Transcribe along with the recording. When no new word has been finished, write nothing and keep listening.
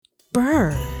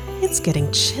Brr, it's getting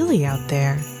chilly out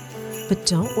there. But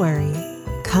don't worry,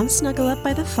 come snuggle up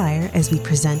by the fire as we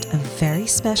present a very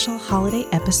special holiday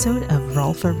episode of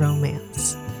Roll for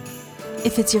Romance.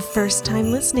 If it's your first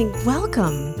time listening,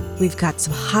 welcome! We've got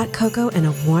some hot cocoa and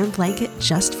a warm blanket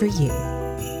just for you.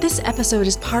 This episode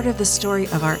is part of the story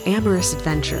of our amorous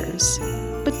adventures.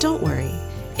 But don't worry,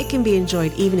 it can be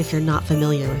enjoyed even if you're not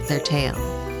familiar with their tale.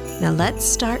 Now let's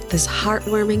start this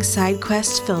heartwarming side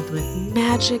quest filled with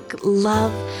magic,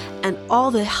 love, and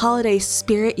all the holiday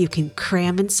spirit you can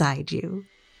cram inside you.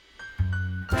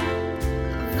 The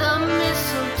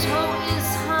mistletoe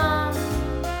is hung,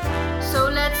 so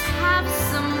let's have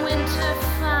some winter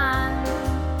fun.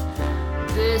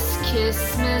 This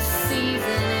Christmas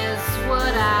season is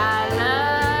what I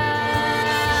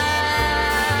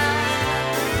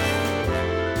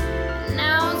love.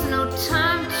 Now's no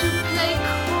time to play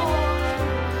coy.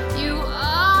 You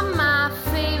are my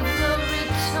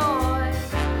favorite toy.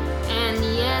 And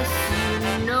yes,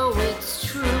 you know it's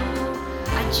true.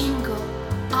 I jingle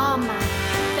all my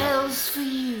bells for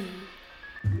you.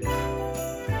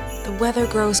 The weather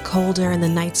grows colder and the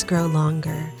nights grow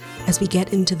longer as we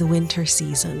get into the winter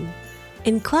season.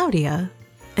 In Claudia,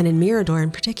 and in Mirador in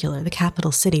particular, the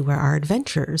capital city where our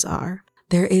adventurers are,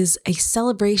 there is a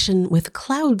celebration with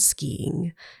cloud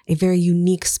skiing, a very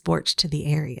unique sport to the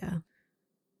area.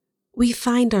 We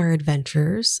find our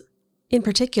adventurers, in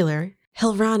particular,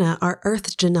 Hilrana, our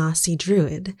Earth Genasi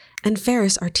druid, and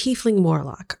Ferris, our tiefling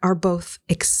warlock, are both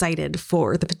excited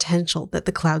for the potential that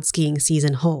the cloud skiing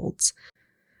season holds.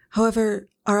 However,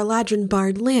 our Eladrin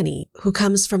bard Lanny, who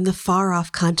comes from the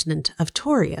far-off continent of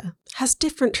Toria, has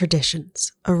different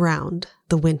traditions around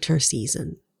the winter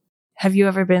season. Have you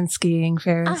ever been skiing,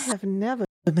 Ferris? I have never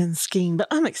been skiing, but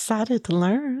I'm excited to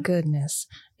learn. Goodness.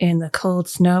 In the cold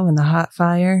snow and the hot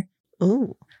fire?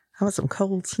 Ooh, how about some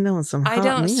cold snow and some hot I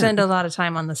don't men? spend a lot of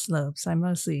time on the slopes. I'm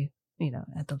mostly,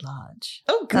 at the lodge.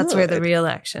 Oh, good. That's where the real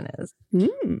action is.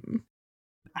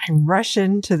 I rush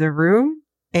into the room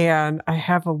and I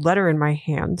have a letter in my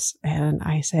hands and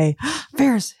I say,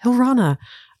 Ferris, Hilrana,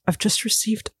 I've just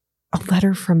received a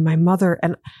letter from my mother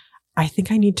and I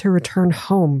think I need to return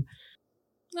home.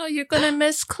 Oh, you're going to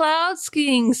miss cloud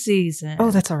skiing season.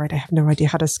 Oh, that's all right. I have no idea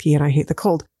how to ski and I hate the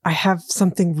cold. I have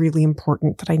something really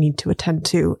important that I need to attend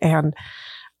to and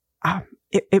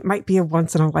it might be a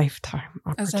once in a lifetime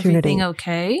opportunity. Is everything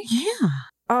okay?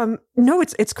 Yeah. No,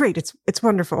 it's great. It's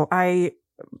wonderful. I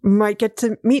might get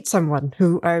to meet someone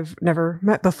who I've never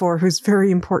met before who's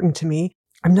very important to me.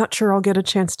 I'm not sure I'll get a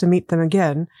chance to meet them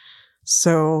again.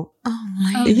 So,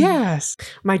 yes,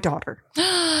 my daughter.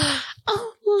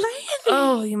 Oh, Lanny.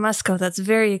 Oh, you must go. That's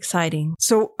very exciting.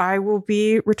 So I will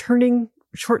be returning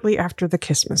shortly after the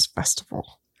Christmas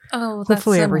festival. Oh, that's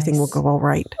Hopefully so everything will nice. go all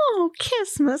right. Oh,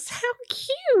 Christmas, how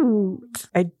cute.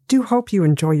 I do hope you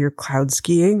enjoy your cloud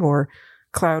skiing or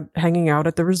cloud hanging out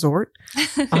at the resort.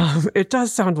 It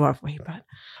does sound lovely, but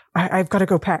I've got to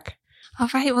go pack. All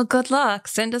right. Well, good luck.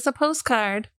 Send us a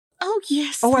postcard. Oh,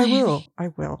 yes, Oh, Lanny. I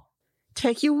will.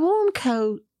 Take your warm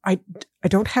coat. I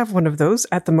don't have one of those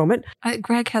at the moment.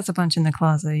 Greg has a bunch in the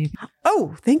closet.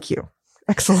 Oh, thank you.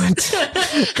 Excellent.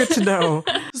 Good to know.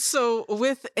 So,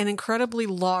 with an incredibly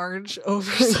large,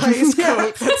 oversized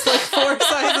coat that's like 4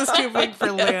 sizes too big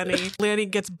for Lanny, Lanny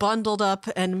gets bundled up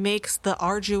and makes the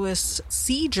arduous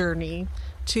sea journey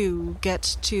to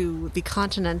get to the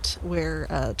continent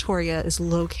where Toria is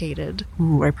located.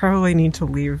 Ooh, I probably need to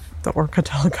leave the Orca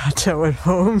Delgato at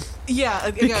home. Yeah,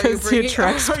 Because he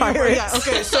attracts pirates. Yeah,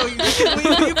 okay, so you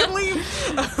can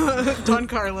leave Don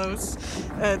Carlos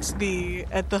at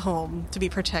the home to be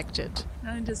protected.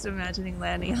 I'm just imagining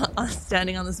Lanny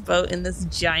standing on this boat in this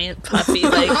giant puffy,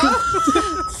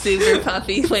 super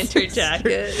puffy winter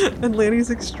jacket. And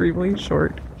Lanny's extremely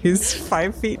short. He's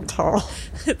 5 feet tall.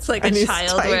 It's like And a he's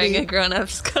child tiny. wearing a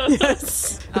grown-up's coat.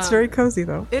 Yes. It's very cozy,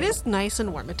 though. It is nice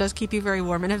and warm. It does keep you very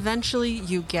warm. And eventually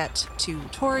you get to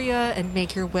Toria and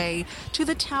make your way to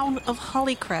the town of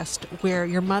Hollycrest, where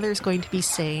your mother's going to be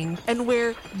staying and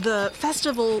where the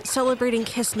festival celebrating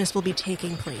Christmas will be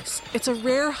taking place. It's a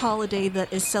rare holiday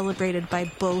that is celebrated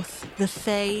by both the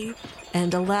Fae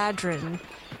and Eladrin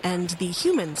and the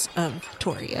humans of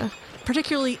Toria,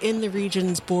 particularly in the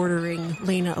regions bordering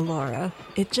Lena Alora.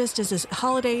 It just is a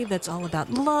holiday that's all about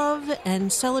love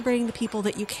and celebrating the people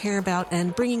that you care about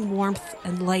and bringing warmth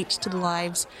and light to the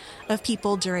lives of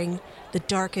people during the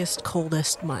darkest,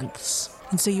 coldest months.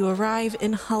 And so you arrive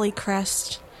in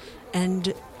Hollycrest,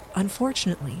 and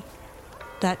unfortunately,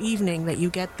 that evening that you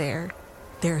get there,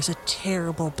 there's a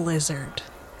terrible blizzard.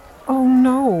 Oh,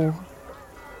 no.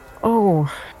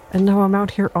 Oh, And now I'm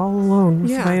out here all alone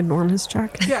with Yeah. my enormous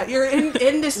jacket. Yeah, you're in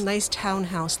this nice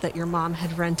townhouse that your mom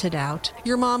had rented out.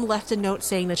 Your mom left a note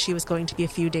saying that she was going to be a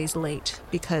few days late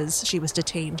because she was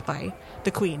detained by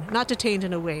the queen. Not detained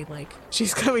in a way like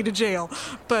she's going to jail,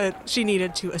 but she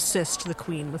needed to assist the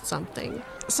queen with something.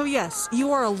 So yes,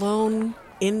 you are alone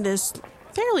in this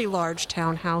fairly large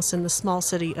townhouse in the small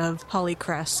city of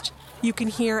Hollycrest. You can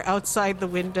hear outside the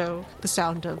window the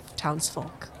sound of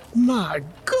townsfolk. My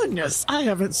goodness, I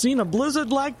haven't seen a blizzard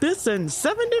like this in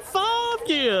 75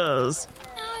 years.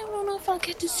 I don't know if I'll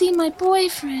get to see my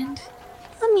boyfriend.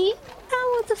 Honey,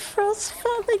 how will the Frost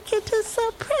Father get us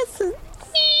our presents?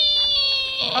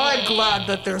 I'm glad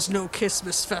that there's no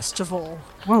Christmas festival.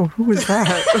 Whoa, who was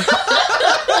that?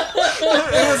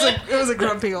 It was a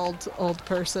grumpy old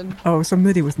person. Oh,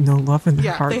 somebody with no love in their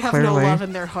Yeah, heart, they have clearly. no love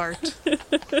in their heart.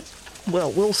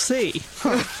 Well, we'll see.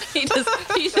 He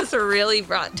just really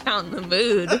brought down the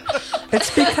mood.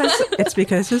 It's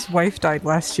because his wife died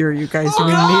last year, you guys. We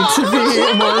need to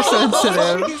be more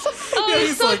sensitive. Oh,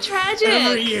 it's so tragic.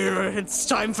 Every year it's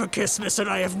time for Christmas and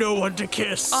I have no one to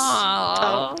kiss.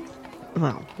 Aww.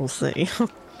 Well, we'll see.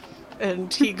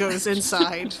 And he goes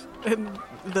inside and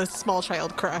the small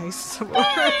child cries some more.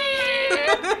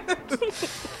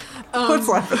 Let's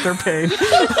laugh at their pain.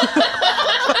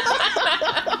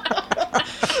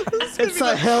 It's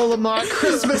a hell of my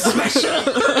Christmas special.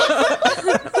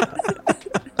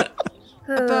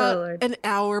 About an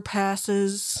hour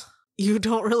passes. You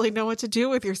don't really know what to do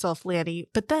with yourself, Lanny.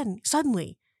 But then,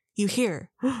 suddenly, you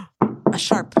hear a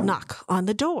sharp knock on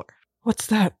the door. What's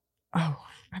that? Oh,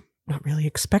 I'm not really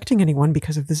expecting anyone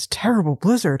because of this terrible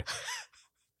blizzard.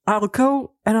 I'll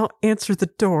go and I'll answer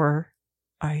the door,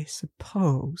 I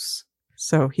suppose.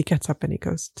 So he gets up and he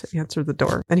goes to answer the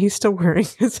door. And he's still wearing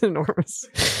his enormous...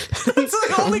 It's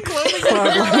the only clothing.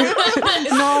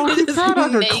 No, he's Just not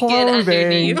under naked clothing.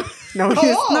 underneath. No,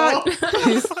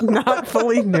 he's not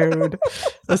fully nude,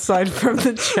 aside from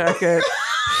the jacket.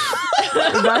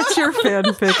 That's your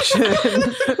fan fiction.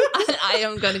 I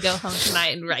am going to go home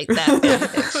tonight and write that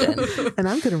fanfiction. And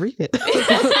I'm going to read it.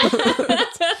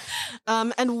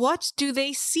 And what do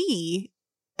they see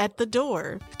at the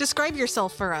door? Describe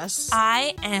yourself for us.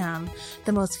 I am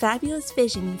the most fabulous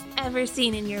vision you've ever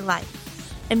seen in your life.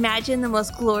 Imagine the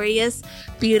most glorious,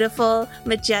 beautiful,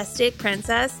 majestic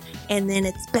princess, and then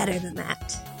it's better than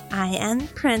that. I am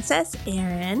Princess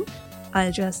Erin.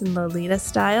 I dress in Lolita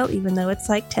style, even though it's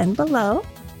like 10 below,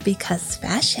 because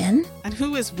fashion. And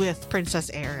who is with Princess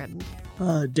Erin?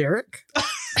 Derek?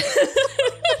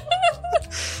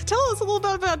 Tell us a little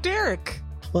bit about Derek.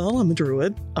 Well, I'm a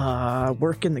druid.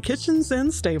 Work in the kitchens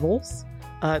and stables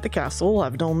at the castle.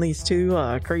 I've known these two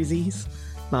crazies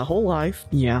my whole life.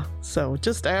 Yeah, so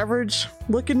just average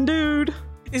looking dude.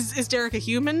 Is Derek a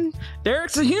human?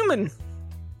 Derek's a human.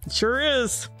 Sure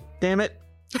is. Damn it.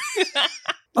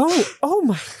 Oh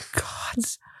my God.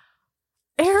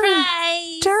 Erin,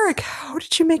 Derek, how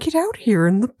did you make it out here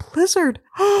in the blizzard?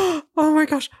 Oh my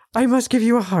gosh, I must give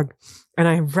you a hug. And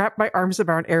I wrap my arms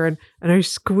around Erin and I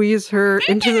squeeze her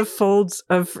into the folds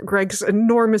of Greg's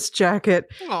enormous jacket.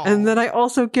 Aw. And then I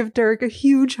also give Derek a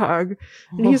huge hug.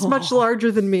 And he's much larger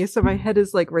than me, so my head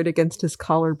is like right against his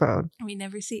collarbone. We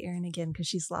never see Erin again because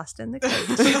she's lost in the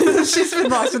coat. She's been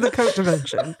lost in the coat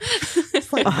dimension.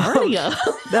 It's like Narnia.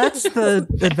 That's the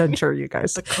adventure, you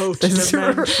guys. The coat Is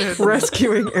dimension.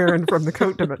 rescuing Erin from the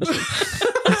coat dimension.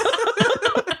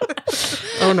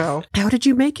 Oh no. How did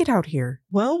you make it out here?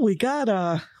 Well, we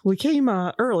came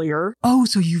earlier. Oh,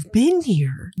 so you've been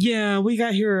here. Yeah, we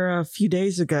got here a few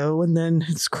days ago, and then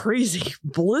it's crazy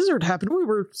blizzard happened. We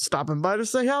were stopping by to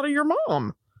say hi to your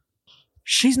mom.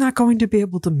 She's not going to be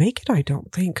able to make it, I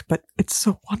don't think, but it's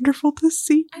so wonderful to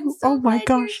see you. Oh my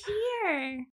gosh. You're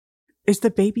here. Is the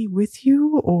baby with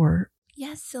you or?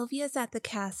 Yes, Sylvia's at the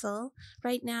castle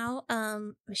right now.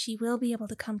 She will be able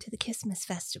to come to the Christmas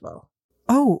festival.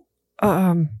 Oh,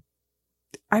 I'm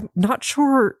not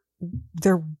sure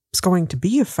there's going to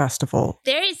be a festival.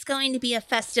 There is going to be a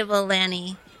festival,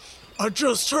 Lanny. I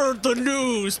just heard the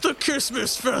news. The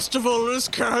Christmas festival is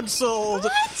cancelled.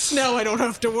 Now I don't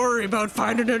have to worry about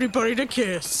finding anybody to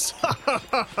kiss.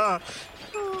 Oh,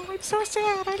 I'm so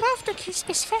sad. I love the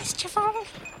Christmas festival.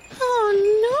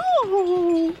 Oh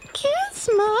no,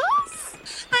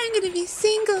 Christmas! I'm gonna be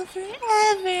single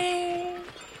forever.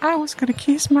 I was going to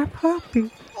kiss my puppy.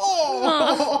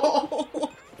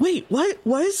 Oh. Wait, what?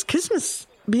 Why is Christmas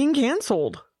being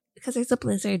canceled? Because there's a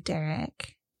blizzard,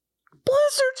 Derek.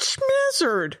 Blizzard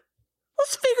schmizzard.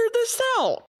 Let's figure this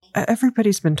out.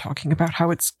 Everybody's been talking about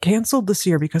how it's canceled this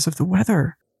year because of the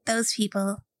weather. Those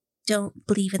people, don't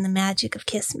believe in the magic of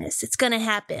Christmas. It's going to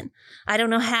happen. I don't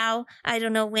know how. I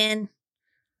don't know when.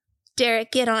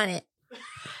 Derek, get on it.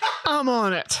 I'm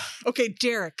on it. Okay,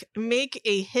 Derek, make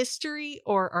a history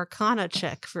or arcana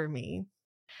check for me.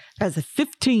 As a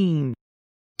 15.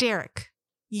 Derek,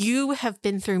 you have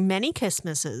been through many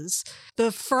Christmases.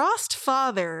 The Frost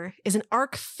Father is an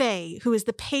Archfey who is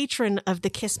the patron of the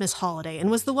Christmas holiday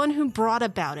and was the one who brought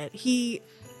about it.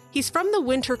 He's from the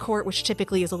Winter Court, which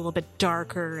typically is a little bit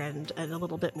darker and a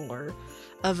little bit more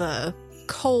of a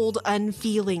cold,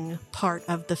 unfeeling part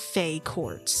of the Fey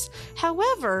courts.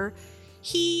 However,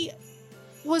 he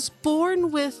was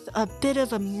born with a bit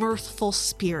of a mirthful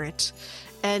spirit.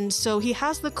 And so he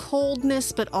has the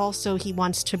coldness, but also he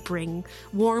wants to bring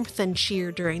warmth and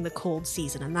cheer during the cold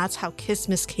season. And that's how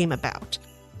Christmas came about.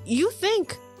 You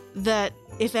think that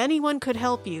if anyone could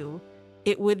help you,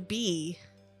 it would be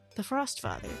the Frost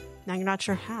Father. Now you're not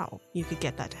sure how you could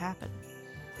get that to happen.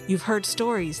 You've heard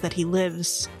stories that he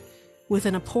lives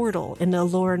within a portal in the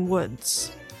Aloran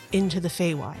Woods into the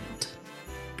Feywild.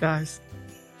 Guys,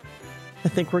 I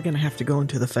think we're going to have to go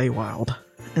into the Feywild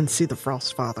and see the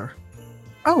Frost Father.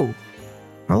 Oh,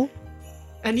 well,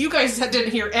 And you guys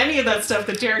didn't hear any of that stuff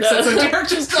that Derek said, so Derek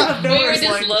just out of nowhere We were is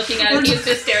just like, looking at it. He was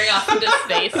just staring off into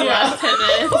space the last 10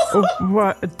 minutes.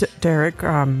 what, Derek?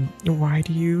 Why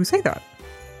do you say that?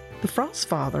 The Frost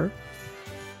Father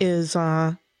is,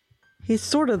 he's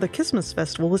sort of the Christmas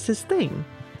festival was his thing.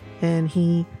 And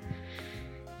he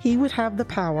would have the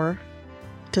power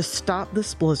to stop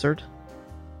this blizzard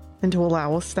and to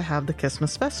allow us to have the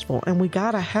Christmas festival. And we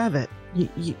gotta have it.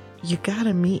 You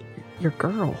gotta meet your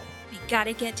girl. We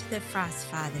gotta get to the Frost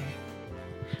Father.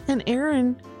 And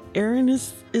Erin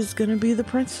is gonna be the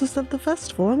princess of the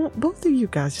festival. I want both of you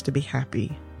guys to be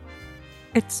happy.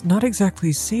 It's not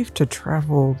exactly safe to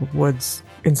travel the woods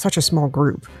in such a small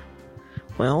group.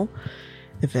 Well,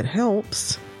 if it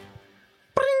helps.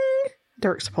 Bring!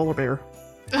 Derek's a polar bear.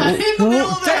 in the middle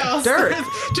of the house. Derek.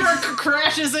 Derek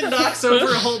crashes and knocks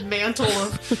over a whole mantle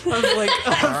of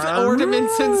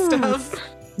ornaments and stuff.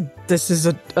 This is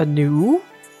a new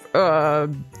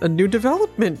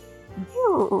development.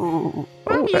 Mommy,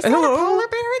 is that a hello. polar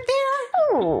bear in there?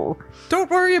 Oh, don't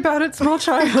worry about it, small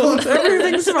child.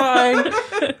 Everything's fine.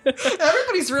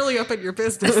 Everybody's really up in your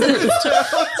business.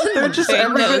 They're just Big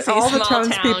all the nosy small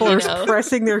townspeople town, are you know.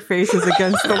 pressing their faces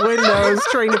against the windows,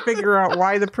 trying to figure out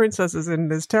why the princess is in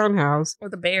this townhouse, Or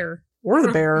the bear. or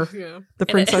the bear. Yeah. The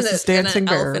princess's dancing and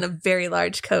an bear. elf in a very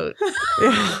large coat.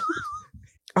 Yeah.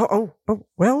 Oh,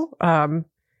 well,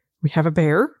 we have a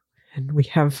bear, and we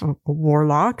have a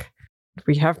warlock.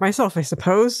 We have myself, I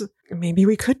suppose. Maybe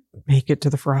we could make it to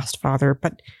the Frost Father,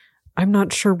 but I'm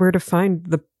not sure where to find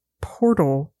the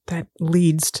portal that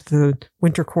leads to the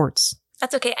Winter Courts.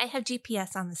 That's okay. I have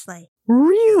GPS on the sleigh.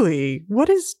 Really? What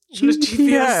is What does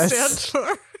GPS stand GPS?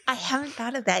 for? I haven't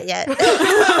thought of that yet.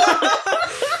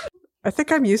 I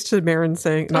think I'm used to Aaron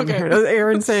saying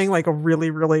like a really,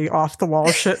 really off the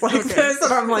wall shit like this,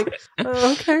 and I'm like,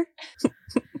 okay.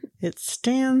 It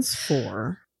stands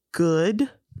for Good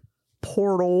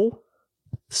Portal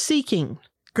Seeking.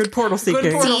 Good portal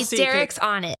seeking. portal See, seeking. Derek's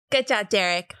on it. Good job,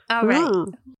 Derek. All right.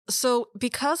 Ooh. So,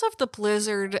 because of the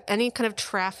blizzard, any kind of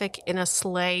traffic in a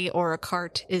sleigh or a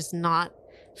cart is not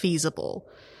feasible.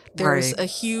 There's Right. a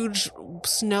huge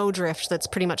snowdrift that's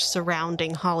pretty much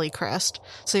surrounding Hollycrest.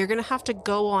 So, you're going to have to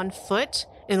go on foot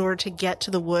in order to get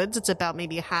to the woods. It's about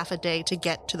maybe a half a day to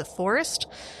get to the forest.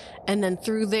 And then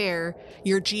through there,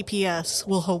 your GPS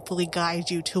will hopefully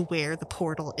guide you to where the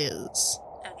portal is.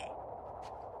 Okay.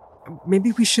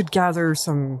 Maybe we should gather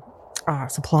some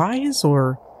supplies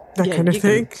or that Yeah, kind of you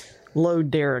can thing. Load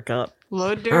Derek up.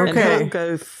 Load Derek. And Okay. he'll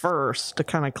go first to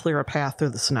kind of clear a path through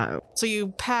the snow. So you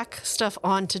pack stuff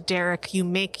onto Derek. You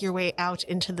make your way out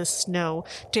into the snow.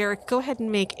 Derek, go ahead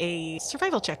and make a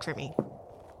survival check for me.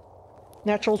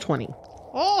 Natural 20.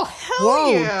 Oh, hell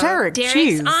Whoa, yeah. Derek, Derek's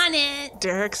jeez. on it.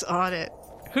 Derek's on it.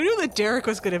 Who knew that Derek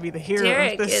was going to be the hero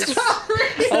Derek of this is-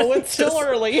 story? Oh, it's still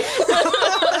early.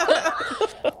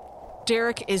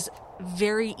 Derek is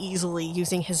very easily,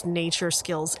 using his nature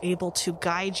skills, able to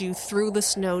guide you through the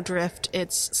snowdrift.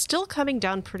 It's still coming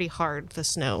down pretty hard, the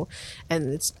snow,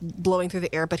 and it's blowing through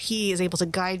the air, but he is able to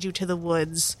guide you to the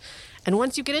woods. And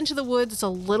once you get into the woods, it's a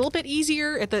little bit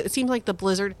easier. It seems like the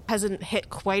blizzard hasn't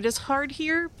hit quite as hard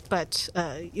here, but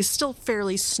it's still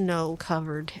fairly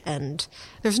snow-covered, and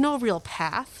there's no real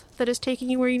path that is taking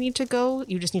you where you need to go.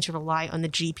 You just need to rely on the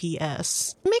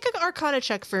GPS. Make an Arcana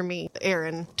check for me,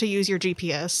 Aaron, to use your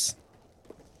GPS.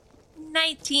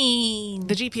 19.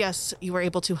 The GPS, you are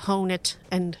able to hone it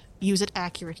and use it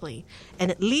accurately,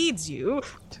 and it leads you.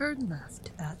 Turn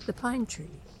left at the pine tree.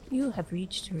 You have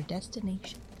reached your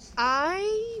destination.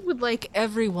 I would like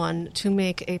everyone to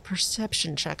make a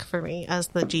perception check for me as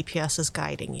the GPS is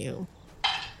guiding you.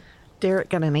 Derek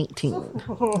got an 18.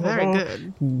 Very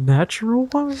good. Natural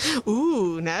one?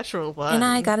 Ooh, natural one. And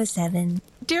I got a 7.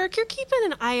 Derek, you're keeping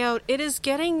an eye out. It is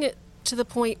getting to the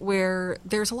point where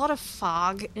there's a lot of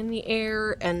fog in the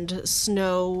air and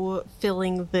snow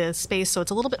filling the space, so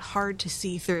it's a little bit hard to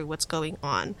see through what's going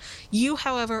on. You,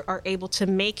 however, are able to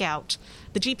make out,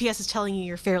 the GPS is telling you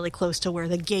you're fairly close to where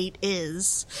the gate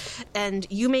is, and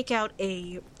you make out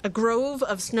a grove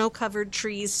of snow-covered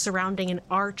trees surrounding an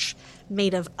arch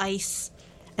made of ice,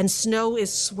 and snow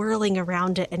is swirling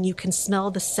around it, and you can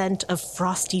smell the scent of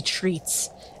frosty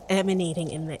treats emanating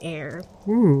in the air.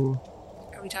 Ooh.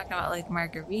 Are we talking about like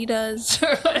margaritas?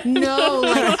 No,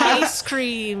 like ice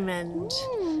cream and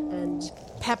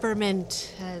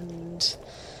peppermint and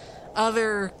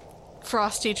other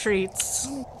frosty treats.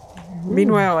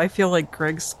 Meanwhile, I feel like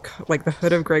like the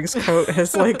hood of Greg's coat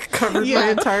has like covered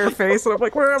my entire face, and I'm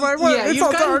like, where am I? What? Yeah, It's you've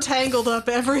all gotten dark. tangled up.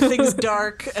 Everything's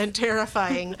dark and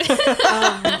terrifying.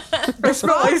 I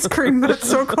smell ice cream, but it's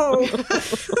so cold.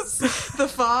 The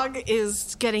fog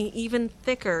is getting even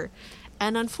thicker.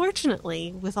 And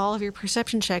unfortunately, with all of your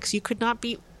perception checks, you could not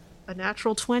beat a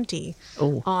natural 20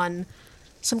 on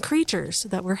some creatures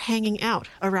that were hanging out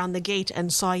around the gate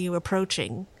and saw you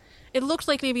approaching. It looked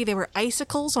like maybe they were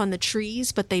icicles on the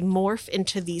trees, but they morph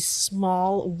into these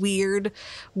small, weird,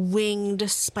 winged,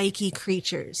 spiky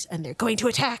creatures, and they're going to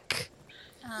attack.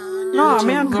 Oh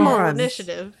man, come Roll on.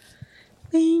 initiative.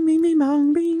 Bing, bing, bing,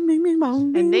 bong, bing, bing, bing,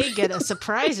 bong, bing. And they get a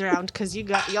surprise round because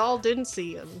y'all didn't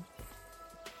see them.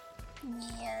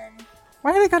 Man.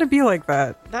 Why do they gotta be like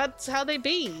that? That's how they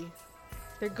be.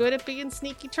 They're good at being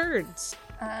sneaky turds.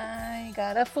 I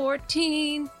got a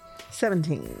 14.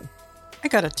 17. I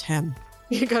got a 10.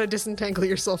 You gotta disentangle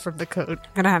yourself from the code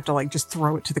I'm gonna have to like just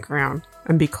throw it to the ground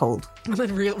and be cold. and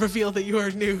then reveal that you are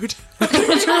nude. To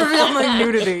reveal my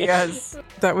nudity, yes.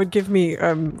 That would give me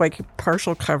like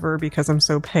partial cover because I'm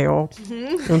so pale.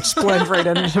 And just blend right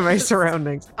into my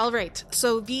surroundings. All right,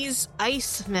 so these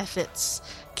ice mephits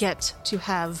get to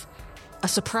have a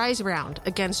surprise round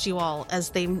against you all as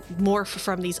they morph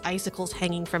from these icicles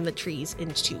hanging from the trees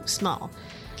into small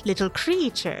little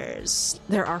creatures.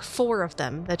 There are 4 of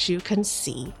them that you can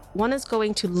see. One is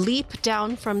going to leap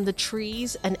down from the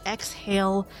trees and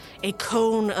exhale a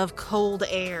cone of cold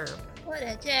air. What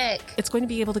a dick. It's going to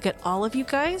be able to get all of you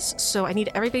guys, so I need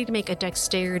everybody to make a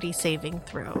dexterity saving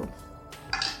throw.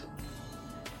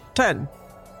 10.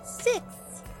 6.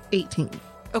 18.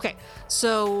 Okay,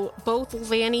 so both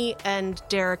Lanny and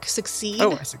Derek succeed.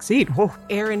 Oh, I succeed. Whoa.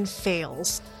 Aaron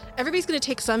fails. Everybody's going to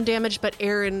take some damage, but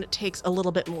Aaron takes a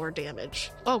little bit more damage.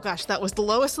 Oh gosh, that was the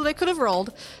lowest that I could have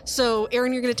rolled. So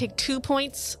Aaron, you're going to take 2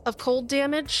 points of cold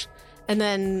damage, and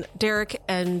then Derek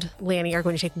and Lanny are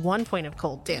going to take 1 point of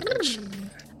cold damage.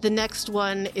 The next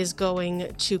one is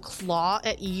going to claw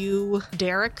at you,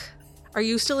 Derek. Are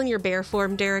you still in your bear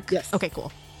form, Derek? Yes. Okay,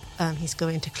 cool. He's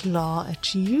going to claw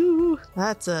at you.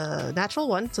 That's a natural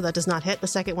 1, so that does not hit. The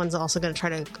second one's also going to try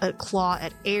to claw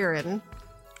at Aaron.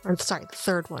 Or sorry, the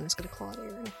third one is going to claw at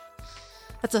Aaron.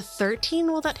 That's a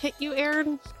 13. Will that hit you,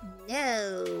 Aaron?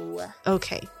 No.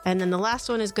 Okay. And then the last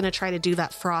one is going to try to do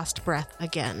that frost breath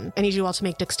again. I need you all to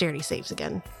make dexterity saves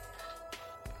again.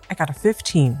 I got a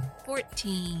 15.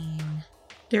 14.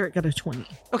 Derek got a 20.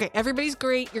 Okay, everybody's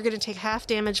great. You're going to take half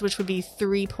damage, which would be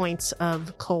 3 points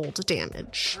of cold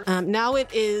damage. Now it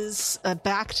is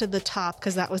back to the top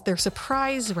because that was their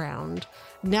surprise round.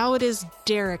 Now it is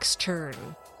Derek's turn.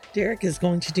 Derek is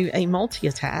going to do a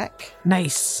multi-attack,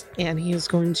 Nice. and he is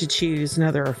going to choose.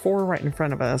 Now, there are 4 right in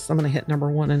front of us. I'm going to hit number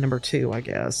 1 and number 2, I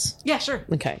guess. Yeah, sure.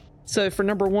 Okay. So for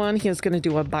number 1, he is going to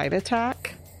do a bite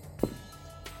attack.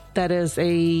 That is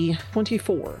a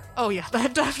 24. Oh, yeah,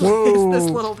 that definitely Whoa. is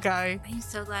this little guy. I'm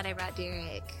so glad I brought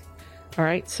Derek. All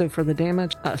right. So for the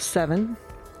damage, 7.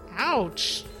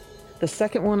 Ouch. The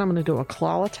second one, I'm going to do a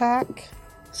claw attack.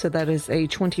 So that is a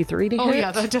 23 to Oh, hit.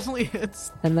 yeah, that definitely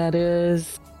hits. And that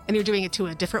is, And you're doing it to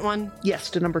a different one? yes,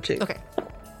 to number 2. Okay.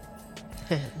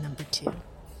 Number 2.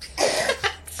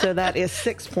 So that is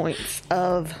 6 points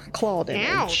of claw damage.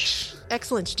 Ouch.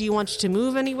 Excellent. Do you want to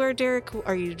move anywhere, Derek? Or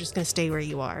are you just going to stay where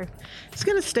you are? He's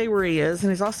going to stay where he is,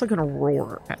 and he's also going to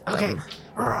roar at them. Okay.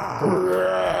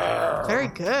 Very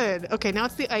good. Okay, now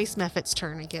it's the Ice Mephit's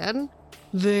turn again.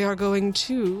 They are going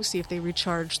to see if they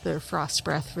recharge their frost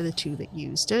breath for the 2 that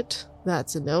used it.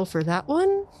 That's a no for that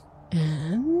one.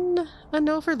 And a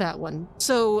no for that one.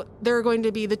 So there are going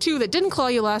to be the 2 that didn't claw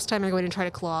you last time are going to try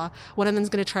to claw. One of them's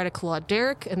going to try to claw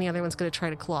Derek, and the other one's going to try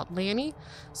to claw Lanny.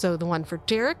 So the one for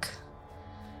Derek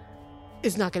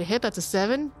is not going to hit. That's a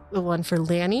 7. The one for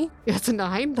Lanny, that's a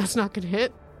 9. That's not going to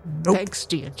hit. Nope. Thanks,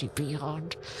 D&D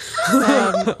Beyond.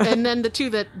 And then the 2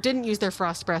 that didn't use their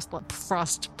frost breath, oh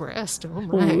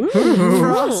my, Ooh.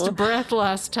 frost breath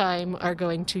last time are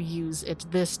going to use it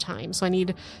this time. So I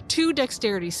need 2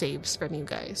 dexterity saves from you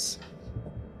guys.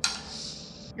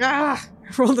 Ah,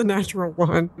 I rolled a natural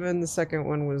 1. And the second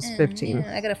one was 15.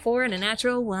 Yeah, I got a 4 and a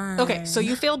natural 1. Okay, so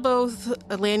you failed both.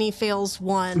 Lanny fails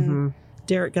 1. Mhm.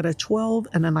 Derek got a 12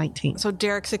 and a 19. So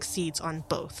Derek succeeds on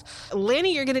both.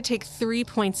 Lanny, you're going to take 3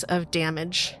 points of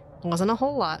damage. It wasn't a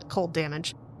whole lot, cold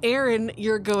damage. Aaron,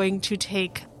 you're going to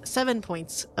take 7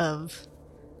 points of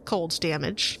cold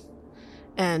damage.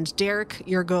 And Derek,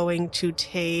 you're going to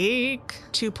take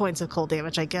 2 points of cold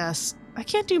damage, I guess. I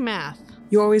can't do math.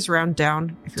 You always round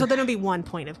down. If So then it'll be 1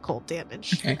 point of cold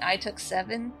damage. And I took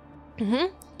 7.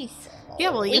 Mm-hmm. He's Yeah,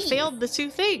 well, you sweet. failed the 2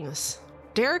 things.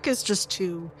 Derek is just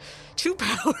too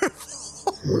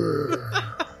powerful.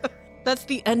 That's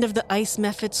the end of the Ice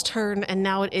Mephit's turn, and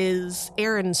now it is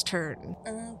Aaron's turn.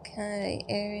 Okay,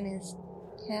 Aaron is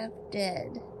half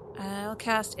dead. I'll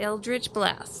cast Eldritch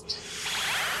Blast.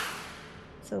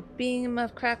 So, beam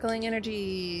of crackling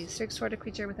energy strikes toward a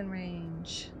creature within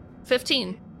range.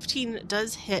 15. 15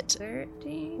 does hit.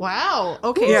 13. Wow.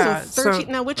 Okay, Yeah, so so-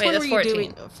 13. Now, which Wait, one were that's you 14.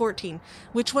 doing? 14.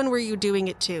 Which one were you doing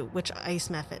it to? Which Ice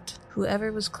Mephit?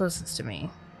 Whoever was closest to me.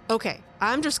 Okay,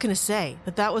 I'm just going to say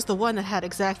that was the one that had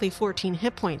exactly 14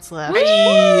 hit points left.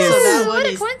 Yes. So that What one a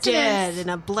is coincidence. dead in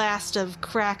a blast of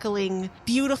crackling,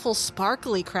 beautiful,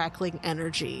 sparkly crackling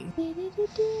energy.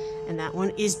 And that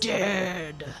one is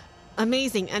dead.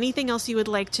 Amazing. Anything else you would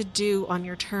like to do on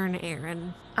your turn,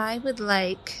 Aaron? I would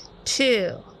like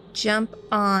to jump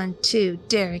on to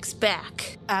Derek's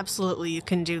back. Absolutely, you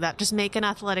can do that. Just make an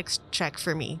athletics check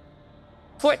for me.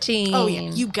 14. Oh, yeah,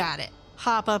 you got it.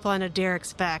 Hop up on a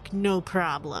Derek's back, no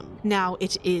problem. Now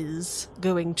it is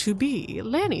going to be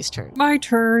Lanny's turn. My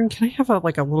turn. Can I have a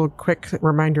little quick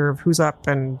reminder of who's up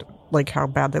and how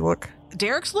bad they look?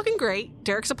 Derek's looking great.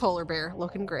 Derek's a polar bear,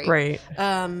 looking great. Great.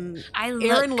 I look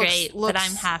Aaron great, looks- but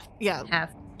I'm half Yeah,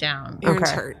 down. Aaron's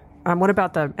Okay. hurt. What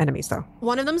about the enemies though?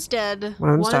 One of them's dead.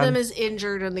 One of them's them dead. is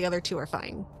injured, and the other 2 are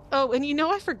fine. Oh, and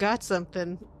I forgot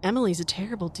something. Emily's a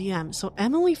terrible DM. So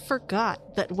Emily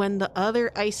forgot that when the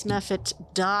other Ice Mephit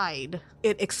died,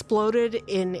 it exploded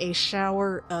in a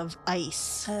shower of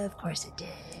ice. Of course it did.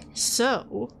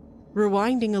 So,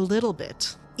 rewinding a little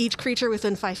bit, each creature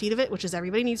within 5 feet of it, which is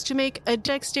everybody, needs to make a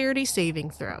dexterity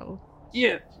saving throw.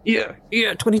 Yeah.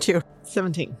 22.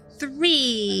 17.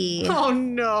 3. Oh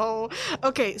no.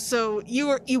 Okay, so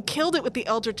you killed it with the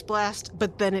Eldritch Blast,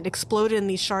 but then it exploded in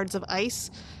these shards of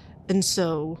ice. And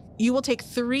so you will take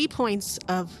 3 points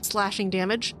of slashing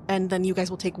damage, and then you guys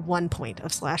will take 1 point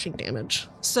of slashing damage.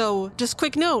 So just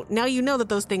quick note, now you know that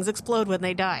those things explode when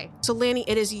they die. So Lanny,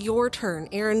 it is your turn.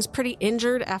 Aaron's pretty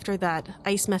injured after that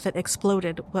Ice Mephit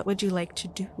exploded. What would you like to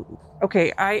do?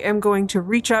 Okay, I am going to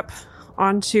reach up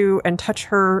onto and touch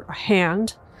her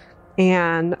hand,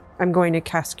 and I'm going to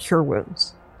cast Cure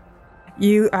Wounds.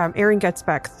 Aaron gets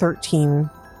back 13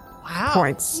 Wow.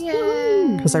 points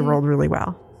Yay. because I rolled really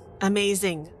well.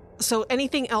 Amazing. So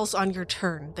anything else on your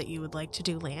turn that you would like to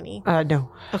do, Lanny?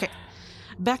 No. Okay.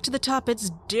 Back to the top, it's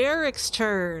Derek's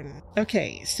turn.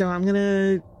 Okay, so I'm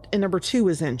gonna. And number 2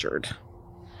 is injured.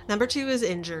 Number 2 is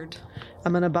injured.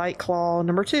 I'm gonna bite claw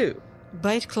number 2.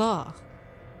 Bite claw.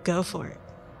 Go for it.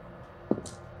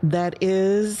 That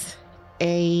is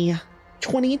a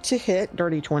 20 to hit,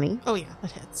 dirty 20. Oh yeah,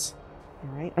 that hits. All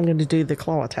right, I'm gonna do the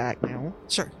claw attack now.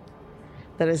 Sure.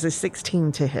 That is a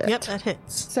 16 to hit. Yep, that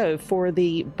hits. So for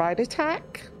the bite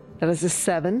attack, that is a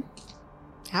 7.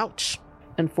 Ouch.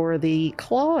 And for the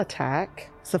claw attack,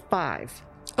 it's a 5.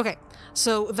 Okay,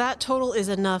 so that total is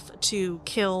enough to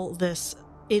kill this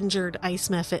injured Ice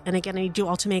Mephit. And again, I need you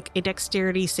all to make a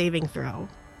dexterity saving throw.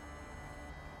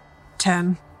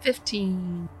 10.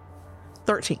 15.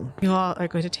 13. You all are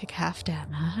going to take half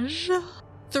damage.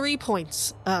 3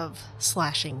 points of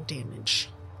slashing damage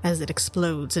as it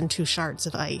explodes into shards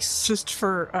of ice. Just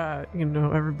for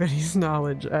everybody's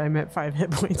knowledge, I'm at 5 hit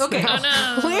points. Okay. now.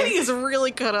 Oh, no. Lanny is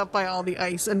really cut up by all the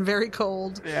ice and very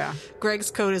cold. Yeah.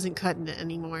 Greg's coat isn't cutting it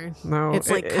anymore. No. It's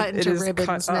like cut it into is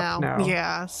ribbons cut up now.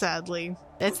 Yeah, sadly.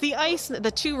 It's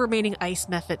the 2 remaining Ice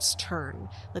Mephit's turn.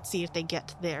 Let's see if they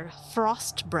get their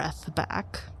frost breath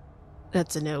back.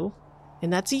 That's a no.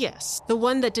 And that's a yes. The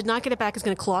one that did not get it back is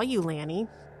going to claw you, Lanny.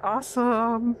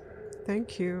 Awesome.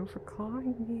 Thank you for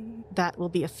calling me. That will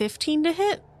be a 15 to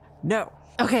hit. No.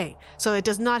 Okay, so it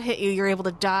does not hit you. You're able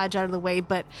to dodge out of the way,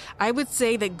 but I would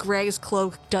say that Greg's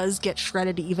cloak does get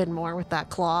shredded even more with that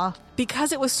claw.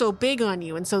 Because it was so big on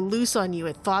you and so loose on you,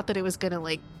 it thought that it was going to,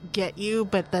 like, get you,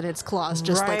 but then its claws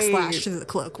just, like, slash through the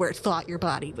cloak where it thought your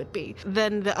body would be.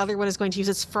 Then the other one is going to use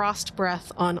its frost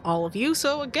breath on all of you.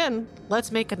 So, again,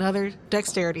 let's make another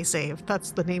dexterity save.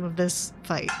 That's the name of this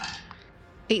fight.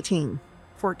 18.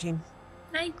 14.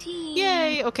 19.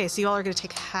 Yay! Okay, so you all are going to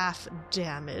take half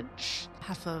damage.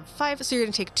 Half of 5, so you're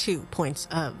going to take 2 points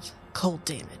of cold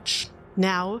damage.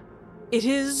 Now, it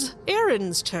is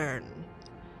Aaron's turn.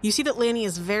 You see that Lanny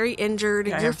is very injured.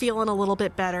 Yeah, I You're have feeling a little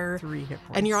bit better. 3 hit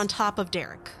points. And you're on top of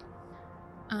Derek.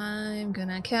 I'm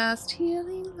gonna cast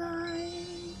Healing Light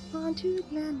onto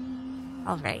Glenny.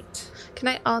 All right. Can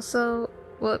I also,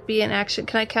 will it be an action?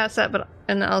 Can I cast that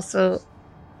and also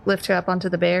lift her up onto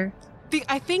the bear?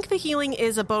 I think the healing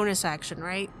is a bonus action,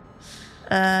 right?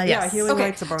 Yeah, Yes. healing Okay,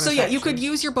 light's a bonus so yeah, you action. could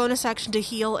use your bonus action to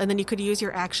heal, and then you could use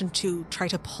your action to try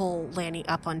to pull Lanny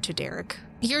up onto Derek.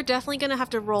 You're definitely going to have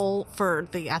to roll for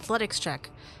the athletics check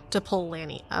to pull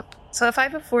Lanny up. So if I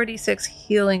have a 46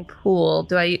 healing pool,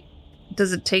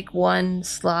 does it take 1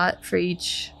 slot for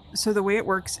each? So the way it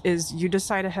works is you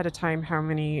decide ahead of time how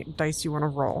many dice you want to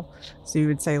roll. So you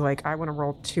would say, like, I want to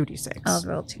roll 2d6. I'll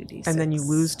roll 2d6. And then you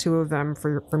lose 2 of them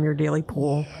from your daily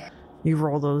pool. You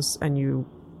roll those and you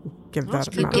give That's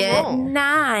that good amount. to Get roll.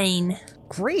 9.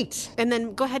 Great. And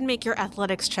then go ahead and make your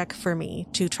athletics check for me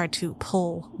to try to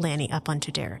pull Lanny up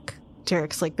onto Derek.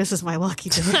 Derek's like, this is my lucky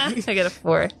day. I get a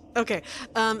 4. Okay,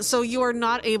 so you are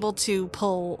not able to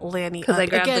pull Lanny up. Because I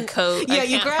grabbed again, the coat. Yeah, I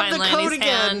you can't grab find the Lanny's coat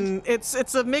again. hand.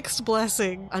 It's a mixed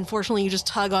blessing. Unfortunately, you just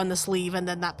tug on the sleeve, and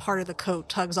then that part of the coat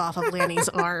tugs off of Lanny's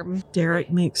arm. Derek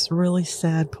makes really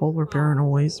sad polar bear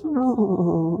noise.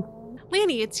 Oh.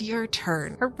 Lanny, it's your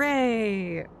turn.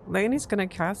 Hooray! Lanny's gonna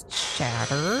cast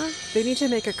Shatter. They need to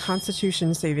make a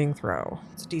Constitution saving throw.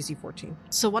 It's DC 14.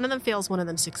 So one of them fails, one of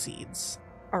them succeeds.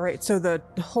 All right, so the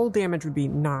whole damage would be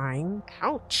 9.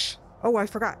 Ouch. Oh, I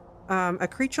forgot. A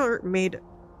creature made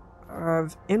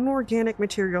of inorganic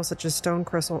material such as stone,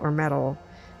 crystal, or metal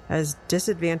has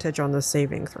disadvantage on the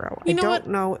saving throw. You know I what?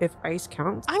 don't know if ice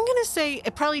counts. I'm going to say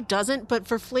it probably doesn't, but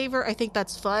for flavor, I think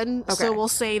that's fun. Okay. So we'll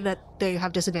say that they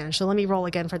have disadvantage. So let me roll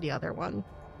again for the other one.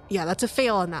 Yeah, that's a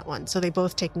fail on that one. So they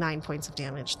both take 9 points of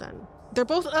damage then. They're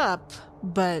both up,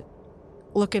 but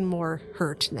looking more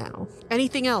hurt now.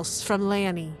 Anything else from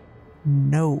Lanny?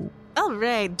 No. All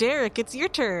right, Derek, it's your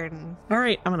turn. All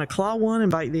right, I'm going to claw one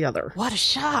and bite the other. What a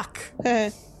shock.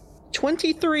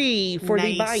 23 for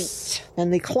the Nice. bite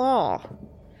and the claw.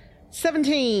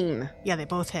 17. Yeah, they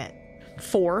both hit.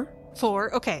 4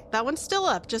 4. Okay, that one's still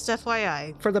up, just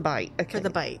FYI. for the bite. Okay. For the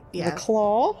bite, yeah. The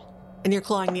claw. And you're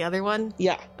clawing the other one?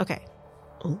 Yeah. Okay.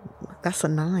 Ooh, that's a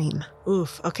 9.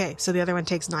 Oof. Okay, so the other one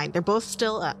takes 9. They're both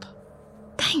still up.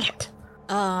 Dang it.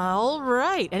 All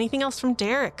right. Anything else from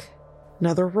Derek?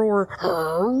 Another roar.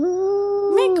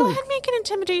 Go ahead and make an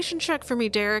intimidation check for me,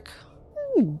 Derek.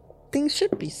 Things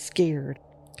should be scared.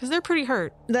 Because they're pretty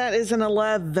hurt. That is an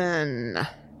 11.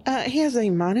 He has a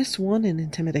 -1 in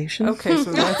intimidation. Okay,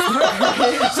 so that's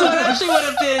So it actually would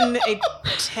have been a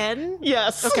 10?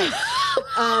 Yes. Okay.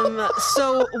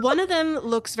 So one of them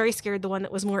looks very scared, the one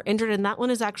that was more injured, and that one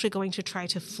is actually going to try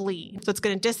to flee. So it's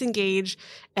going to disengage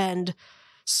and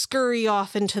scurry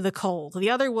off into the cold. The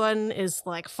other one is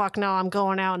like, fuck no, I'm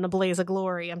going out in a blaze of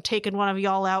glory. I'm taking one of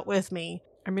y'all out with me.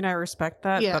 I mean, I respect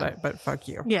that, Yeah. but fuck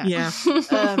you. Yeah. Yeah.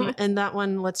 And that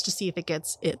one, let's just see if it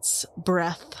gets its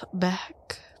breath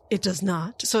back. It does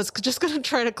not. So it's just going to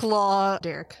try to claw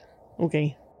Derek.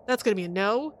 Okay. That's going to be a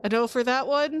no. A no for that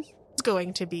one. It's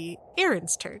going to be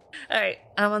Aaron's turn. All right,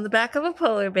 I'm on the back of a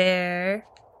polar bear.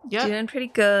 Yep. Doing pretty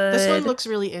good. This one looks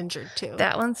really injured too.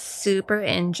 That one's super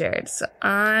injured, so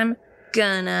I'm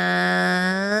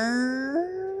gonna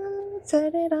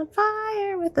set it on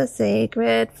fire with a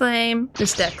sacred flame.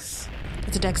 This dex.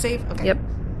 It's a dex save? Okay. Yep.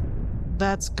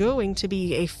 That's going to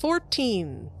be a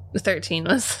 14. The 13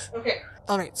 was. Okay.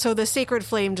 All right. So the sacred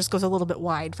flame just goes a little bit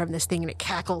wide from this thing and it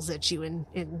cackles at you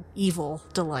in evil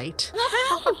delight.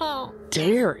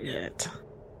 Dare it.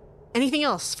 Anything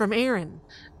else from Aaron?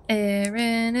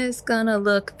 Erin is gonna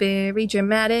look very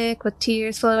dramatic with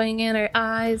tears flowing in her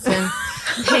eyes and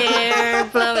hair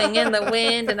blowing in the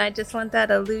wind, and I just want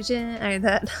that illusion, or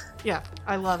that. Yeah,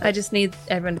 I love it. I just need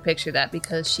everyone to picture that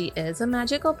because she is a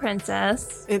magical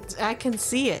princess I can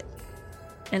see it.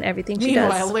 and everything she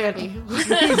Meanwhile, does. Lanny, what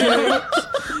are you doing?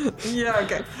 Yeah,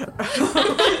 okay.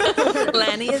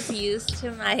 Lanny is used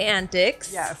to my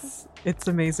antics. Yes. It's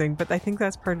amazing, but I think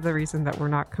that's part of the reason that we're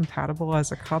not compatible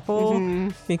as a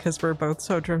couple, because we're both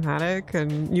so dramatic,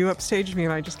 and you upstage me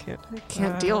and I just can't take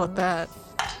Can't deal with that.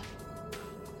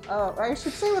 Oh, I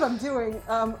should say what I'm doing.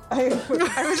 I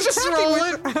was just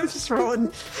rolling. I was just rolling.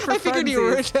 For I figured you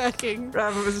were funsies. attacking. I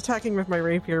was attacking with my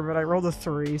rapier, but I rolled a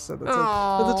 3, so that's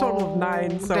a total of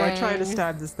 9. So I try to dang.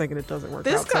 stab this thing, and it doesn't work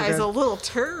This out. guy's so a good. little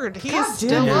turd. He God is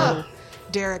still damn it. up.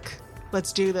 Derek,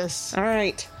 let's do this. All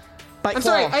right. Bite I'm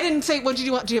claw. sorry, I didn't say, what did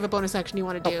you want? Do you have a bonus action you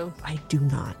want to do? I do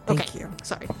not. Thank Okay, you.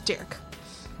 sorry, Derek.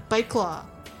 Bite claw.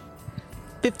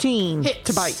 15 Hits.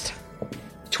 to bite.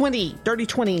 20. Dirty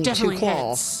 20 Definitely to claw.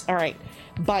 hits. All right.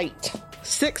 Bite.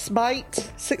 6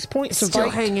 bite. 6 points of Still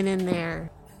bite. hanging in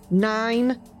there.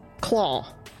 9 claw.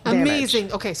 damage.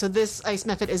 Amazing. Okay, so this ice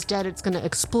method is dead. It's going to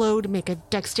explode. Make a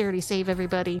dexterity save,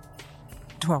 everybody.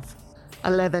 12.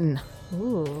 11.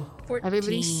 Ooh. 14.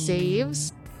 Everybody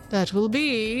saves. That will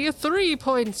be 3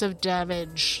 points of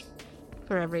damage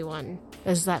for everyone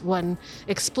as that one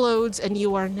explodes, and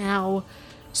you are now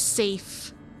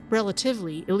safe,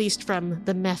 relatively, at least from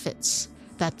the methods.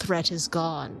 That threat is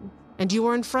gone. And you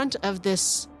are in front of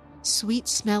this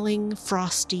sweet-smelling,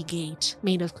 frosty gate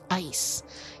made of ice.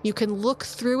 You can look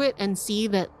through it and see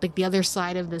that, like, the other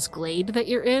side of this glade that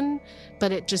you're in,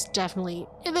 but it just definitely,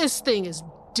 this thing is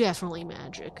definitely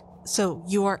magic. So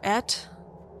you are at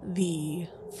the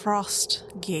frost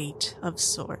gate of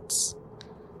sorts.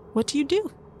 What do you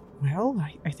do? Well,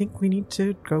 I think we need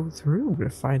to go through to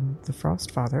find the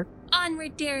Frost Father.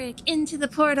 Onward, Derek, into the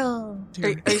portal. Are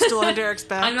you still on Derek's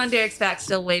back? I'm on Derek's back,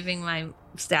 still waving my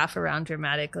staff around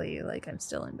dramatically, like I'm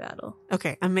still in battle.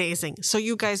 Okay, amazing. So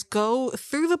you guys go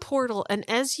through the portal, and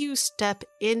as you step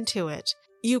into it,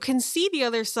 you can see the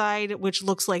other side, which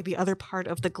looks like the other part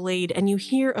of the glade, and you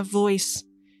hear a voice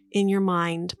in your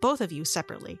mind, both of you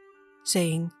separately,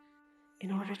 saying,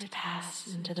 "In order to pass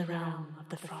into the realm of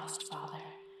the Frost Father,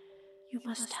 you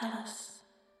must tell us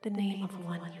the name of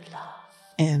one you love."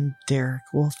 And Derek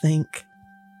will think,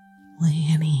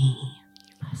 Lanny.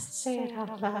 Say it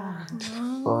out loud.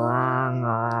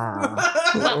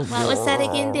 What was that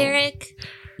again, Derek?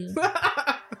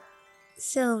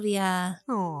 Sylvia.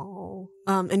 Oh.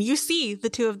 And you see the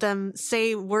two of them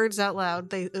say words out loud.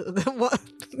 They,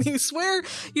 you swear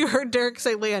you heard Derek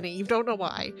say Lanny. You don't know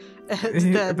why.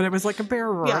 And then- But it was like a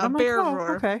bear roar. yeah, And a I'm bear like, oh,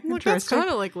 roar. Okay, I'm like, that's interesting. kind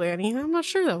of like Lanny. I'm not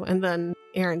sure though. And then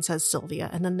Aaron says Sylvia,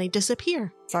 and then they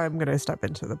disappear. So I'm going to step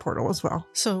into the portal as well.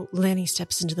 So Lanny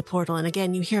steps into the portal, and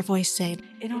again you hear a voice say,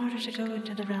 In order to go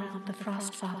into the realm of the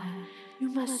Frost Father, you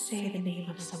must say the name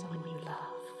of someone you love.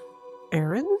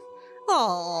 Aaron?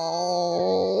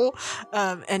 "Oh."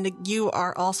 And you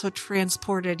are also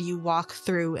transported. You walk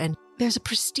through, and there's a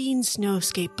pristine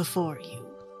snowscape before you.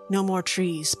 No more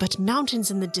trees, but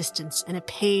mountains in the distance, and a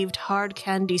paved hard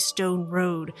candy stone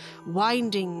road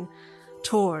winding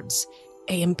towards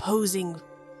a imposing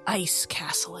ice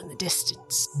castle in the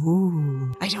distance.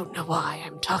 Ooh. I don't know why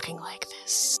I'm talking like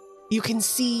this. You can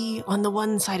see on the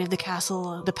one side of the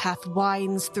castle, the path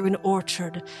winds through an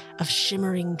orchard of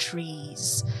shimmering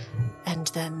trees, and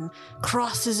then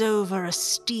crosses over a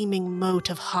steaming moat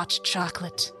of hot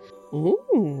chocolate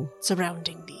Ooh.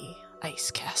 surrounding the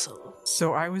ice castle.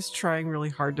 So I was trying really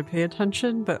hard to pay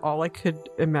attention, but all I could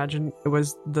imagine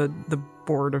was the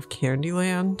board of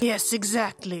Candyland. Yes,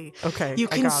 exactly. Okay, You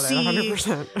can I got see it,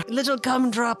 100%. little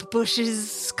gumdrop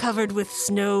bushes covered with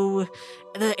snow.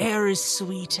 The air is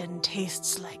sweet and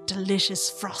tastes like delicious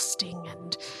frosting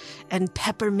and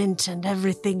peppermint, and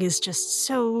everything is just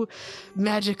so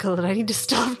magical, and I need to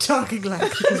stop talking like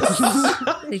this.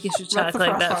 I think you should That's talk the like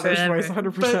Frost that Father's forever. voice,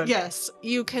 100%. But yes,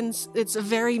 you can, it's a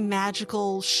very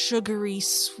magical, sugary,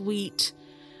 sweet.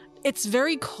 It's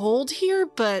very cold here,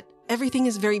 but everything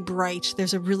is very bright.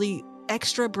 There's a really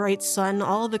extra bright sun.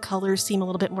 All of the colors seem a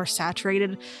little bit more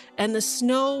saturated, and the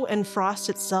snow and frost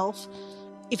itself,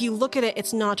 if you look at it,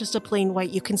 it's not just a plain white.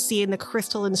 You can see in the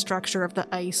crystalline structure of the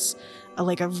ice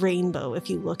like a rainbow if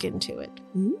you look into it.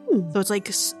 So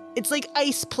it's like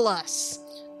ice plus.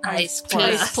 Ice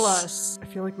Ice plus. I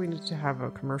feel like we need to have a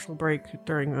commercial break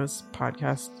during this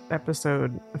podcast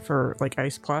episode for like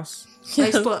Ice Plus.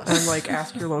 Ice plus. And like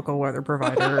ask your local weather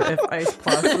provider if Ice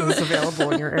Plus is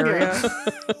available in your area.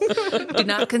 Do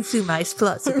not consume Ice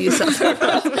Plus if you suffer.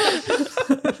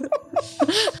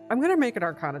 I'm going to make an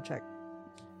Arcana check.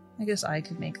 I guess I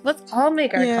could make. Let's all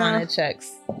make Arcana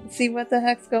checks. See what the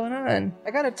heck's going on. I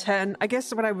got a 10. I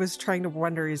guess what I was trying to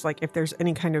wonder is like if there's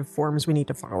any kind of forms we need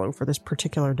to follow for this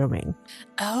particular domain.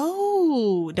 Oh,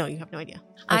 Ooh, no, you have no idea.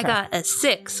 I Okay. got a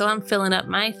 6, so I'm filling up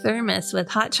my thermos with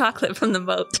hot chocolate from the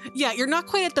moat. Yeah, you're not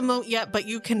quite at the moat yet, but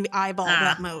you can eyeball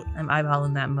that moat. I'm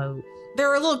eyeballing that moat. There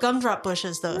are little gumdrop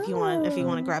bushes though, if you want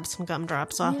to grab some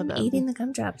gumdrops off of I'm them. eating the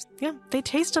gumdrops. Yeah, they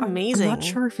taste I'm amazing. not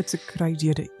sure if it's a good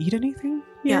idea to eat anything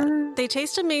Yeah, here. they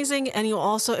taste amazing, and it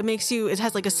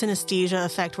has like a synesthesia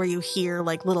effect where you hear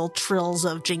like little trills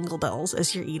of jingle bells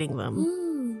as you're eating them. Ooh.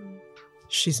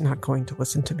 She's not going to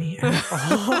listen to me at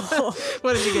all.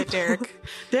 What did you get, Derek?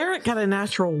 Derek got a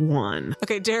natural 1.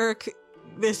 Okay, Derek,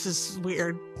 this is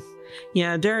weird.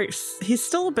 Yeah, he's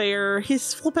still a bear.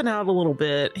 He's flipping out a little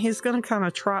bit. He's going to kind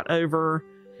of trot over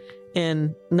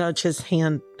and nudge his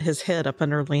head up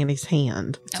under Lanny's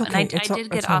hand. It's And okay. I It's did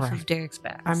get it's all off right. of Derek's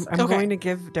back. I'm Okay. going to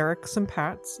give Derek some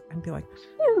pats and be like,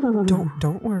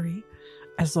 don't worry.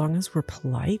 As long as we're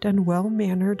polite and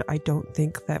well-mannered, I don't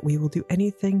think that we will do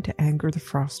anything to anger the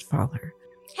Frostfather.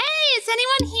 Hey, is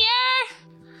anyone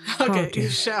here? Okay, dear. you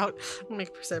shout. Make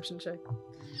a perception check.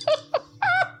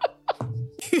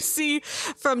 You see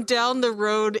from down the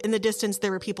road in the distance,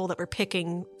 there were people that were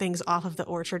picking things off of the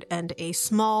orchard, and a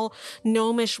small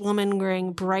gnomish woman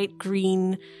wearing bright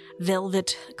green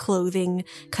velvet clothing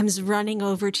comes running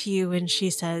over to you, and she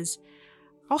says,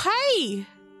 "Oh, hey!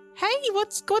 Hey,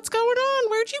 what's going on?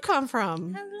 Where'd you come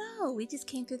from?" Hello, we just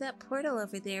came through that portal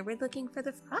over there. We're looking for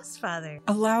the Frostfather.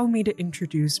 Allow me to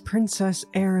introduce Princess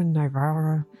Erin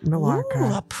Nivara Ooh,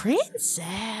 Malaka. a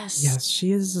princess. Yes,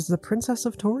 she is the Princess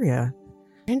of Toria.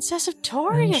 Princess of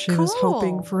Toria. And she cool. was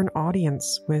hoping for an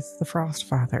audience with the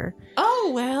Frostfather.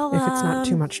 Oh, well, If it's not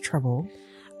too much trouble.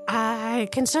 I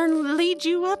can certainly lead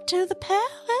you up to the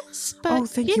palace, but Oh,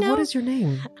 thank you. know, What is your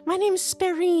name? my name's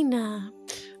Sperina.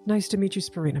 Nice to meet you,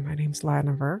 Sperina. My name's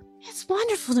Laniver. It's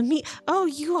wonderful to meet. Oh,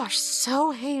 you are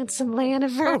so handsome,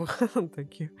 Laniver. Oh,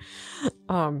 thank you.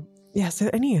 Yes,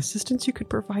 any assistance you could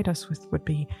provide us with would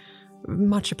be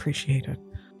much appreciated.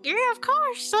 Yeah, of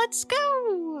course. Let's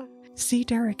go. See,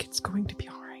 Derek, it's going to be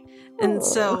all right. And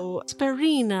so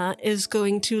Sperina is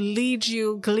going to lead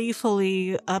you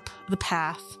gleefully up the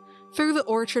path through the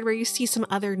orchard where you see some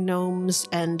other gnomes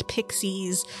and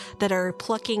pixies that are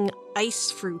plucking ice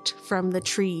fruit from the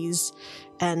trees.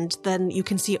 And then you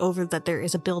can see over that there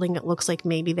is a building that looks like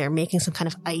maybe they're making some kind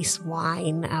of ice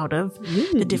wine out of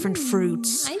the different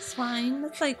fruits. Ice wine.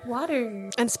 That's like water.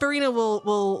 And Sperina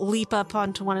will leap up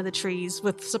onto one of the trees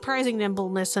with surprising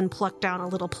nimbleness and pluck down a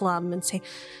little plum and say,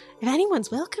 "If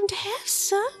anyone's welcome to have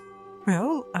some."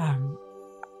 Well, I'm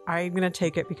going to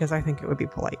take it because I think it would be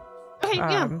polite. Okay,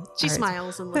 yeah. She all right.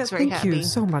 smiles and looks very Thank happy. you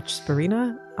so much,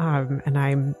 Sperina. And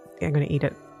I'm going to eat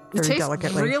it It very tastes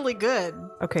delicately. really good.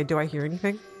 Okay, do I hear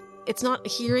anything? It's not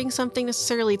hearing something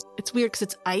necessarily. It's weird because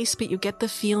it's ice, but you get the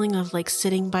feeling of like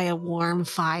sitting by a warm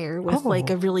fire with Oh. like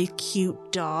a really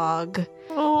cute dog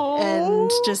Oh,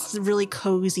 and just a really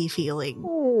cozy feeling.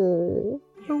 Oh,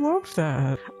 I love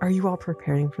that. Are you all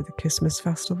preparing for the Christmas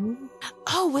festival?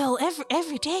 Oh, well,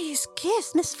 every day is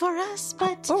Christmas for us,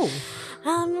 but Oh,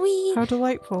 we how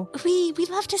delightful. We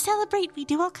love to celebrate. We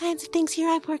do all kinds of things here.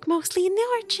 I work mostly in the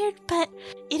orchard, but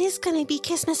it is going to be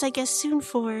Christmas, I guess, soon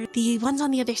for the ones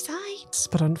on the other side.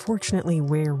 But unfortunately,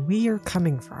 where we are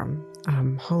coming from,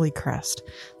 Hollycrest,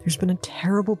 there's been a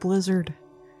terrible blizzard,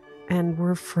 and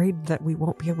we're afraid that we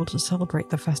won't be able to celebrate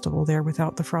the festival there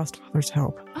without the Frostfather's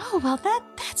help. Oh, well,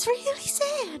 that's really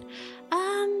sad.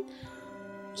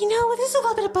 This is a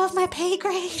little bit above my pay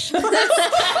grade.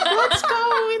 Let's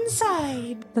go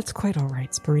inside. That's quite all right,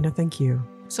 Sperina. Thank you.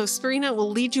 So Sperina will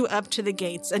lead you up to the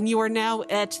gates, and you are now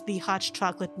at the hot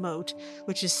chocolate moat,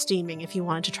 which is steaming if you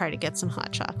wanted to try to get some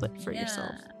hot chocolate for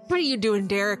yourself. What are you doing,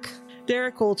 Derek?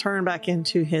 Derek will turn back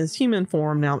into his human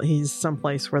form now that he's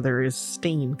someplace where there is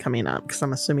steam coming up, because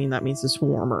I'm assuming that means it's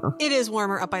warmer. It is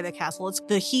warmer up by the castle. It's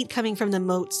the heat coming from the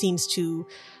moat seems to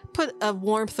put a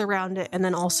warmth around it, and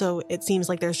then also it seems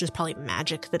like there's just probably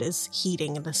magic that is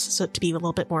heating this so to be a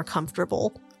little bit more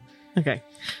comfortable. Okay.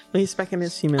 Well, he's back in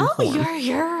his human form.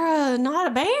 you're not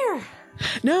a bear.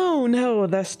 No,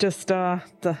 that's just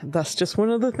that's just one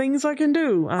of the things I can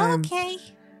do. Okay,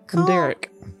 cool. I'm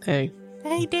Derek. Hey.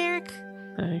 Hey, Derek.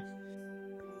 Hey.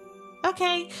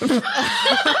 Okay.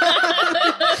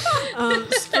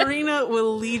 Sperina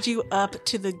will lead you up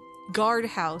to the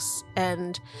guardhouse,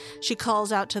 and she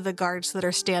calls out to the guards that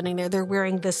are standing there. They're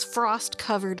wearing this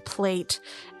frost-covered plate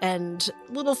and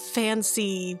little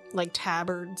fancy, like,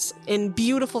 tabards in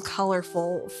beautiful,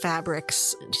 colorful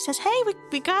fabrics. And she says, "Hey,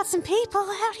 we got some people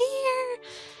out here.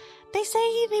 They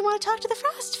say they want to talk to the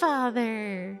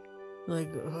Frostfather." Like,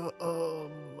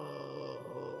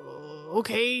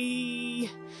 okay.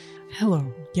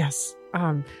 Hello. Yes.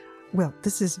 Well,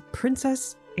 this is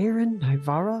Princess Aaron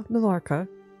Nivara Milarka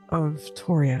of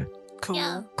Toria. Cool,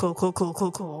 Yeah.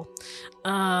 cool.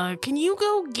 Can you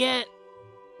go get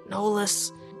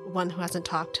Nolas? One who hasn't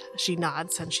talked. She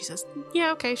nods and she says,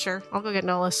 yeah, okay, sure. I'll go get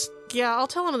Nolas. Yeah, I'll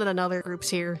tell him that another group's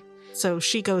here. So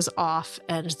she goes off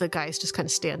and the guy's just kind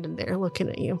of standing there looking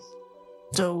at you.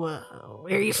 So,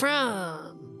 where are you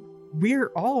from?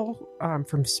 We're all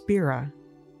from Spira.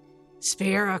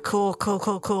 Spira, cool.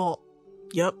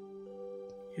 Yep.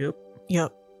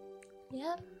 Yep.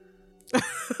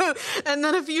 And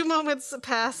then a few moments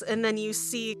pass, and then you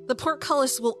see the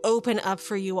portcullis will open up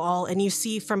for you all, and you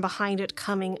see from behind it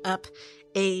coming up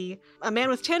a man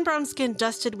with tan brown skin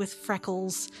dusted with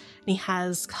freckles, and he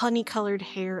has honey-colored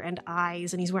hair and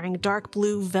eyes, and he's wearing dark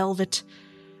blue velvet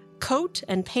coat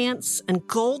and pants and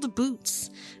gold boots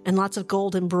and lots of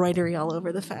gold embroidery all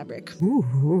over the fabric.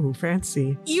 Ooh,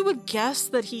 fancy. You would guess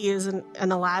that he is an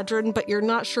Eladrin, but you're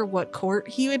not sure what court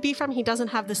he would be from. He doesn't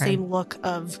have the same look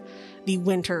of the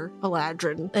winter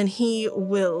Eladrin. And he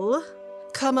will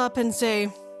come up and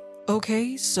say,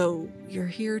 okay, so you're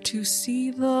here to see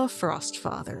the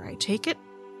Frostfather, I take it?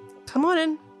 Come on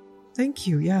in. Thank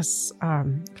you. Yes.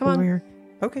 Come on.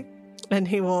 Okay. And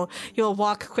he'll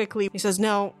walk quickly. He says,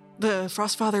 no, the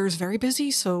Frostfather is very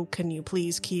busy, so can you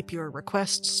please keep your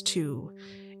requests to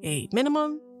a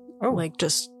minimum? Oh. Like,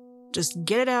 just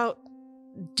get it out,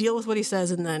 deal with what he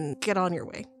says, and then get on your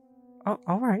way. Oh,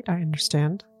 all right. I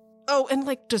understand. Oh,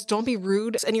 and just don't be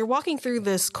rude. And you're walking through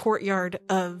this courtyard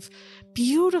of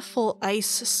beautiful ice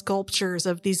sculptures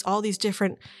of all these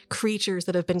different creatures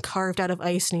that have been carved out of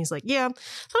ice. And he's like, yeah,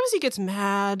 sometimes he gets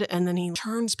mad and then he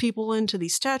turns people into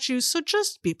these statues. So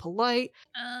just be polite,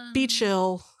 be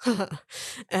chill,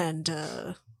 and,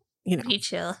 Be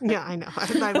chill. Yeah, I know.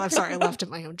 I'm sorry. I laughed at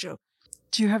my own joke.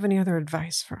 Do you have any other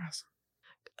advice for us?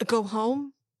 Go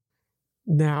home?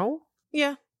 Now?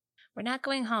 Yeah. We're not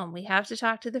going home. We have to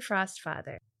talk to the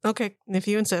Frostfather. Okay, if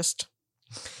you insist.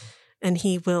 And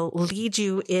he will lead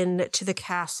you into the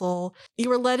castle.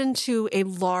 You are led into a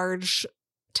large,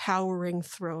 towering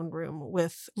throne room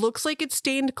with, looks like it's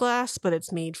stained glass, but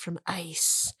it's made from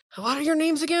ice. What are your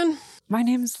names again? My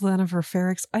name's Laniver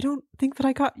Ferrix. I don't think that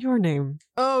I got your name.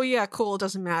 Oh, yeah, cool. It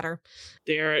doesn't matter.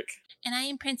 Derek. And I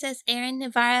am Princess Erin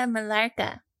Navarra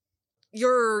Malarka.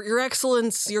 Your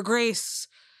Excellence, Your Grace,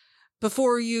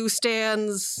 before you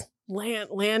stands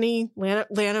Laniver.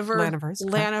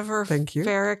 Thank you.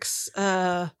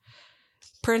 Ferrix,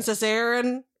 Princess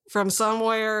Erin from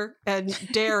somewhere, and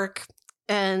Derek,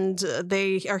 and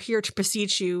they are here to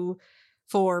beseech you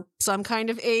for some kind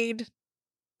of aid.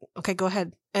 Okay, go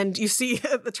ahead. And you see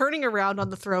the turning around on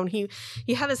the throne. He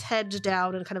had his head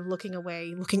down and kind of looking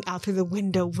away, looking out through the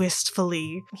window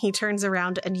wistfully. He turns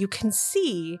around and you can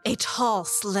see a tall,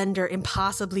 slender,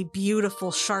 impossibly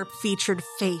beautiful, sharp-featured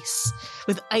face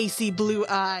with icy blue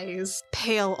eyes,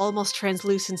 pale, almost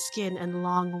translucent skin, and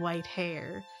long white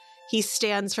hair. He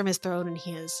stands from his throne and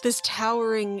he has this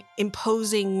towering,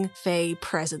 imposing fey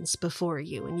presence before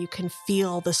you, and you can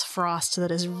feel this frost that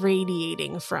is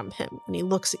radiating from him. And he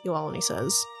looks at you all and he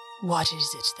says, "What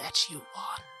is it that you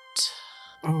want?"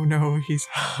 Oh no, he's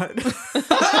hot.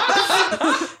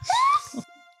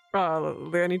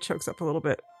 Lanny chokes up a little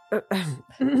bit.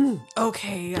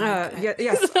 Okay.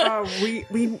 Yes.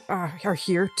 We are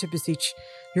here to beseech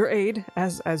your aid,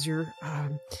 as your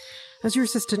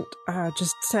assistant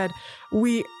just said.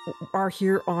 We are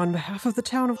here on behalf of the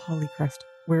town of Hollycrest,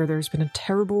 where there's been a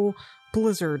terrible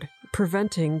blizzard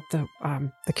preventing the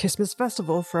Christmas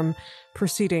festival from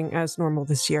proceeding as normal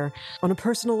this year. On a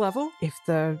personal level, if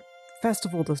the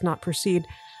festival does not proceed,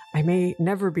 I may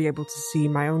never be able to see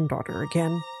my own daughter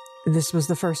again. This was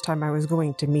the first time I was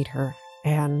going to meet her,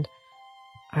 and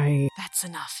That's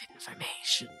enough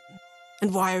information.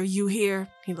 And why are you here?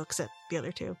 He looks at the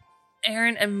other two.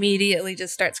 Aaron immediately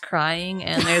just starts crying,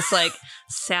 and there's like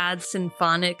sad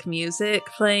symphonic music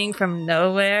playing from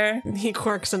nowhere. He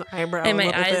quirks an eyebrow. And a my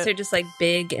little eyes bit. are just like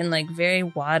big and like very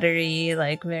watery,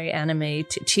 like very anime.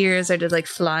 Tears are just like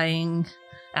flying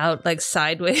out like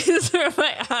sideways from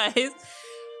my eyes.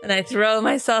 And I throw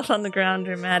myself on the ground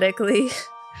dramatically.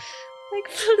 Like,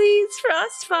 please,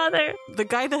 Frostfather. The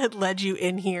guy that had led you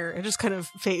in here just kind of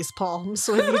face palms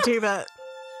when you do that.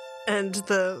 And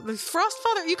the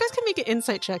Frostfather, you guys can make an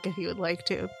insight check if you would like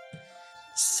to.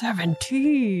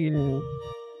 17.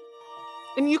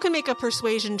 And you can make a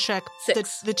persuasion check.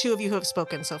 6. The two of you who have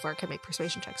spoken so far can make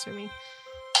persuasion checks for me.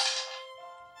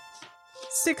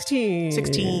 16.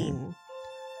 16.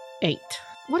 8.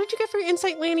 What did you get for your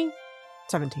insight, Lanny?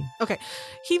 17. Okay.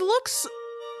 He looks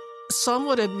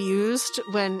somewhat amused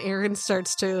when Aaron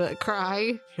starts to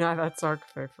cry. Yeah, that's arc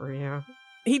for you.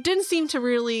 He didn't seem to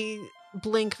really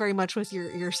blink very much with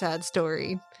your sad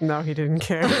story. No, he didn't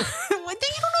care. You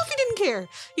don't know if he didn't care.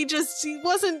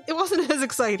 It wasn't as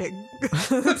exciting.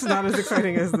 It's not as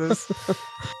exciting as this.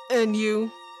 And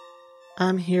you?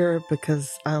 I'm here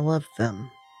because I love them.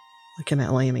 Looking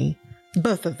at Lainey.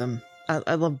 Both of them.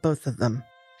 I love both of them.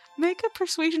 Make a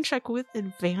persuasion check with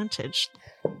advantage,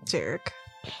 Derek.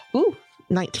 Ooh,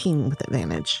 19 with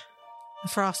advantage. The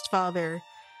Frost Father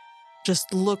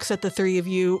just looks at the three of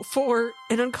you for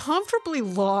an uncomfortably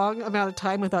long amount of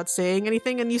time without saying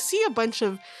anything, and you see a bunch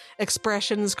of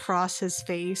expressions cross his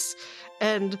face.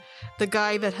 And the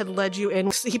guy that had led you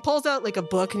in, he pulls out like a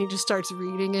book and he just starts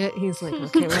reading it. He's like,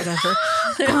 okay, whatever.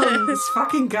 This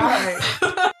fucking guy.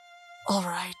 All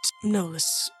right,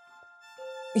 Nolus,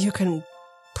 you can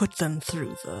put them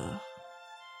through the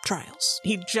trials.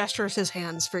 He gestures his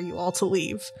hands for you all to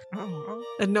leave. Oh.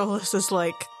 And Nolus is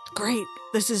like, great,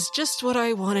 this is just what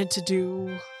I wanted to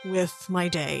do with my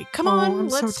day. Come on, I'm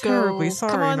let's so go. terribly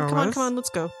sorry, come Nolus. on, let's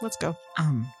go.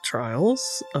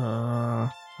 Trials?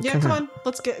 Yeah, come on,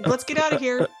 let's get out of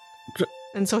here.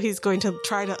 And so he's going to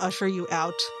try to usher you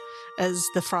out as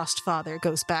the Frost Father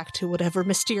goes back to whatever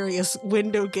mysterious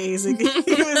window gazing he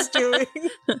was doing.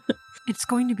 It's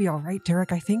going to be all right,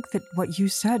 Derek. I think that what you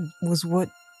said was what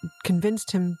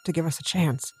convinced him to give us a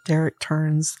chance. Derek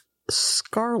turns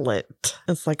scarlet.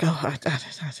 It's like, oh, I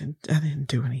didn't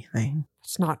do anything.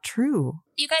 It's not true.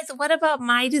 You guys, what about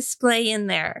my display in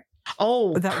there?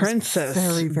 Oh, That was princess.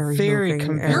 very, very very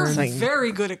moving, You're convincing.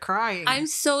 very good at crying. I'm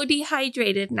so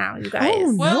dehydrated now, you guys.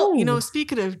 Oh, Well, no.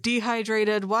 speaking of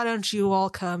dehydrated, why don't you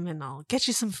all come and I'll get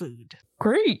you some food?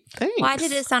 Great, thanks. Why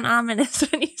did it sound ominous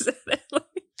when you said it?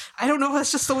 I don't know,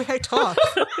 that's just the way I talk.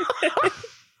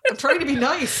 I'm trying to be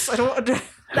nice. I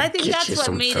think Get that's you what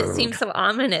some made it seem food. so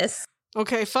ominous.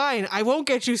 Okay, fine. I won't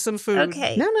get you some food.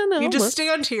 Okay. No. You just let's-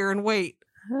 stand here and wait.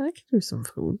 I can do some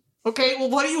food. Okay, well,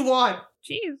 what do you want?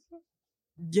 Jeez.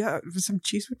 Yeah, some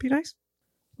cheese would be nice.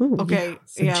 Ooh, Okay,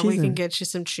 some yeah, we cheese can and- get you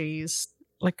some cheese.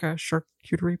 Like a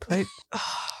charcuterie plate.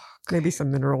 Maybe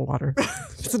some mineral water.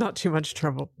 It's not too much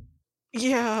trouble.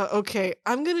 Yeah, okay.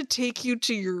 I'm gonna take you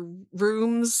to your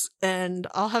rooms and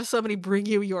I'll have somebody bring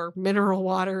you your mineral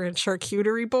water and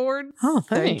charcuterie board. Oh,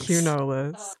 Thank thanks. you,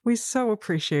 Nolus. We so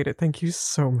appreciate it. Thank you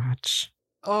so much.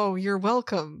 Oh, you're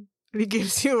welcome. And he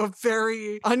gives you a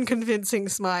very unconvincing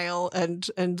smile and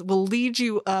will lead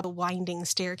you up a winding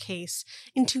staircase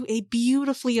into a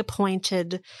beautifully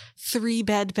appointed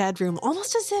 3-bed bedroom,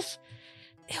 almost as if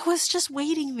it was just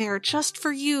waiting there just for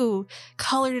you,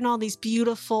 colored in all these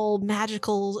beautiful,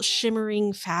 magical,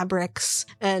 shimmering fabrics.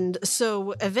 And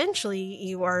so eventually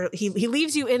he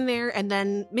leaves you in there, and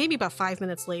then maybe about 5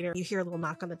 minutes later, you hear a little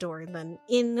knock on the door, and then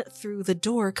in through the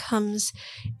door comes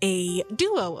a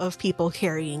duo of people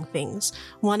carrying things.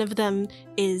 One of them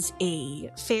is a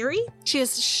fairy. She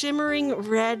has shimmering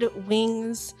red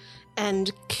wings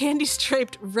and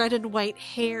candy-striped red and white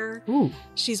hair. Ooh.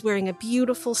 She's wearing a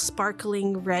beautiful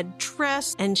sparkling red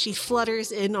dress, and she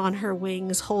flutters in on her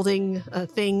wings holding a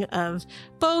thing of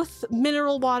both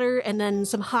mineral water and then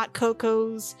some hot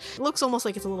cocos. It looks almost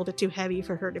like it's a little bit too heavy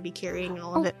for her to be carrying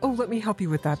all of it. Oh, let me help you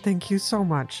with that. Thank you so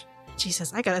much.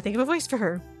 Jesus, I gotta think of a voice for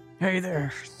her. Hey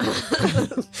there.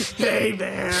 Hey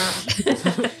there.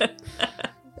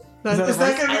 Is that Is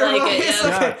that gonna be I her like it, voice?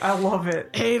 yeah. Okay. I love it.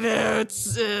 Hey there,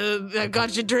 it's I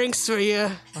got your drinks for you.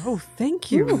 Oh,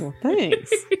 thank you. Ooh,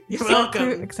 thanks. You're Exactly,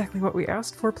 welcome. exactly what we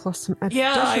asked for, plus some additional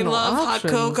Yeah, I love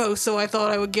options. hot cocoa, so I thought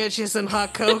I would get you some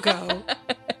hot cocoa.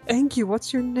 Thank you.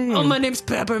 What's your name? Oh, my name's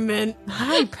Peppermint.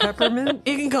 Hi, Peppermint.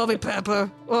 You can call me Pepper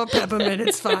or Peppermint.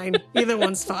 It's fine. Either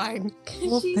one's fine.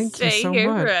 Well, She's thank you staying so here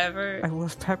much. forever. I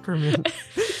love Peppermint.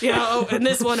 Yeah. Oh, and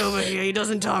this one over here, he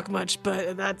doesn't talk much,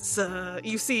 but that's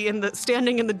you see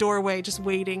standing in the doorway, just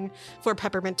waiting for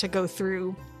Peppermint to go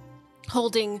through,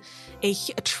 holding a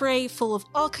tray full of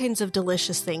all kinds of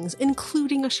delicious things,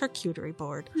 including a charcuterie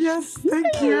board. Yes, thank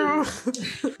you.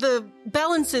 The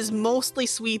balance is mostly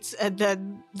sweets, and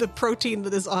then the protein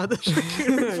that is on the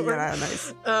charcuterie board. Yeah,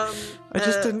 nice. I I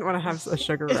just didn't want to have a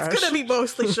sugar rush. It's gonna be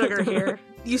mostly sugar here.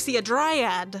 You see a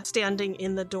dryad standing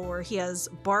in the door. He has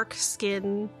bark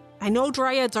skin. I know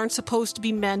dryads aren't supposed to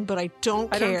be men, but I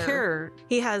don't I care. don't care.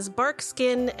 He has bark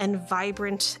skin and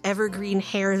vibrant evergreen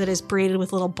hair that is braided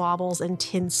with little baubles and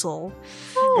tinsel.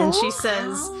 And she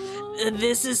says,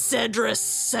 "This is Cedrus.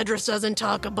 Cedrus doesn't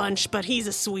talk a bunch, but he's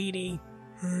a sweetie."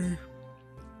 Hey,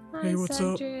 Hi, what's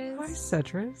up? Cedrus. Hi,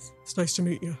 Cedrus. it's nice to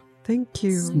meet you. Thank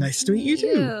you. Nice to meet you too.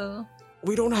 Ew.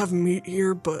 We don't have meat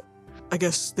here, but I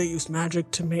guess they use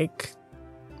magic to make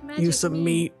Magic use of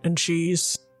meat and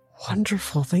cheese.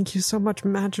 Wonderful. Thank you so much,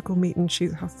 Magical Meat and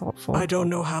Cheese. How thoughtful. I don't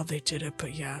know how they did it,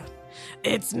 but yeah.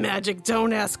 It's magic.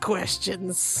 Don't ask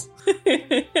questions.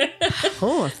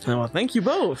 Oh, well, thank you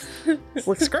both.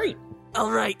 Looks great.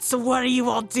 All right, so what are you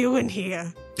all doing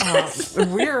here? I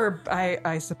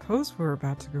suppose we're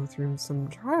about to go through some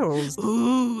trials.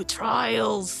 Ooh,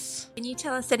 trials. Can you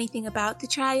tell us anything about the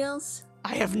trials?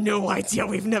 I have no idea.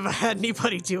 We've never had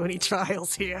anybody do any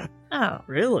trials here. Oh.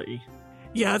 Really?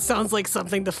 Yeah, it sounds like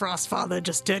something the Frostfather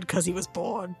just did because he was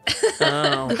born.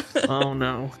 Oh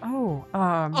no.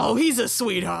 Oh, he's a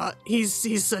sweetheart. He's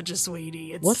such a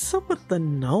sweetie. What's up with the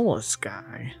Nolus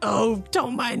guy? Oh,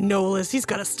 don't mind Nolus. He's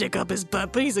got a stick up his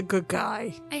butt, but he's a good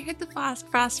guy. I heard the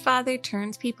Frostfather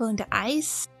turns people into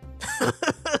ice.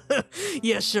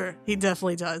 Yeah, sure. He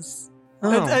definitely does. Oh.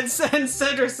 And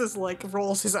Cedrus is like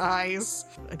rolls his eyes.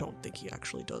 I don't think he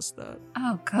actually does that.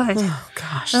 Oh, good. Oh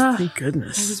gosh, Ugh. thank I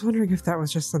goodness. was wondering if that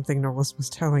was just something Nolus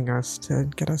was telling us to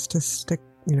get us to stick,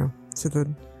 to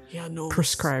the Yeah, Nolus.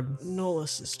 prescribe.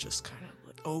 Nolus is just kind of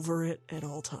like over it at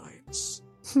all times.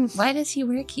 Why does he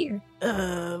work here?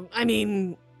 I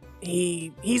mean,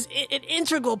 he's an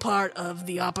integral part of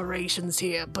the operations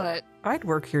here, but I'd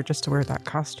work here just to wear that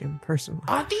costume, personally.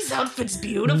 aren't these outfits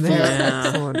beautiful? They're Yeah.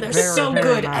 excellent. They're Very, so very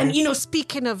good. nice. And,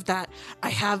 speaking of that, I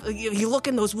have, you look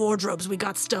in those wardrobes, we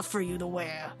got stuff for you to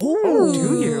wear. Oh,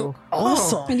 do you?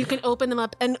 Awesome. And you can open them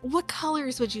up. And what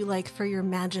colors would you like for your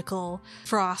magical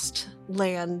frost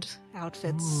land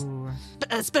outfits? Ooh.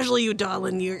 Especially you,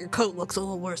 darling. Your coat looks a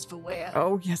little worse for wear.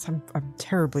 Oh, yes, I'm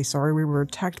terribly sorry. We were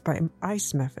attacked by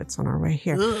ice mephits on our way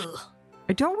here. Ugh.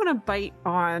 I don't want to bite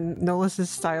on Nolus's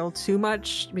style too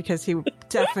much because he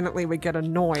definitely would get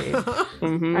annoyed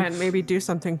Mhm. and maybe do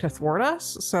something to thwart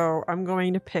us. So I'm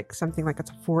going to pick something like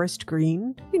it's a forest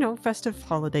green, festive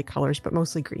holiday colors, but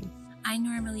mostly green. I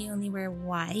normally only wear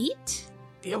white,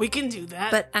 Yeah, we can do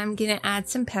that. but I'm going to add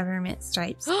some peppermint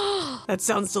stripes. That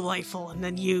sounds delightful. And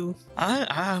then you,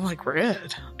 I like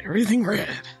red. Everything red.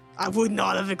 I would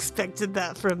not have expected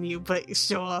that from you, but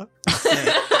sure.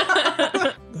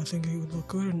 I think he would look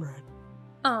good in red.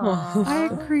 Aww. I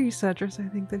agree, Cedrus. I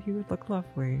think that he would look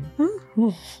lovely.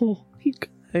 You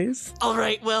guys. All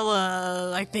right, well,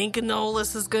 I think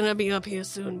Nolus is gonna be up here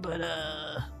soon, but,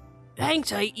 hang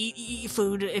tight, eat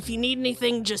food. If you need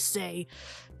anything, just say,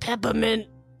 peppermint,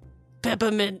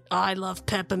 I love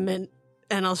peppermint,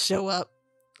 and I'll show up.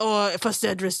 Or for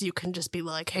Cedrus, you can just be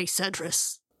like, hey,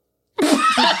 Cedrus.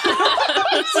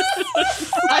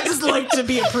 I just like to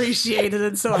be appreciated,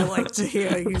 and so I like to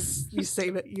hear you say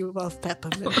that you love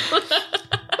peppermint.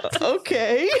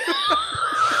 Okay.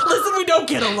 Listen, we don't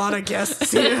get a lot of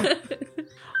guests here.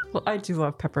 Well, I do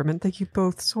love peppermint. Thank you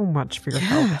both so much for your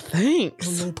help. Yeah,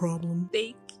 thanks. No problem.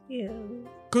 Thank you.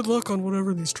 Good luck on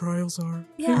whatever these trials are.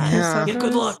 Yeah. Yeah,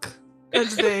 good luck.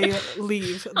 As they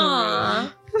leave the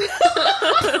Aw.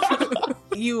 room.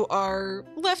 You are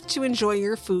left to enjoy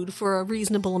your food for a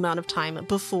reasonable amount of time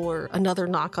before another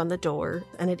knock on the door,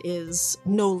 and it is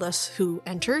Nolus who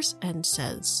enters and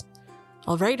says,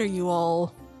 "All right, are you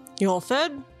all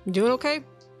fed? You doing okay?"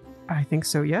 I think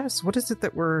so, yes. What is it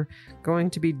that we're going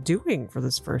to be doing for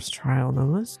this first trial,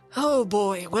 Nolus? Oh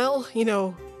boy, well,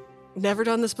 never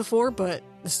done this before, but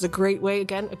this is a great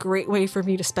way for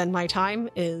me to spend my time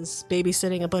is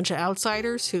babysitting a bunch of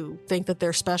outsiders who think that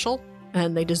they're special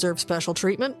and they deserve special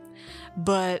treatment.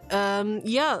 But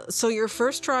so your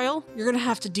first trial, you're gonna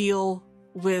have to deal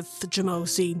with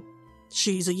Jamosi.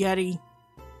 She's a Yeti.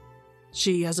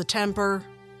 She has a temper.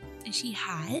 Is she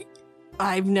hot?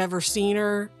 I've never seen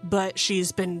her, but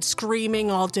she's been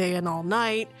screaming all day and all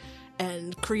night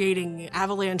and creating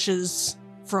avalanches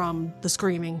from the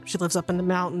screaming. She lives up in the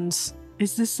mountains.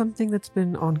 Is this something that's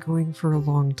been ongoing for a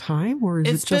long time, or is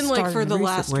It's it just been like for started the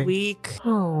last recently? week.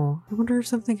 Oh, I wonder if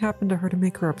something happened to her to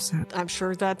make her upset. I'm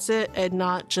sure that's it, and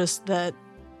not just that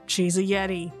she's a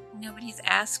Yeti. Nobody's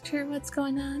asked her what's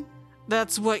going on?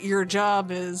 That's what your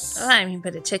job is.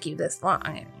 But it took you this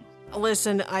long.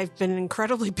 Listen, I've been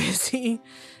incredibly busy.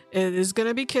 It is going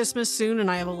to be Christmas soon,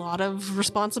 and I have a lot of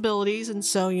responsibilities, and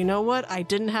so you know what? I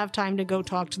didn't have time to go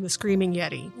talk to the Screaming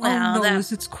Yeti. Well, oh, that-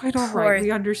 Nolus, it's quite all poor right.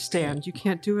 We understand. You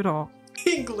can't do it all.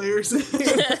 He glares.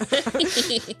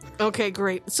 Okay,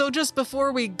 great. So just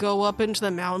before we go up into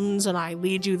the mountains and I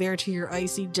lead you there to your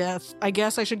icy death, I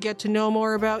guess I should get to know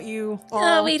more about you all.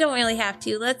 Oh, we don't really have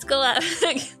to. Let's go up.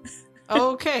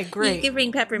 Okay, You great. can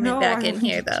bring peppermint No, back I in want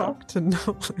here, to though. talk to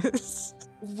Nolus.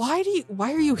 Why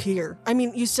are you here? I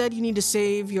mean, you said you need to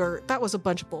save your... That was a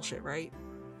bunch of bullshit, right?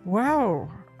 Wow.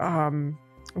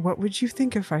 What would you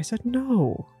think if I said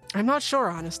no? I'm not sure,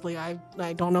 honestly. I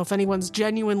don't know if anyone's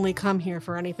genuinely come here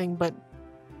for anything but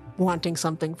wanting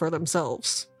something for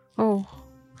themselves. Oh,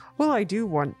 well, I do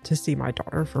want to see my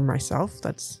daughter for myself.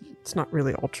 It's not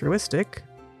really altruistic.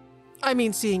 I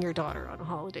mean, seeing your daughter on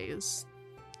holidays,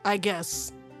 I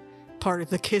guess, part of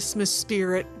the Christmas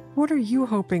spirit. What are you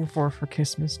hoping for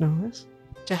Christmas, Nolis?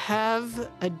 To have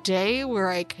a day where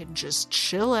I can just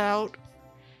chill out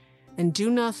and do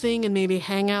nothing and maybe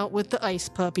hang out with the ice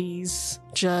puppies.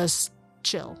 Just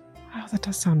chill. Oh, that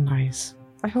does sound nice.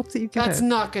 I hope that you get That's it.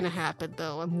 not going to happen,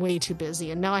 though. I'm way too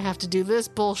busy. And now I have to do this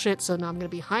bullshit, so now I'm going to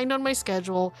be behind on my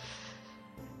schedule.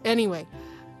 Anyway,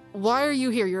 why are you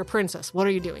here? You're a princess. What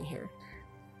are you doing here?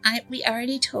 We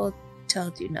already told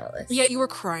you, Nolis. Yeah, you were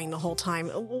crying the whole time.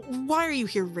 Why are you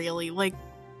here, really? Like,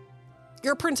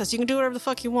 you're a princess. You can do whatever the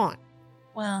fuck you want.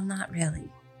 Well, not really.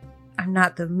 I'm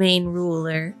not the main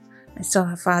ruler. I still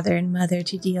have father and mother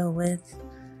to deal with.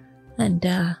 And,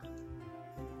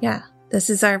 yeah, this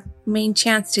is our main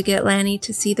chance to get Lanny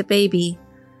to see the baby.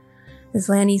 As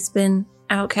Lanny's been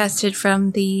outcasted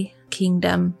from the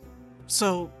kingdom.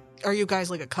 So, are you guys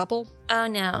like a couple? Oh,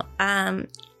 no.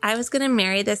 I was going to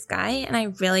marry this guy, and I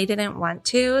really didn't want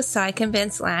to, so I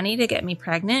convinced Lanny to get me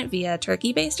pregnant via a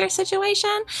turkey baster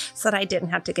situation so that I didn't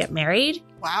have to get married.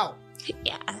 Wow.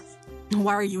 Yeah.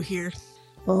 Why are you here?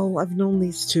 Well, I've known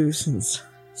these two since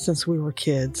we were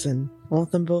kids, and I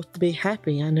want them both to be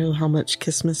happy. I know how much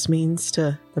Christmas means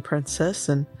to the princess,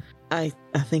 and I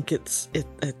think it's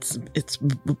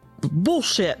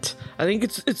bullshit. I think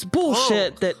it's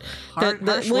bullshit that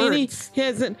Lanny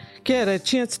hasn't got a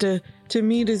chance to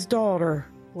meet his daughter.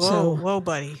 Whoa,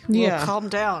 buddy. Yeah. Calm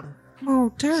down.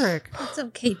 Oh, Derek. It's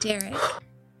okay, Derek.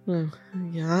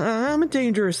 Yeah, I'm a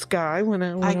dangerous guy when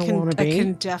I want to be. I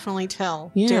can definitely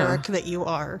tell, Yeah. Derek, that you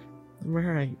are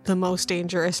Right. the most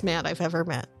dangerous man I've ever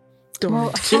met.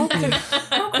 Well, how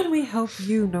can we help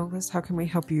you, Nolis? How can we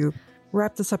help you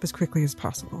wrap this up as quickly as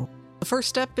possible? The first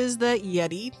step is that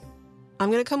Yeti. I'm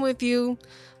going to come with you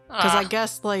because I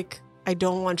guess, I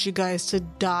don't want you guys to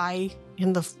die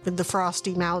in the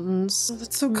frosty mountains. Oh,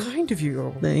 that's so kind of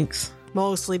you. Thanks.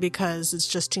 Mostly because it's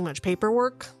just too much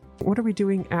paperwork. What are we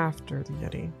doing after the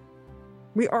Yeti?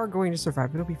 We are going to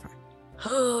survive. It'll be fine.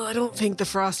 Oh, I don't think the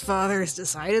Frost Father has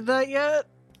decided that yet.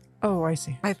 Oh, I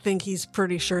see. I think he's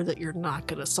pretty sure that you're not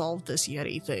going to solve this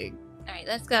Yeti thing. All right,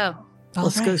 let's go.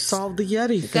 Let's go solve the Yeti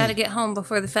We thing. gotta get home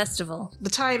before the festival. The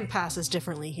time passes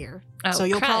differently here. Oh, so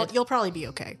you'll crud. probably be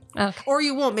okay. Okay. Or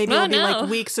you won't. Maybe Oh, it'll be no.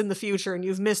 weeks in the future and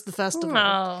you've missed the festival.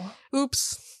 No.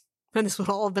 Oops. And this would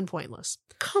all have been pointless.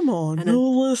 Come on, And a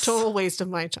Nolis. Total waste of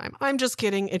my time. I'm just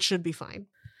kidding. It should be fine.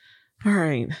 All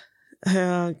right.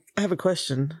 I have a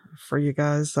question for you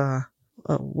guys.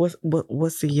 What's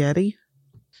the Yeti?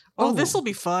 Oh, this will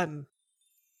be fun.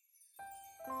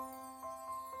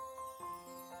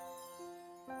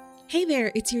 Hey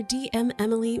there, it's your DM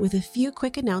Emily with a few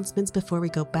quick announcements before we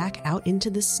go back out into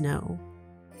the snow.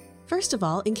 First of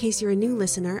all, in case you're a new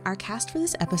listener, our cast for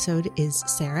this episode is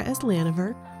Sarah as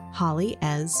Laniver, Holly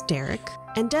as Derek,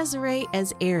 and Desiree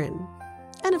as Aaron.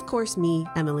 And of course me,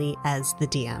 Emily, as the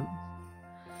DM.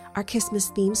 Our Christmas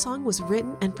theme song was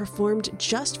written and performed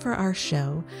just for our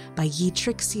show by ye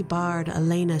tricksy bard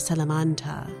Elena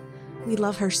Salamanta. We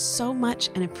love her so much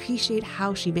and appreciate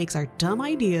how she makes our dumb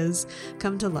ideas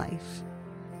come to life.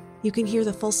 You can hear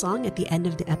the full song at the end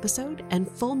of the episode, and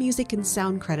full music and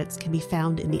sound credits can be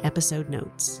found in the episode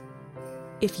notes.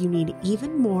 If you need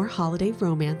even more holiday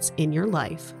romance in your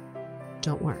life,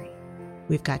 don't worry,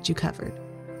 we've got you covered.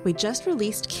 We just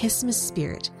released Christmas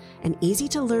Spirit, an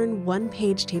easy-to-learn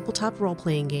one-page tabletop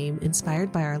role-playing game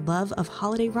inspired by our love of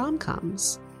holiday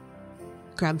rom-coms.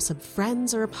 Grab some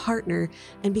friends or a partner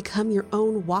and become your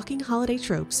own walking holiday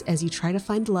tropes as you try to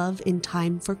find love in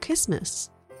time for Christmas.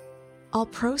 All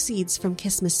proceeds from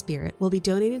Christmas Spirit will be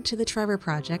donated to the Trevor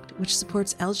Project, which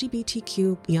supports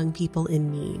LGBTQ young people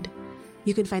in need.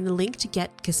 You can find the link to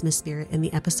get Christmas Spirit in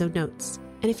the episode notes.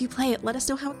 And if you play it, let us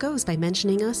know how it goes by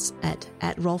mentioning us at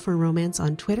Roll for Romance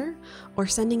on Twitter or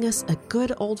sending us a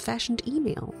good old-fashioned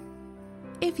email.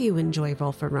 If you enjoy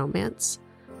Roll for Romance,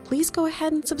 please go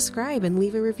ahead and subscribe and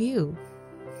leave a review.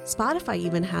 Spotify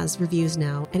even has reviews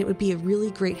now, and it would be a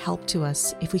really great help to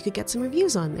us if we could get some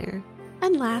reviews on there.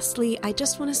 And lastly, I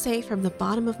just want to say from the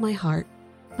bottom of my heart,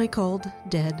 my cold,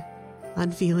 dead,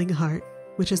 unfeeling heart,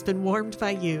 which has been warmed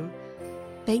by you,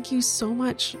 thank you so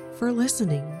much for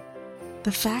listening.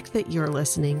 The fact that you're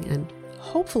listening and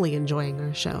hopefully enjoying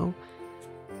our show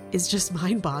is just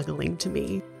mind-boggling to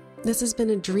me. This has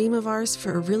been a dream of ours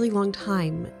for a really long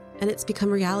time, and it's become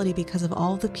reality because of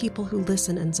all the people who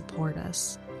listen and support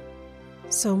us.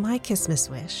 So my Christmas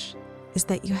wish is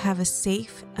that you have a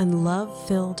safe and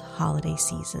love-filled holiday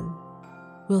season.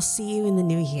 We'll see you in the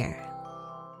new year.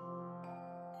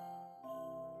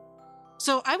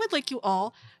 So I would like you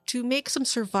all to make some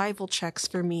survival checks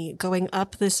for me going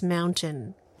up this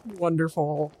mountain.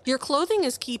 Wonderful. Your clothing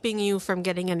is keeping you from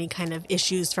getting any kind of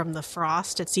issues from the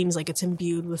frost. It seems like it's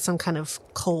imbued with some kind of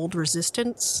cold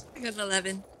resistance. I got an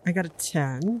 11. I got a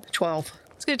 10. 12.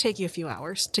 It's going to take you a few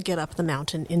hours to get up the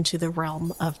mountain into the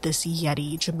realm of this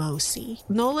Yeti Jamosi.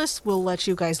 Nolus will let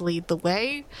you guys lead the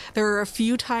way. There are a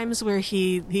few times where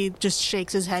he just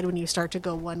shakes his head when you start to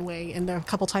go one way, and there are a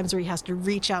couple times where he has to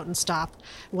reach out and stop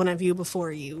one of you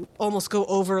before you almost go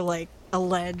over like a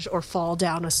ledge or fall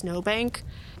down a snowbank.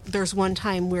 There's one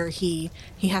time where he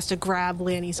has to grab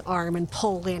Lanny's arm and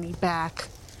pull Lanny back,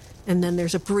 and then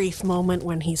there's a brief moment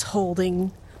when he's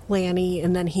holding Lanny,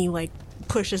 and then he like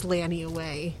pushes Lanny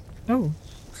away. Oh.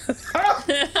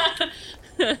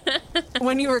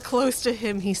 When you were close to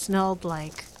him, he smelled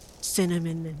like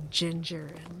cinnamon and ginger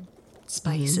and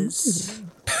spices.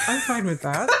 I'm fine with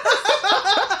that.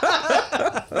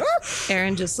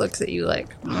 Aaron just looks at you like,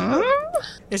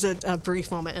 There's a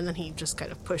brief moment, and then he just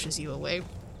kind of pushes you away.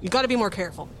 You got to be more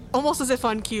careful. Almost as if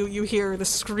on cue, you hear the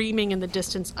screaming in the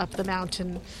distance up the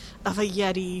mountain of a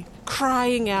Yeti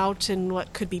crying out in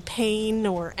what could be pain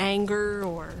or anger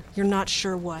or you're not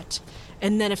sure what.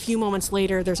 And then a few moments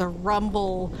later, there's a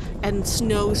rumble and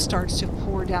snow starts to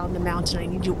pour down the mountain. I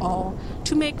need you all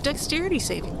to make dexterity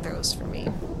saving throws for me.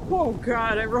 Oh,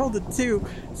 God, I rolled a 2,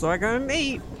 so I got an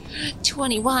 8.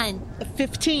 21.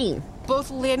 15.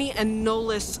 Both Lanny and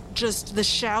Nolus, just the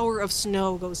shower of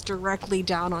snow goes directly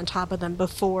down on top of them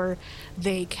before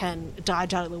they can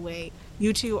dodge out of the way.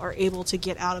 You two are able to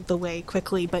get out of the way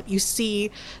quickly, but you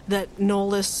see that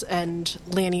Nolus and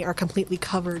Lanny are completely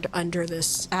covered under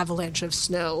this avalanche of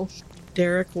snow.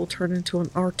 Derek will turn into an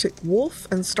Arctic wolf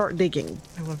and start digging.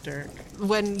 I love Derek.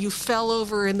 When you fell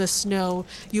over in the snow,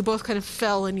 you both kind of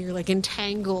fell and you're like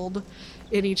entangled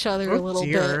in each other a little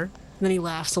bit. And then he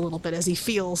laughs a little bit as he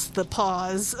feels the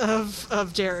paws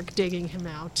of Derek digging him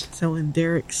out. So when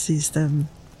Derek sees them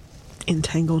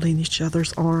entangled in each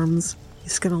other's arms,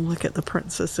 he's going to look at the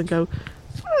princess and go,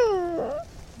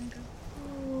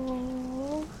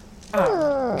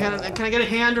 Can I get a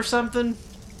hand or something?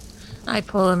 I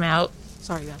pull him out.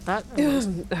 Sorry about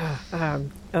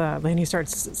that. Lanny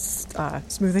starts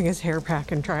smoothing his hair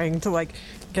back and trying to like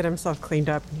get himself cleaned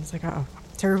up. And he's like, "Oh,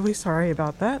 I'm terribly sorry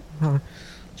about that.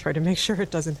 Try to make sure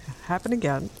it doesn't happen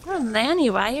again." Oh, Lanny,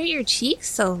 why are your cheeks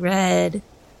so red?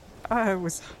 It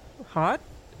was hot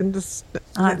in this.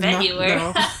 I bet you were.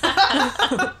 No.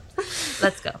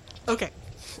 Let's go. Okay.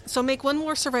 So make one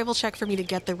more survival check for me to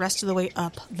get the rest of the way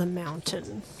up the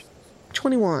mountain.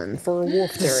 21 for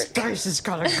Wolf Derek. Dice has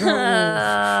gotta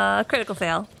go. Critical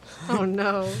fail. Oh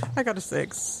no. I got a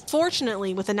 6.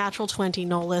 Fortunately, with a natural 20,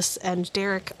 Nolus and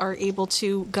Derek are able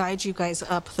to guide you guys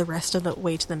up the rest of the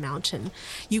way to the mountain.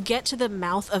 You get to the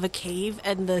mouth of a cave,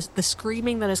 and the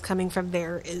screaming that is coming from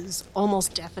there is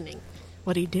almost deafening.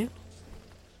 What do you do?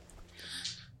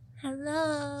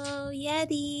 Hello,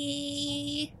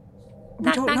 Yeti. We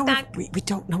Knock, don't knock, know knock. if we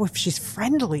don't know if she's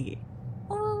friendly.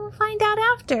 We'll find out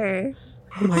after.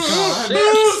 Oh my god.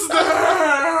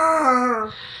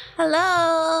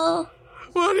 Hello.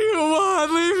 What do you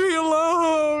want? Leave me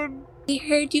alone. We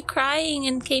heard you crying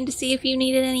and came to see if you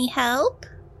needed any help.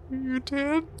 You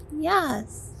did?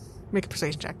 Yes. Make a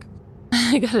persuasion check.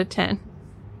 I got a 10.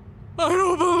 I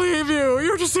don't believe you.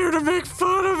 You're just here to make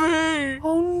fun of me.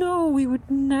 Oh no, we would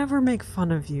never make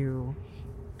fun of you.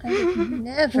 I would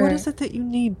never. What is it that you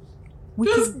need? We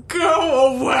Just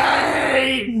go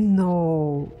away.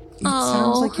 No. It Oh,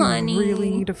 sounds like honey. you really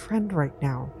need a friend right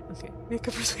now. Okay, make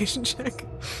a persuasion check.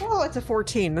 Oh, it's a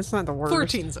 14. That's not the worst.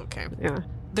 14's okay. Yeah.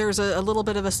 There's a little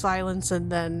bit of a silence,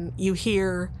 and then you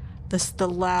hear the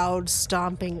loud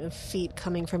stomping of feet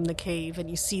coming from the cave, and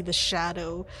you see the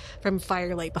shadow from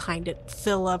firelight behind it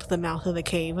fill up the mouth of the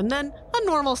cave, and then a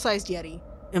normal-sized Yeti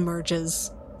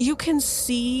emerges. You can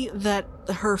see that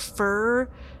her fur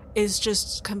is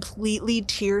just completely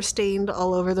tear-stained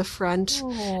all over the front.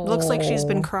 It looks like she's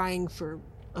been crying for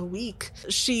a week.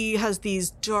 She has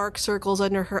these dark circles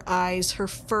under her eyes. Her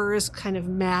fur is kind of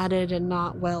matted and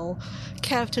not well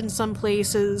kept in some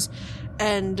places.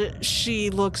 And she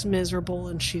looks miserable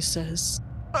and she says,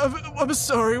 I'm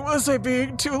sorry, was I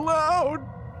being too loud?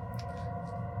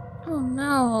 Oh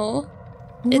no.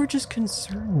 We're just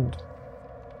concerned.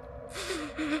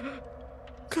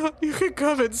 You can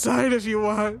come inside if you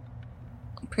want.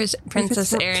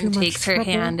 Princess not Erin too much takes her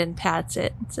trouble. hand and pats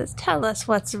it and says, "Tell us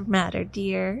what's the matter,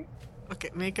 dear." Okay,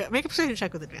 make a persuasion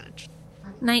check with advantage.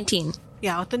 19.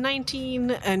 Yeah, with the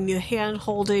 19 and the hand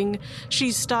holding,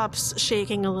 she stops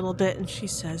shaking a little bit and she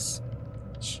says,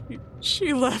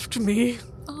 She left me.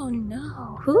 Oh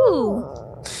no.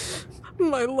 Who?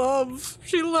 My love,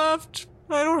 she left.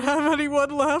 I don't have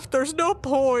anyone left. There's no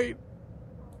point.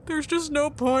 There's just no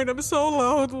point. I'm so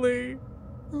lonely.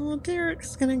 Oh,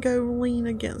 Derek's gonna go lean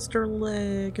against her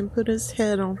leg and put his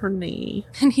head on her knee.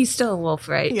 And he's still a wolf,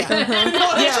 right? Yeah.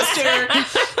 Just Derek.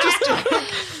 Just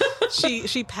Derek.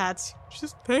 She pats.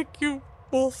 Just thank you,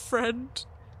 wolf friend.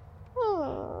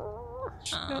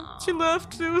 She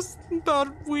left. It was about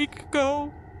a week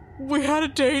ago. We had a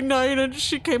date night and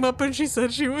she came up and she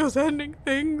said she was ending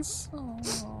things. Oh,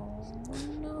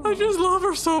 no. I just love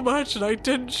her so much and I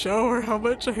didn't show her how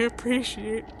much I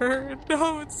appreciate her. And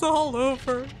now it's all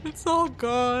over. It's all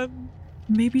gone.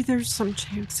 Maybe there's some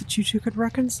chance that you two could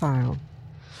reconcile.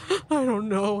 I don't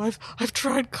know. I've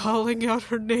tried calling out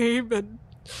her name and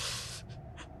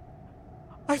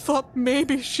I thought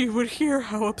maybe she would hear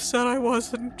how upset I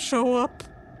was and show up,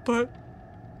 but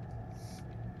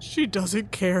she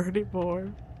doesn't care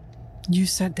anymore. You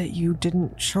said that you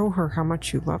didn't show her how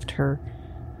much you loved her.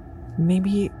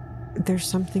 Maybe there's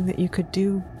something that you could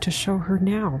do to show her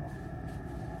now.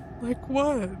 Like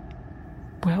what?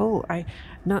 Well,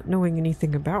 not knowing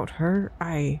anything about her,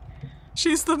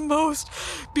 She's the most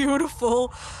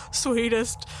beautiful,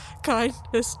 sweetest,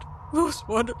 kindest, most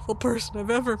wonderful person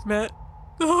I've ever met.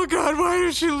 Oh God, why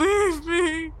did she leave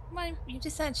me? Well, you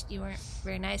just said you weren't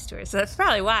very nice to her, so that's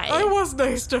probably why. I was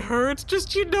nice to her. It's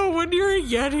just, when you're a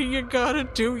Yeti, you gotta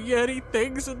do Yeti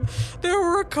things. And there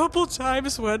were a couple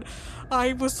times when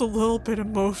I was a little bit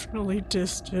emotionally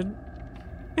distant.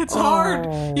 It's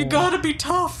hard. You gotta be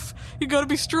tough. You gotta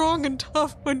be strong and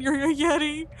tough when you're a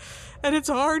Yeti. And it's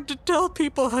hard to tell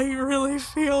people how you really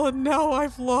feel. And now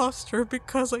I've lost her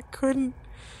because I couldn't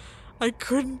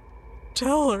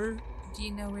tell her. Do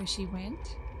you know where she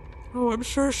went? Oh, I'm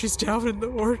sure she's down in the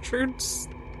orchards.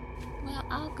 Well,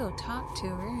 I'll go talk to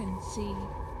her and see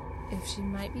if she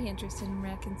might be interested in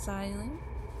reconciling.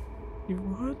 You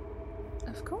would?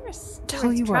 Of course.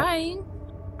 Tell you what. Trying.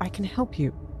 I can help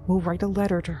you. We'll write a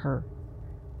letter to her.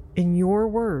 In your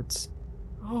words.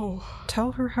 Oh.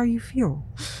 Tell her how you feel.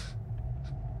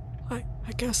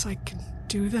 I guess I can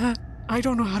do that. I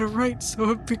don't know how to write, so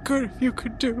it'd be good if you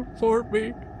could do it for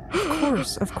me.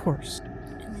 Of course.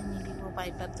 And then maybe we'll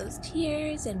wipe up those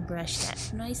tears and brush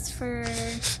that nice fur.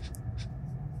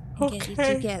 And get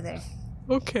it together.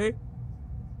 Okay.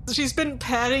 She's been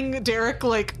patting Derek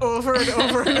over and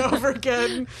over and over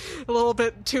again. A little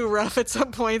bit too rough at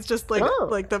some points, just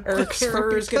the Eric's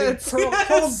fur is getting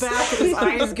pulled back and his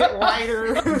eyes get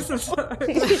wider.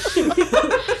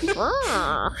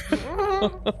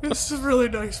 This is a really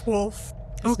nice wolf.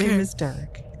 His name is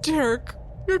Derek. Derek.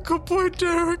 You're a good boy,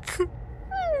 Derek.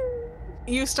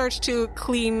 You start to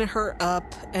clean her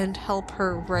up and help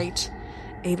her write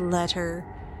a letter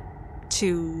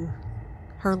to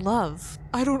her love.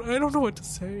 I don't know what to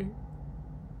say.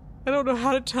 I don't know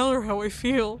how to tell her how I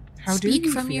feel. How do Speak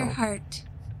you from feel? your heart.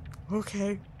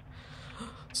 Okay.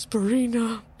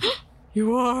 Sparina,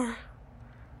 you are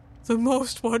the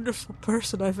most wonderful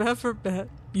person I've ever met.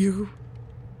 You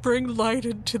bring light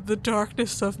into the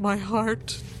darkness of my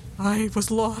heart. I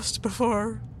was lost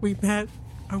before we met.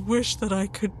 I wish that I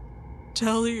could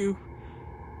tell you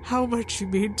how much you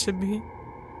mean to me.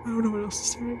 I don't know what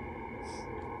else to say.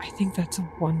 I think that's a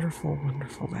wonderful,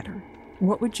 wonderful letter.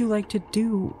 What would you like to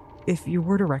do if you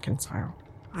were to reconcile?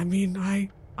 I mean,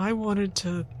 I wanted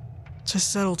to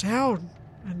settle down.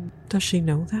 And does she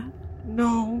know that?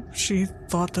 No, she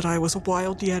thought that I was a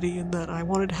wild Yeti and that I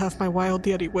wanted to have my wild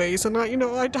Yeti ways. And I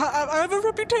have a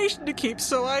reputation to keep,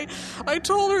 so I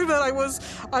told her that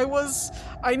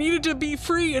I needed to be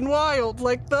free and wild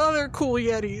like the other cool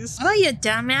Yetis. Oh, you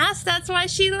dumbass! That's why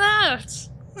she left.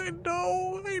 I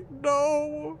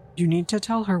know. You need to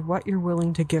tell her what you're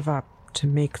willing to give up to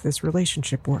make this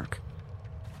relationship work.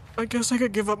 I guess I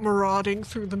could give up marauding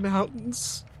through the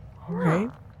mountains. All right.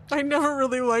 I never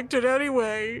really liked it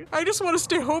anyway. I just want to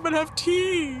stay home and have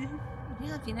tea.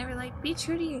 Yeah, if you never be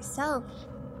true to yourself.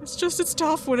 It's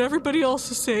tough when everybody else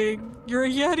is saying you're a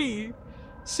Yeti.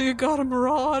 So you gotta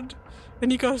maraud,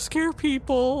 and you gotta scare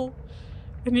people,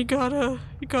 and you gotta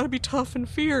be tough and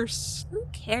fierce. Who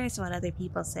cares what other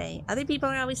people say? Other people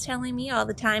are always telling me all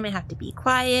the time I have to be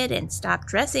quiet and stop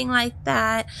dressing like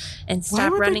that and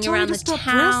stop running around the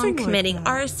town committing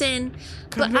arson.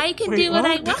 But I can do what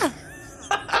I want.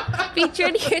 Be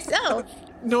true to yourself.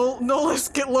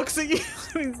 Nolas looks at you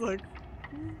and he's like,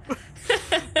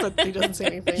 but he doesn't say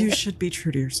anything. You should be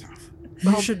true to yourself.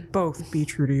 You should both be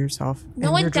true to yourself.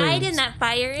 No one died in that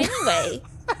fire anyway.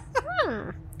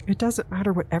 It doesn't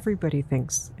matter what everybody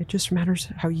thinks. It just matters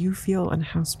how you feel and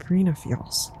how Sparina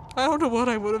feels. I don't know what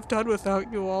I would have done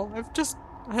without you all. I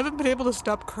haven't been able to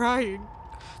stop crying.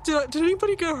 Did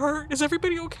anybody get hurt? Is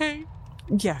everybody okay?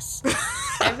 Yes.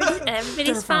 Everybody's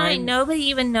They're fine. fine. Nobody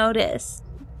even noticed.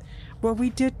 Well, we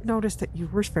did notice that you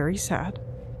were very sad,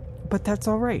 but that's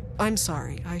all right. I'm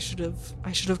sorry. I should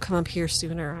have come up here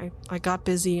sooner. I got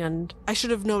busy, and I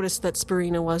should have noticed that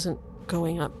Spirina wasn't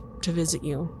going up to visit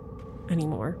you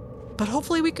anymore. But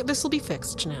hopefully this will be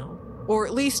fixed now. Or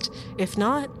at least, if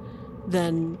not,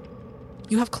 then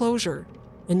you have closure.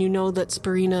 And you know that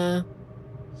Spirina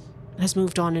has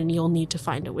moved on, and you'll need to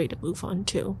find a way to move on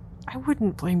too. I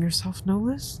wouldn't blame yourself,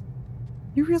 Nolis.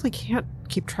 You really can't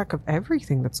keep track of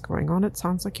everything that's going on. It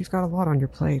sounds like you've got a lot on your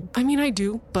plate. I mean, I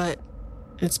do, but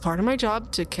it's part of my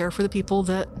job to care for the people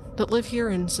that live here,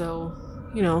 and so,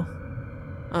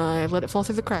 I let it fall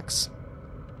through the cracks.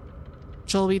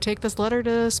 Shall we take this letter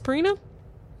to Spirina?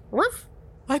 Woof.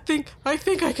 I think I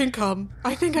can come.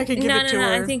 I think I can give it to her.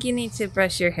 No. I think you need to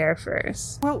brush your hair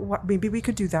first. Well, maybe we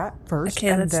could do that first. Okay,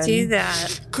 and let's then... do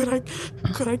that. Could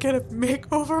I get a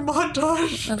makeover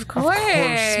montage? Of course.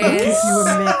 We'll give you a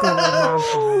makeover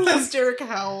montage. Hysteric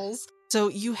howls. So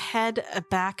you head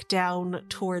back down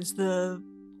towards the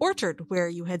orchard where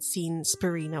you had seen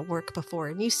Spirina work before,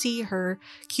 and you see her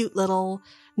cute little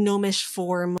gnomish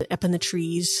form up in the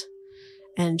trees,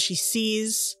 and she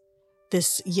sees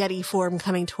this Yeti form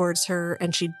coming towards her,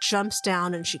 and she jumps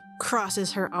down and she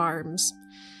crosses her arms,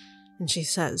 and she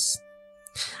says,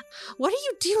 "What are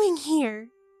you doing here?"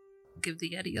 Give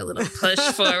the Yeti a little push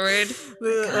forward.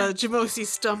 Jamosi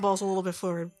stumbles a little bit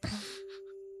forward.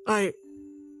 I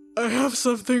have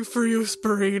something for you,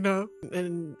 Spirina,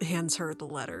 and hands her the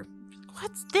letter.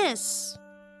 "What's this?"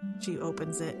 She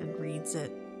opens it and reads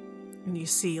it, and you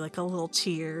see like a little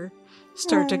tear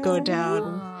start to go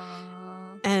down.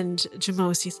 And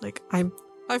Jamosi's like, I've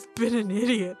been an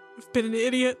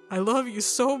idiot. I love you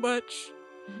so much.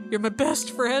 You're my best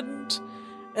friend.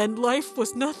 And life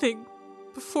was nothing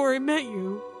before I met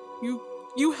you.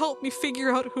 You helped me figure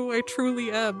out who I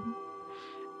truly am.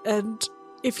 And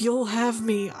if you'll have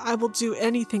me, I will do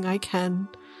anything I can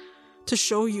to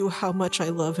show you how much I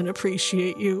love and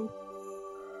appreciate you.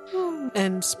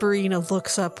 And Spirina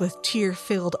looks up with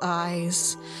tear-filled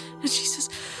eyes, and she says,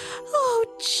 "Oh,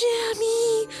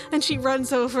 Jamie!" And she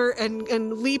runs over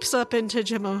and leaps up into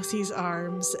Jamosi's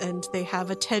arms, and they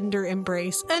have a tender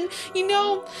embrace. And,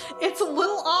 it's a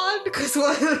little odd because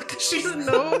she's a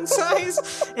gnome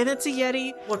size, and it's a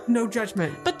Yeti. Look, no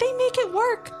judgment. But they make it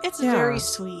work. It's very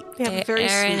sweet. They have a very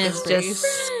Erin sweet is embrace.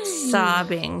 just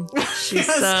sobbing. She's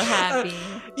Yes. so happy.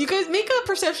 You guys make a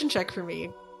perception check for me.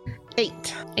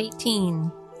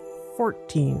 18.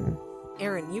 14.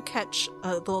 Erin, you catch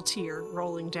a little tear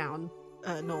rolling down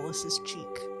Nolis's cheek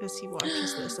as he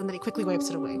watches this, and then he quickly wipes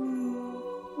it away.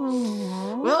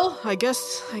 Well, I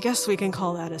guess we can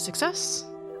call that a success.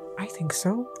 I think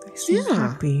so. They seem Yeah.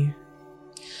 happy.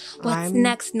 What's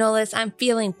next, Nolis? I'm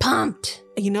feeling pumped.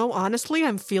 Honestly,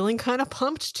 I'm feeling kind of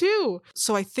pumped too.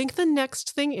 So I think the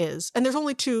next thing is, and there's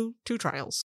only two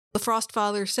trials. The Frost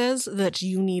Father says that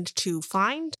you need to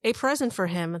find a present for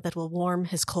him that will warm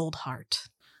his cold heart.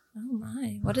 Oh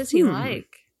my. What is he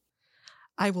like?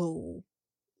 I will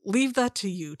leave that to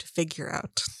you to figure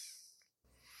out.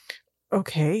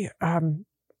 Okay.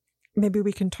 Maybe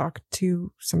we can talk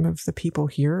to some of the people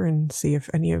here and see if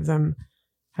any of them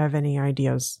have any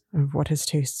ideas of what his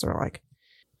tastes are like.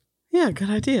 Yeah, good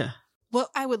idea. What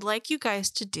I would like you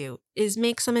guys to do is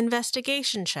make some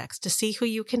investigation checks to see who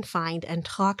you can find and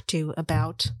talk to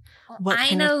about what I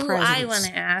kind know of who presents. I want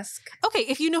to ask. Okay,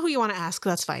 if you know who you want to ask,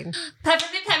 that's fine.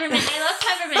 Peppermint. I love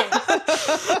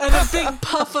peppermint. And a big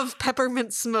puff of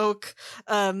peppermint smoke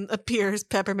appears.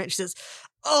 Peppermint, she says,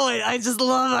 "Oh,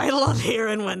 I love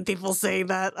hearing when people say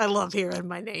that. I love hearing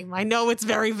my name. I know it's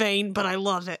very vain, but I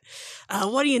love it.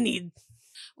 What do you need?"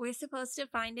 We're supposed to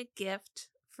find a gift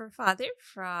for Father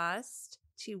Frost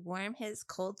to warm his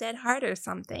cold dead heart or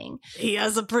something. He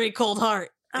has a pretty cold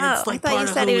heart. Oh, It's like I thought part you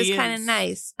of said who it was he kind of is.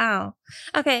 nice. Oh,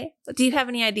 okay. Do you have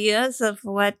any ideas of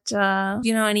what, do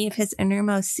you know any of his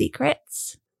innermost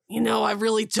secrets? I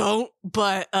really don't,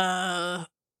 but I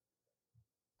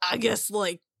guess,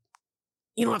 you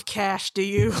don't have cash, do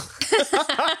you?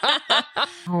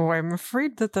 Oh, I'm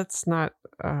afraid that's not...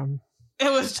 It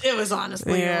was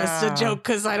honestly, it was Yeah. a joke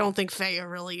because I don't think Faye are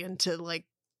really into,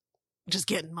 just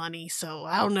getting money, so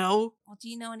I don't know. Well, do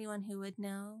you know anyone who would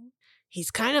know?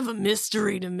 He's kind of a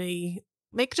mystery to me.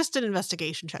 Make just an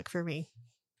investigation check for me.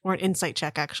 Or an insight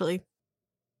check, actually.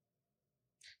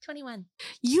 21.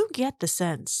 You get the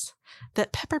sense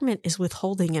that Peppermint is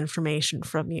withholding information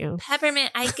from you.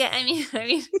 Peppermint, I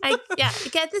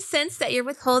get the sense that you're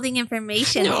withholding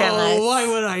information No, from us. why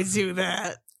would I do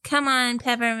that? Come on,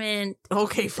 Peppermint.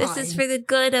 Okay, fine. This is for the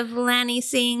good of Lanny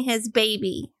seeing his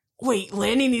baby. Wait,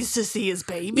 Lanny needs to see his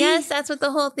baby? Yes, that's what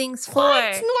the whole thing's for.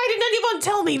 What? Why didn't anyone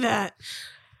tell me that?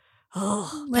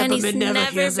 Oh, Lanny's Peppermint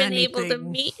never hears been able to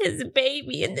anything. meet his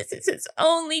baby, and this is his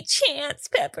only chance,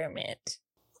 Peppermint.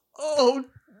 Oh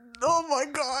my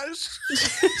gosh.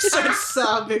 Starts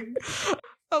sobbing.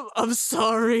 I'm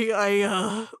sorry.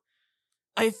 I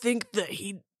think that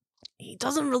he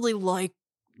doesn't really like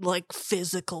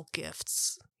physical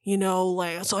gifts. You know,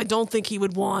 like, so I don't think he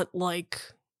would want like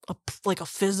a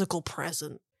physical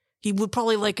present. He would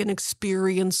probably like an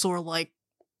experience or like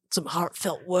some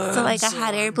heartfelt words. So like a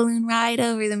hot air balloon ride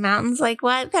over the mountains, like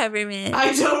what, Peppermint?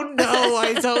 I don't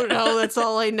know. That's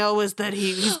all I know is that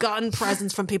he's gotten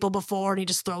presents from people before and he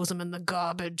just throws them in the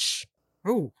garbage.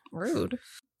 Oh, Rude.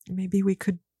 maybe we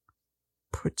could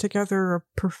put together a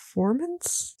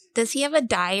performance? Does he have a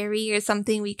diary or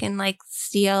something we can like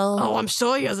steal? Oh, I'm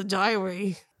sure he has a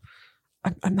diary.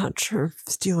 I'm not sure if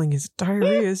stealing his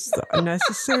diary is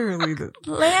necessarily the...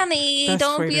 Lanny, Best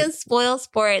don't way be to- a spoil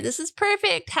sport. This is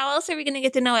perfect. How else are we going to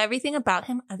get to know everything about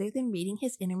him other than reading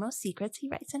his innermost secrets he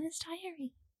writes in his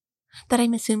diary? That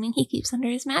I'm assuming he keeps under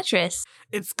his mattress.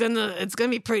 It's gonna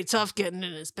be pretty tough getting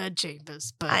in his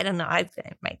bedchambers, but I don't know. I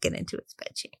might get into his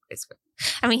bedchambers.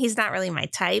 I mean, he's not really my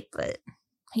type, but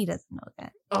he doesn't know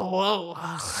that. Oh, whoa.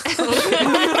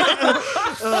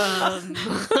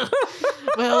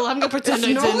 Well, I'm gonna pretend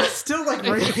I didn't. still like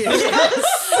right here.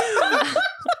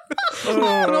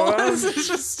 Nolas is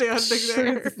just standing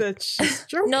there. That she's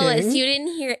joking. Nolas, you didn't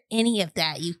hear any of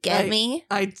that. You get me?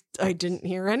 I didn't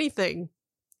hear anything.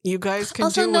 You guys can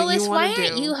Also, do what Nolas, you why want to do.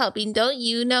 aren't you helping? Don't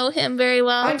you know him very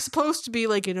well? I'm supposed to be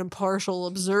like an impartial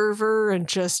observer and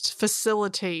just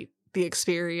facilitate the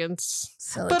experience.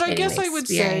 But I guess I would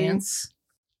say,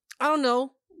 I don't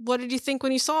know. What did you think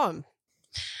when you saw him?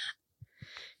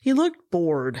 He looked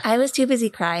bored. I was too busy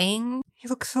crying. He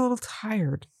looks a little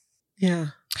tired. Yeah.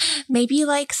 Maybe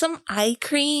like some eye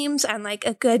creams and like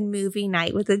a good movie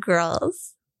night with the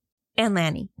girls. And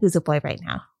Lanny, who's a boy right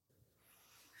now.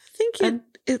 I think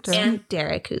it's And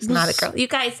Derek, who's not a girl. You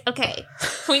guys, okay.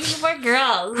 We need more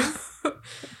girls.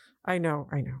 I know.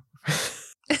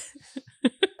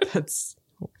 That's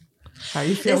how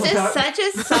you feel This about is such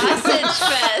a sausage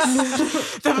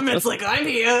fest. Peppermint's like, I'm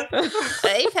here.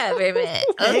 Hey, Peppermint.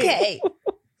 Okay.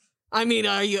 I mean,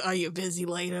 are you busy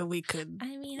later? We could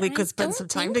I could spend don't some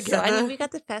time think so. I together. mean, we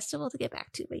got the festival to get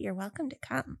back to, but you're welcome to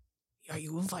come. Are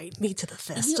you inviting me to the You-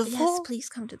 festival? yes, please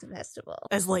come to the festival.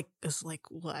 As what? As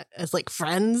like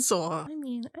friends or? I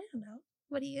mean, I don't know.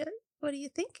 What are you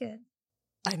thinking?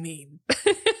 I mean,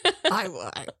 I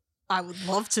would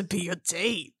love to be your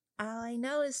date. All I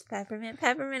know is Peppermint.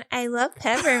 Peppermint. I love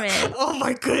Peppermint. Oh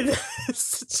my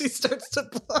goodness. She starts to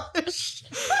blush.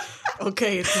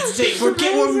 Okay, it's a date.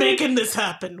 We're making this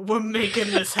happen. We're making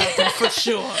this happen for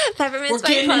sure. Peppermint's We're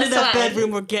getting my into plus that one.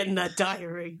 bedroom. We're getting that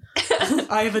diary.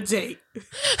 I have a date.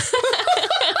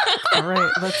 All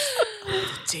right, let's.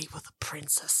 A date with a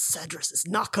princess. Cedrus is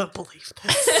not gonna believe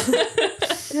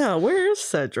this. Yeah, where is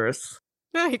Cedrus?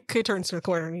 Yeah, he turns to the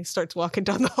corner and he starts walking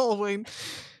down the hallway.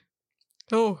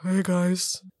 Oh, hey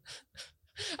guys.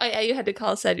 Oh, yeah, you had to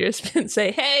call Cedrus and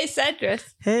say, hey,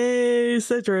 Cedrus. Hey,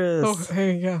 Cedrus. Oh,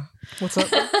 hey, yeah. What's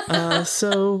up?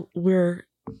 So we're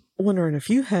wondering if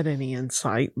you had any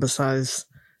insight besides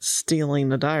stealing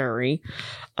the diary.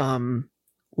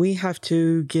 We have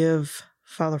to give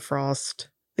Father Frost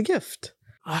a gift.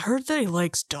 I heard that he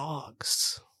likes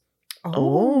dogs.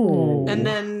 Oh. And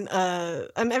then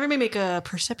everybody make a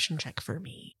perception check for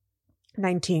me.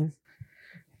 19.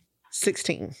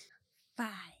 16. 5.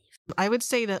 I would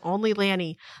say that only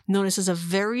Lanny notices a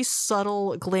very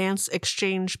subtle glance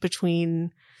exchange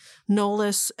between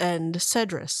Nolas and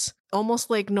Cedrus. Almost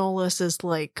like Nolas is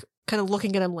like kind of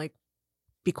looking at him like,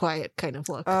 be quiet kind of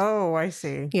look. Oh, I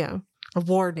see. Yeah. A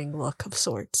warning look of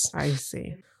sorts. I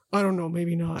see. I don't know,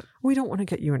 maybe not. We don't want to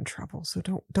get you in trouble, so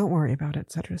don't worry about it,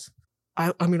 Cedrus.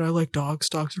 I mean, I like dogs.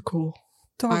 Dogs are cool.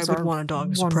 Dogs I would are want a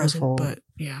dog as a wonderful. present, but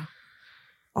yeah.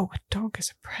 Oh, a dog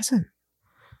is a present.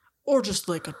 Or just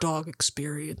like a dog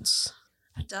experience.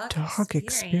 A dog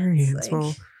experience.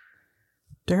 Well,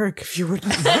 Derek, if you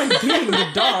wouldn't mind being the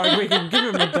dog, we can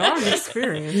give him a dog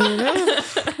experience. You know,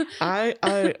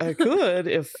 I could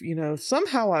if,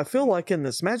 somehow I feel like in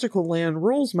this magical land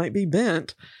rules might be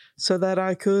bent so that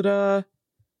I could turn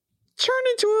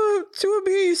into a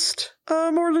beast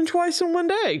more than twice in one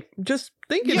day. Just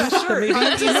thinking Yeah, about sure. maybe.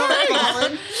 I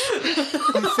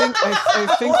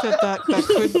think that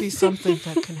could be something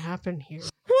that can happen here.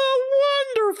 Well,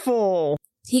 wonderful.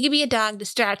 He could be a dog,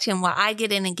 distract him while I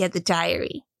get in and get the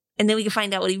diary. And then we can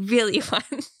find out what he really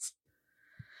wants.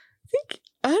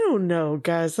 I don't know,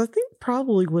 guys. I think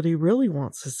probably what he really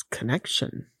wants is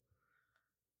connection.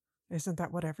 Isn't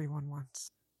that what everyone wants?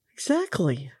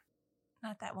 Exactly.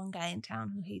 Not that one guy in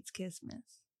town who hates Christmas.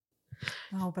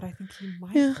 No, but I think he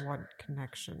might Yeah. want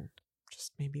connection.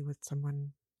 Just maybe with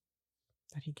someone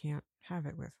that he can't have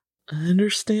it with. I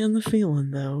understand the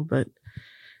feeling, though, but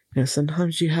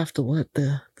sometimes you have to let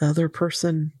the other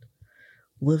person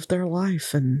live their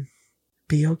life and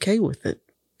be okay with it.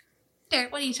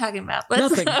 Derek, what are you talking about?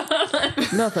 Nothing.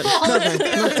 Nothing.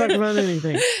 Not talking about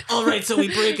anything. All right, so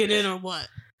we break it in or what?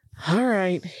 All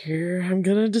right, here I'm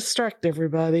gonna distract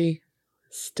everybody.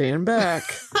 Stand back.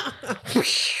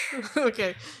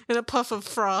 Okay. In a puff of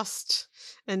frost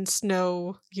and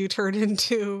snow, you turn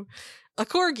into a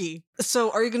corgi. So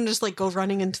are you gonna just like go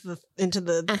running into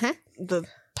the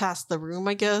past the room,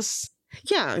 I guess?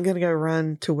 Yeah, I'm gonna go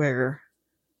run to where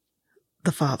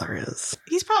the father is.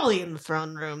 He's probably in the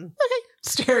throne room. Okay.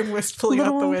 Staring wistfully out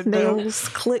the Little window. nails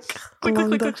click. Click, along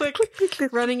click, click, the- click,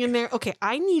 click. Running in there. Okay,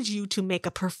 I need you to make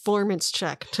a performance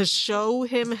check to show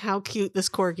him how cute this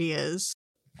corgi is.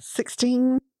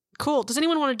 16. Cool. Does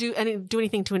anyone want to do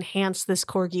anything to enhance this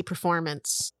corgi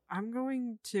performance? I'm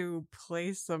going to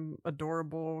play some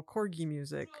adorable corgi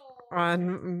music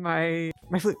on my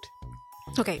flute.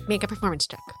 Okay, make a performance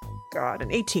check. God,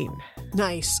 an 18.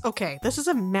 Nice. Okay, this is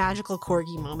a magical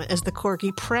corgi moment as the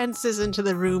corgi prances into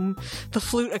the room. The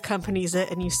flute accompanies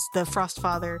it, and the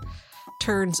Frostfather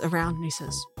turns around and he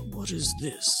says, What is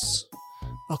this?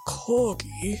 A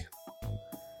corgi?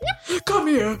 Come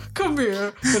here, come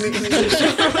here. and he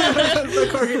the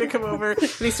corgi to come over, and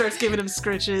he starts giving him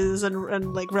scritches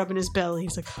and like rubbing his belly.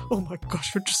 He's like, Oh my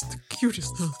gosh, you're just the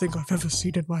cutest little thing I've ever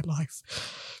seen in my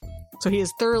life. so he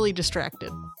is thoroughly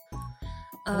distracted.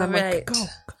 All I'm like, right. go.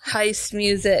 Heist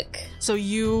music. So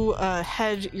you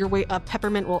head your way up.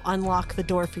 Peppermint will unlock the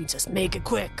door for you and says, Make it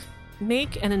quick.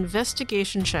 Make an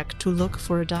investigation check to look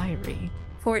for a diary.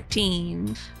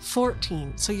 14.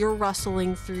 14. So you're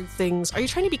rustling through things. Are you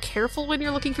trying to be careful when you're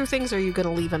looking through things, or are you going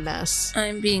to leave a mess?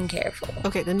 I'm being careful.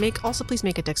 Okay, then please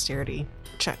make a dexterity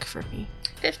check for me.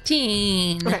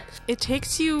 15. Okay. It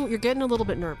takes you're getting a little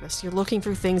bit nervous. You're looking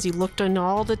through things. You looked in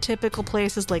all the typical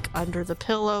places, like under the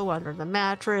pillow, under the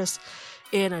mattress,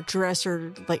 in a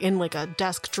dresser, like in like a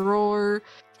desk drawer,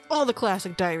 all the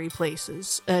classic diary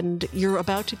places. And you're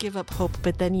about to give up hope,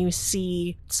 but then you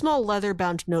see a small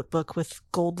leather-bound notebook with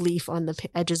gold leaf on the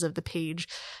edges of the page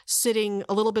sitting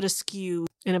a little bit askew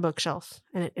in a bookshelf,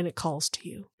 and it calls to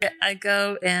you. I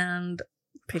go and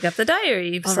pick up the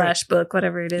diary All / book,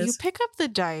 whatever it You is. pick up the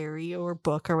diary or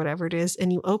book or whatever it is,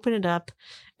 and you open it up,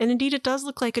 and indeed it does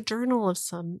look like a journal of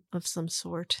some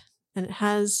sort. And it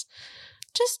has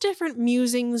just different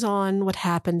musings on what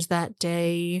happened that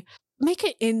day. Make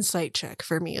an insight check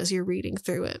for me as you're reading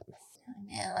through it.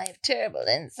 Now I have terrible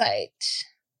insight.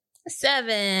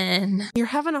 7. You're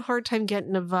having a hard time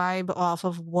getting a vibe off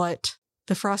of what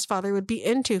the Frostfather would be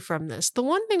into from this. The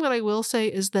one thing that I will say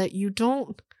is that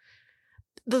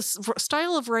the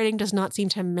style of writing does not seem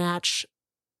to match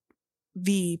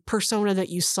the persona that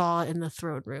you saw in the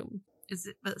throne room.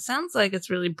 It sounds like it's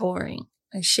really boring.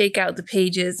 I shake out the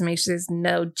pages, make sure there's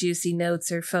no juicy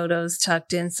notes or photos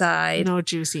tucked inside. No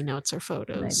juicy notes or And I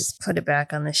photos. just put it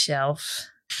back on the shelf.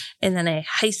 And then I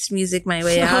heist music my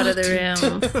way out of the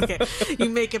room. Okay, you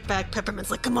make it back. Peppermint's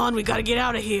like, come on, we gotta get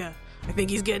out of here. I think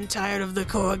he's getting tired of the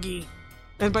corgi.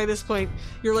 And by this point,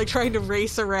 you're like trying to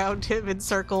race around him in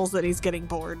circles that he's getting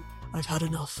bored. I've had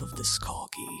enough of this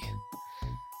corgi.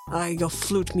 Your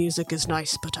flute music is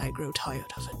nice, but I grow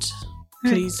tired of it.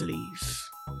 Please leave.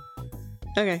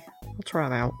 Okay, I'll try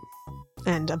it out.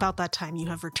 And about that time, you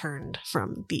have returned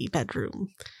from the bedroom.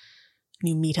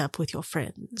 You meet up with your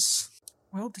friends.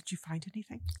 Well, did you find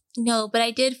anything? No, but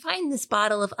I did find this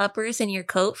bottle of uppers in your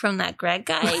coat from that Greg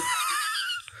guy.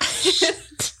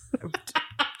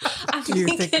 I'm You're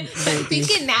thinking maybe.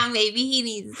 thinking now maybe he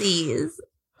needs these.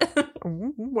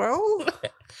 Well,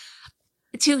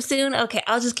 Too soon? Okay,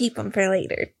 I'll just keep them for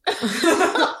later.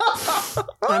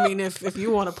 I mean, if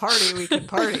you want to party, we can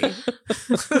party.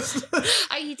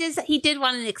 He did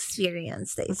want an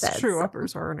experience, they it's said. true. so-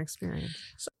 Uppers are an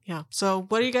experience. Yeah. So,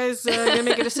 what are you guys going to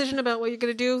make a decision about what you're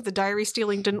going to do? The diary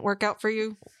stealing didn't work out for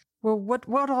you? Well,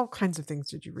 what all kinds of things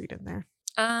did you read in there?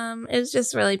 It was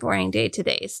just really boring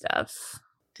day-to-day stuff.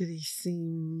 Did he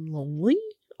seem lonely?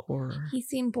 Or He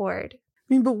seemed bored.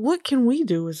 I mean, but what can we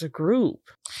do as a group?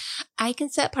 I can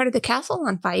set part of the castle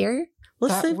on fire.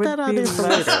 Let's save would that be idea for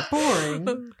less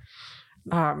later.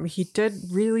 boring. He did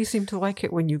really seem to like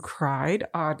it when you cried,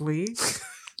 oddly.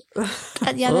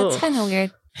 Yeah, that's Ugh. kind of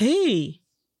weird. Hey,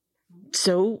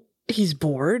 so he's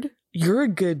bored. You're a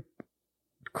good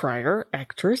crier,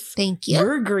 actress. Thank you.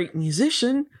 You're a great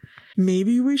musician.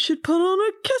 Maybe we should put on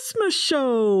a Christmas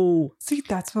show. See,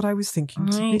 that's what I was thinking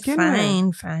to Fine, begin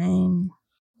with. fine.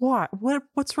 What?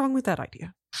 What's wrong with that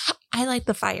idea? I like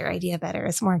the fire idea better.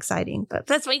 It's more exciting. But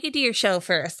let's make it do your show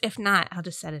first. If not, I'll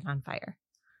just set it on fire.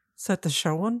 Set the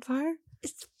show on fire?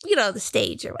 It's, you know, the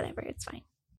stage or whatever. It's fine.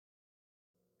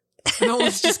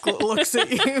 Nolan's just looks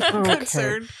at you Okay.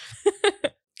 concerned.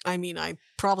 I mean, I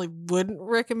probably wouldn't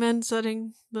recommend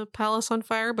setting the palace on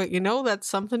fire, but that's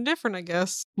something different, I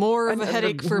guess. More of a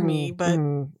headache for me, but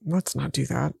let's not do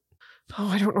that. Oh,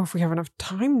 I don't know if we have enough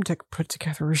time to put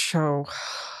together a show.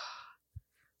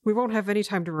 We won't have any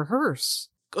time to rehearse.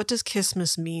 what does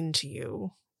Christmas mean to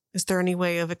you? Is there any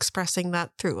way of expressing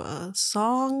that through a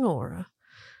song or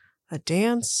a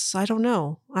dance? I don't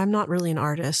know. I'm not really an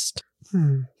artist.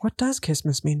 What does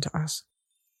Christmas mean to us?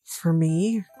 For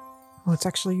me, well, it's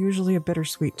actually usually a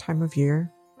bittersweet time of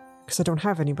year because I don't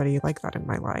have anybody like that in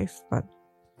my life, but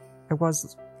I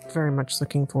was very much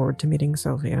looking forward to meeting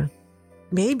Sylvia.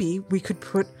 Maybe we could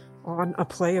put on a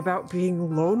play about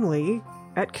being lonely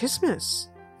at Christmas.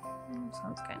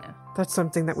 Sounds kind of. That's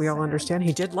something that we all understand.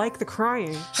 He did like the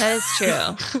crying. That is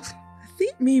true. I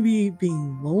think maybe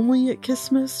being lonely at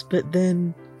Christmas, but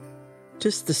then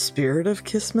just the spirit of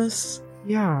Christmas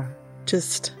Yeah.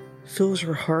 just fills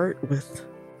your heart with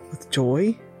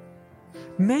joy.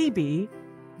 Maybe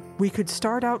we could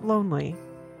start out lonely,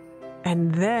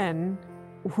 and then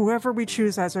whoever we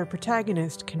choose as our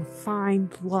protagonist can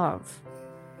find love.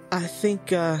 I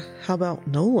think, how about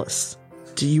Nolus?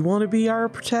 Do you want to be our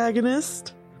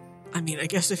protagonist? I mean, I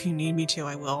guess if you need me to,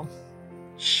 I will.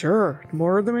 Sure, the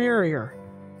more the merrier.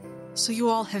 So you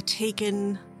all have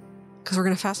taken, because we're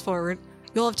going to fast forward,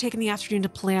 you all have taken the afternoon to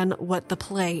plan what the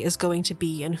play is going to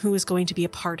be and who is going to be a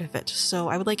part of it. So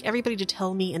I would like everybody to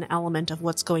tell me an element of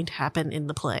what's going to happen in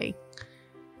the play.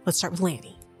 Let's start with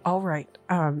Lanny. All right.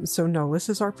 So Nolus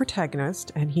is our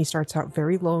protagonist, and he starts out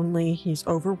very lonely. He's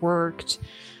overworked.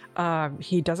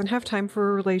 He doesn't have time for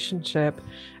a relationship,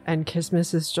 and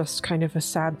Christmas is just kind of a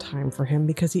sad time for him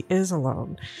because he is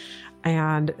alone.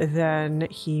 And then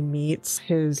he meets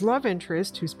his love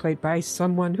interest, who's played by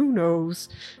someone who knows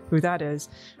who that is.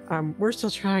 We're still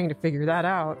trying to figure that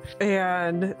out.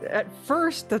 And at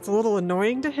first, that's a little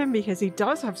annoying to him because he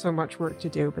does have so much work to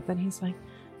do. But then he's like,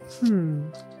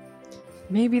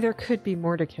 maybe there could be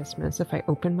more to Christmas if I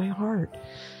open my heart.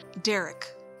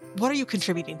 Derek, what are you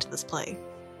contributing to this play?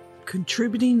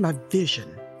 Contributing my vision.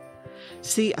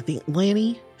 See, I think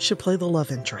Lanny should play the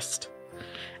love interest.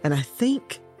 And I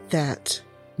think that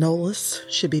Nolus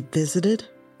should be visited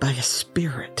by a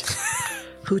spirit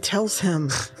who tells him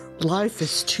life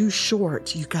is too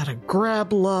short. You gotta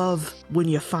grab love when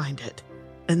you find it.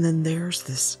 And then there's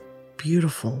this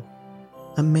beautiful,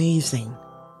 amazing,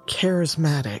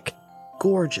 charismatic,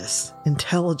 gorgeous,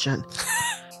 intelligent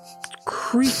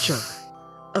creature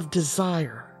of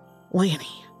desire, Lanny.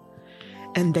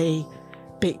 And they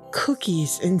bake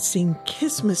cookies and sing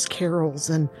Christmas carols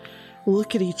and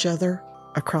look at each other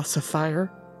across a fire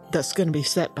that's going to be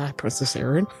set by Princess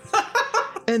Erin.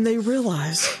 And they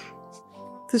realize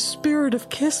the spirit of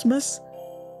Christmas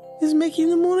is making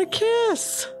them want to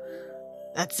kiss.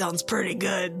 That sounds pretty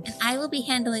good. And I will be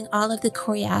handling all of the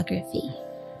choreography.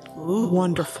 Ooh.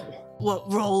 Wonderful.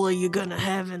 What role are you gonna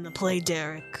have in the play,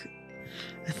 Derek?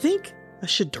 I think I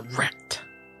should direct.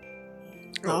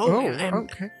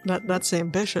 Okay. That's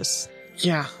ambitious.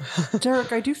 Yeah.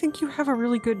 Derek, I do think you have a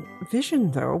really good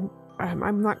vision, though.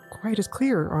 I'm not quite as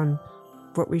clear on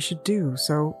what we should do,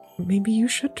 so maybe you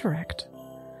should direct.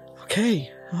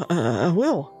 Okay, I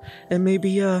will. And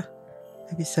maybe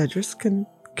Cedric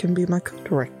can be my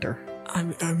co-director. I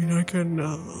mean, I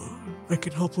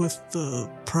can help with the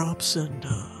props and.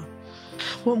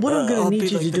 Well, what I'm going I'll to be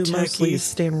need you like to the do mostly techies. is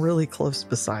stand really close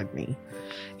beside me,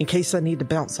 in case I need to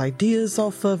bounce ideas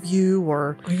off of you,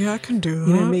 or Yeah, I can do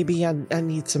you know, maybe I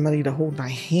need somebody to hold my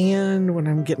hand when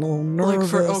I'm getting a little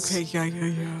nervous. yeah.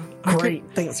 Great,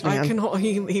 thanks, man. I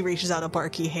can. He reaches out a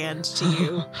barky hand to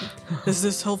you. Is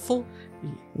this helpful?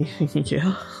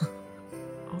 Yeah,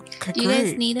 Okay, Do you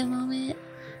guys need a moment?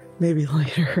 maybe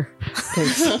later.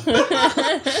 Thanks.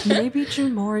 Maybe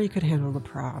Jumori could handle the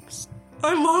props.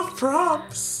 I love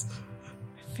props.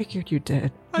 I figured you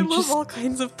did. I You love just- all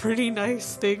kinds of pretty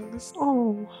nice things.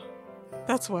 Oh,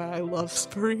 That's why I love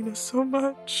Sparina so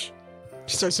much.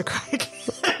 She starts to cry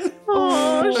again.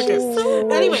 Oh, Okay. so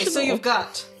Anyway, so you've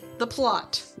got the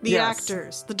plot, the Yes.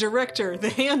 actors, the director, the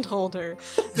handholder,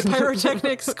 the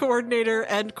pyrotechnics coordinator,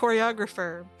 and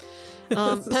choreographer.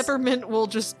 Peppermint will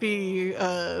just be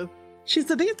She's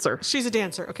a dancer. She's a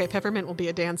dancer. Okay, Peppermint will be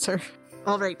a dancer.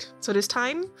 All right, so it is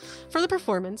time for the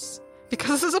performance.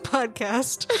 Because this is a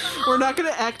podcast, we're not going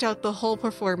to act out the whole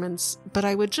performance, but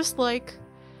I would just like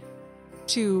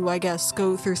to, I guess,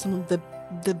 go through some of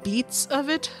the beats of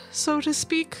it, so to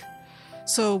speak.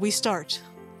 So we start.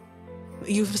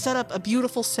 You've set up a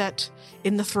beautiful set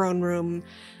in the throne room.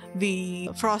 The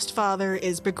Frost Father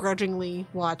is begrudgingly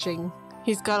watching.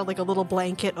 He's got like a little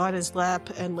blanket on his lap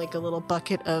and like a little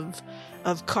bucket of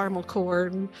caramel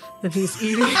corn that he's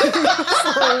eating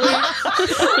slowly.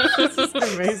 This is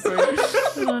amazing.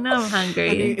 Oh, now I'm hungry.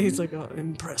 And he's like, oh,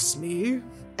 impress me.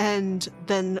 And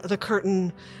then the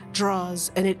curtain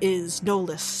draws, and it is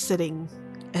Nolus sitting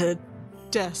at a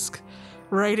desk,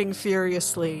 writing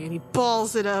furiously, and he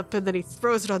balls it up, and then he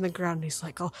throws it on the ground, and he's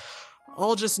like,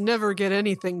 I'll just never get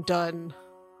anything done.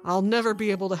 I'll never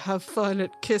be able to have fun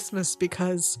at Christmas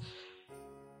because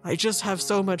I just have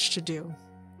so much to do.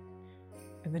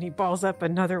 And then he balls up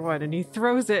another one and he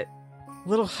throws it a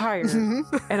little higher.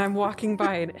 And I'm walking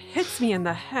by and it hits me in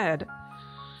the head.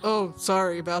 Oh,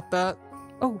 sorry about that.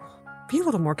 Oh, be a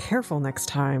little more careful next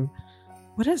time.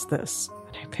 What is this?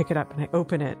 And I pick it up and I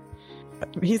open it.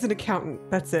 He's an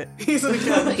accountant. That's it. He's an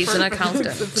accountant. He's an accountant.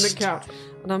 It's an account.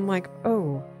 And I'm like,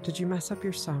 oh, did you mess up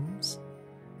your sums?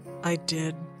 I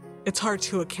did. It's hard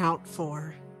to account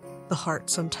for the heart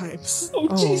sometimes. Oh,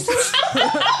 Jesus.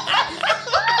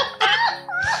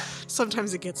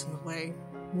 Sometimes it gets in the way.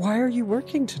 Why are you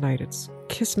working tonight? It's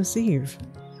Christmas Eve.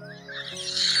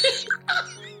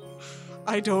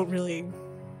 I don't really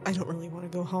want to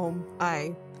go home.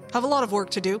 I have a lot of work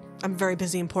to do. I'm a very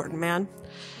busy, important man.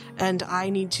 And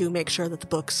I need to make sure that the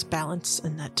books balance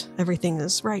and that everything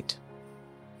is right.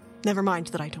 Never mind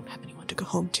that I don't have anyone to go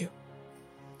home to.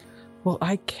 Well,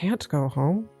 I can't go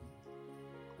home.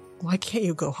 Why can't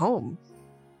you go home?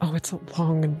 Oh, it's a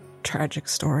long and tragic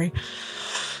story.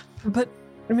 But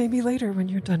maybe later when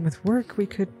you're done with work, we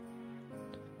could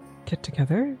get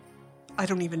together. I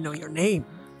don't even know your name.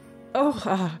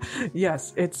 Oh,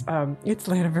 yes, it's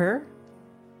Laniver.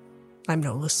 I'm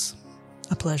Nolus.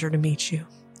 A pleasure to meet you.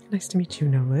 Nice to meet you,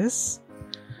 Nolus.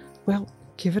 Well,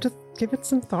 give it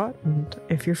some thought, and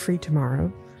if you're free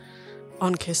tomorrow.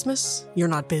 On Christmas? You're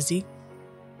not busy?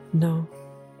 No.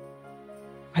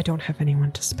 I don't have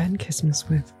anyone to spend Christmas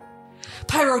with.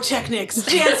 Pyrotechnics!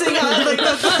 Dancing on like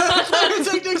the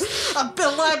pyrotechnics, a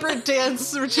elaborate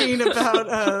dance routine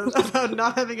about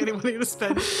not having anybody to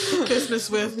spend Christmas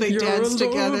with. They dance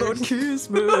together. On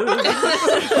Christmas.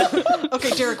 Okay,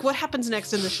 Derek, what happens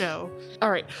next in the show? All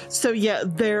right. So yeah,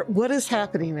 what is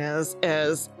happening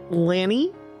is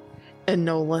Lanny and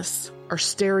Nolus are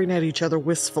staring at each other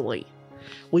wistfully.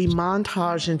 We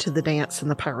montage into the dance and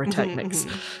the pyrotechnics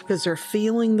because they're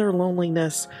feeling their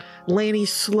loneliness. Lanny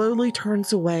slowly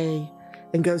turns away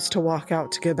and goes to walk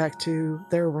out to go back to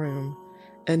their room.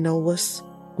 And Nolus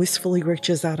wistfully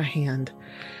reaches out a hand.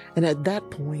 And at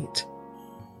that point,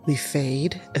 we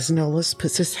fade as Nolus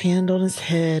puts his hand on his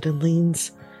head and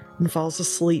leans and falls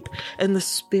asleep. And the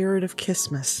spirit of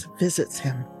Christmas visits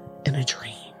him in a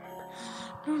dream.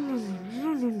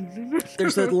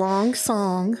 There's a long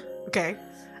song. Okay.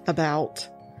 About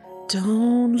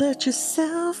don't let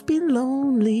yourself be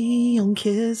lonely on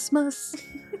Christmas.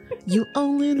 You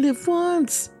only live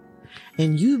once,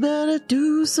 and you better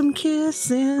do some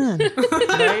kissing.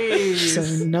 Nice. So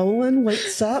Nolan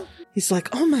wakes up. He's like,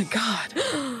 oh my God,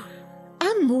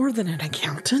 I'm more than an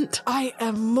accountant. I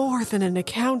am more than an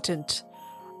accountant.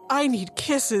 I need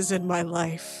kisses in my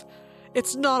life.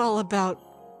 It's not all about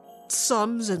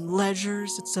sums and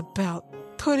ledgers. It's about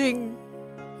putting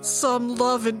some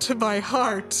love into my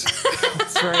heart.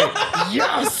 That's right.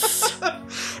 Yes!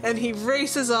 And he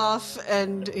races off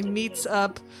and he meets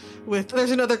up with,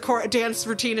 there's another dance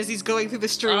routine as he's going through the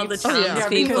streets. All the Yeah,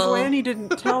 because townspeople. Lanny didn't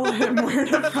tell him where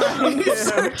to find He's him.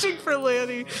 searching for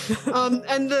Lanny.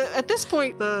 And at this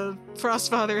point, the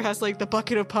Frost Father has like the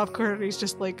bucket of popcorn and he's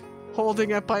just like holding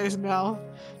it by his mouth.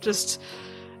 Just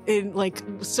in like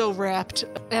so wrapped.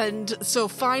 And so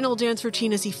final dance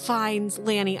routine as he finds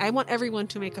Lanny. I want everyone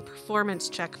to make a performance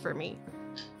check for me.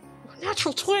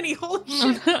 Natural 20, holy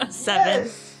shit. 7.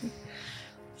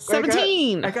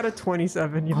 17. I got a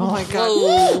 27. You know? Oh my god.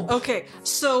 Oh. Okay,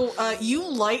 so you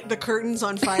light the curtains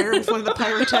on fire with one of the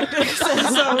pyrotechnics,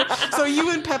 and so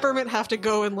you and Peppermint have to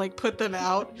go and like put them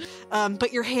out.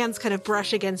 But your hands kind of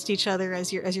brush against each other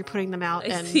as you're putting them out. I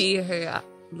And see her,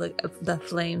 the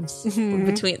flames Mhm.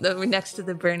 between next to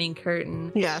the burning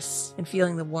curtain, yes. and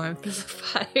feeling the warmth of the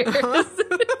fire.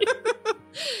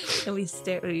 And we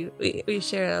stare. We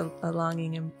share a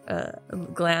longing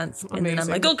glance, and then I'm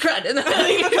Amazing. like, "Oh crud!" And then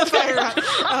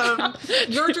I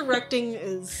Your directing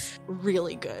is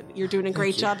really good. You're doing a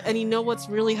great job. And you know what's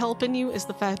really helping you is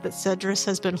the fact that Cedrus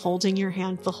has been holding your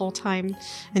hand the whole time,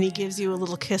 and he gives you a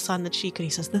little kiss on the cheek, and he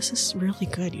says, "This is really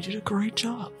good. You did a great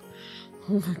job."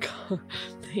 Oh my god,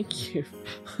 thank you.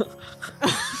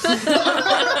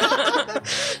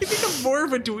 You become more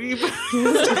of a dweeb.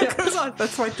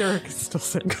 That's why Derek is still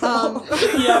single.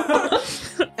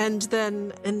 And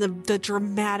then in the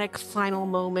dramatic final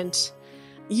moment,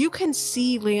 you can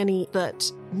see, Lanny, that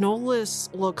Nolis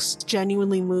looks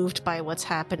genuinely moved by what's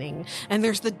happening. And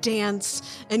there's the dance,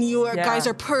 and you guys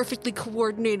are perfectly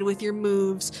coordinated with your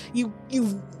moves. You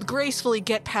gracefully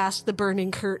get past the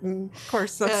burning curtain. Of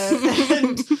course,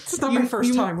 it's not my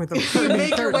first time with them. You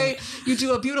make your way, you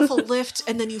do a beautiful lift,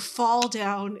 and then you fall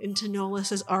down into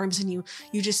Nolis's arms, and you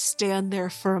just stand there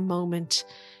for a moment,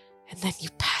 and then you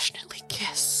passionately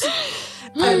kiss.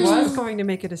 I was going to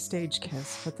make it a stage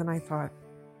kiss, but then I thought,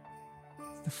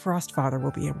 the Frostfather will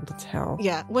be able to tell.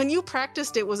 Yeah, when you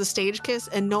practiced, it was a stage kiss,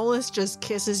 and Nolis just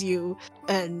kisses you,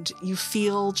 and you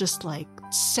feel just like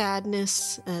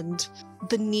sadness and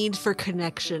the need for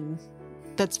connection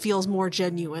that feels more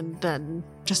genuine than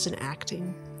just an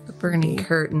acting. the burning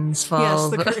curtains fall. Yes,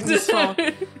 the curtains fall.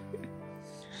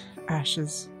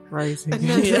 Ashes rising. And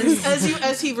then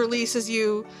as he releases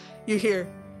you, you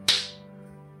hear.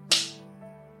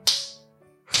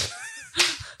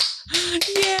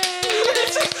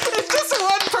 It's just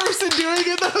one person doing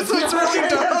it though, so it's really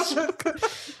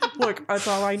dumb. Look, that's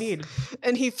all I need.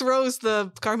 And he throws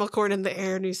the caramel corn in the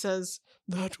air and he says,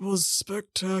 "That was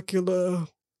spectacular.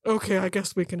 Okay, I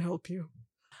guess we can help you."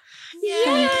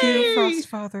 Thank you,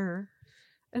 Frostfather.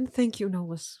 And thank you,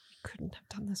 Nolis. We couldn't have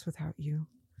done this without you.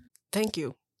 Thank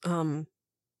you. I'm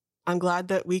glad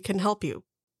that we can help you.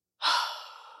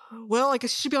 Well, I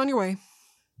guess you should be on your way.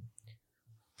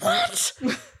 What?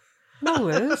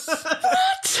 Nolis?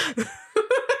 What?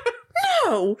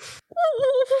 No!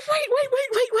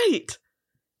 Wait!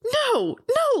 No!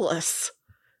 Nolis!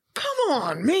 Come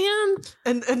on, man!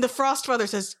 And the Frostfather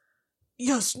says,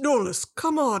 "Yes, Nolis,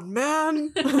 come on,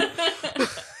 man.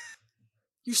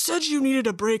 You said you needed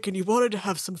a break and you wanted to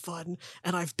have some fun,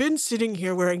 and I've been sitting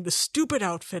here wearing this stupid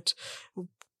outfit,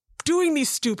 doing these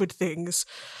stupid things.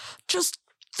 Just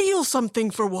feel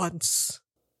something for once."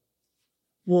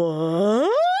 What?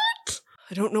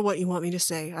 I don't know what you want me to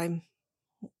say.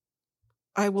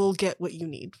 I will get what you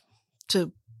need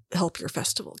to help your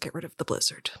festival get rid of the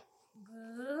blizzard.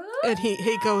 And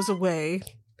he goes away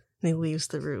and he leaves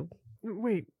the room.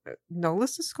 Wait,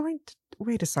 Nolis is going to...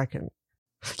 Wait a second.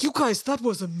 "You guys, that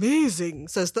was amazing,"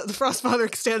 says the Frostfather.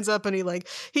 Stands up and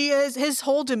his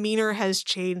whole demeanor has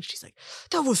changed. He's like,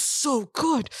 "That was so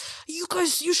good. You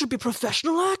guys, you should be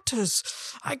professional actors.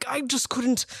 I just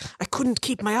couldn't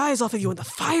keep my eyes off of you, and the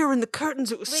fire and the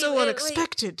curtains, it was so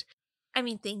unexpected." I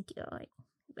mean, thank you.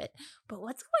 But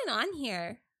what's going on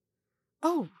here?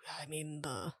 "Oh, I mean,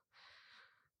 the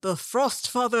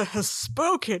Frostfather has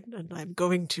spoken, and I'm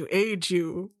going to aid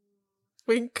you."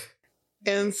 Wink.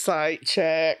 Insight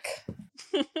check.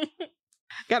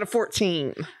 Got a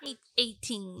 14.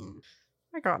 18.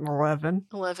 I got an 11.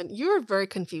 11. You're very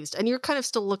confused, and you're kind of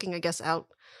still looking, I guess, out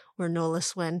where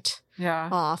Nolis went Yeah.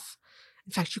 off.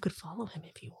 In fact, you could follow him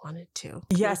if you wanted to.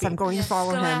 Yes, I'm going to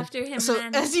follow Go him. after him, So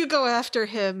then. as you go after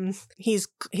him, he's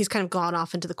kind of gone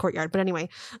off into the courtyard. But anyway,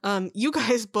 you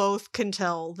guys both can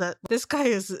tell that this guy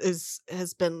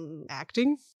has been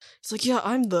acting. He's like, "Yeah,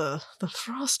 I'm the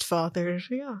Frostfather.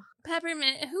 Yeah."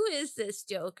 Peppermint, who is this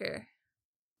Joker?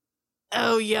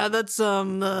 "Oh yeah, that's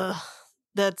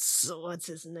what's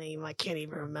his name? I can't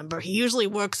even remember. He usually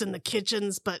works in the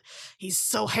kitchens, but he's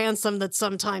so handsome that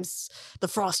sometimes the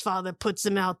Frostfather puts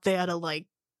him out there to like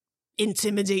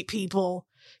intimidate people.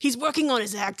 He's working on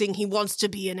his acting. He wants to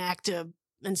be an actor,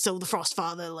 and so the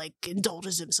Frostfather like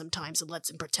indulges him sometimes and lets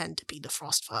him pretend to be the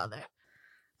Frostfather."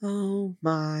 Oh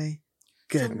my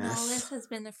goodness. So Nolis has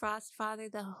been the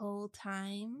Frostfather the whole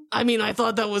time? I mean, I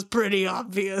thought that was pretty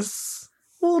obvious.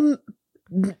 Well,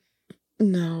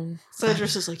 no.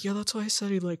 Cedrus is like, "Yeah, that's why I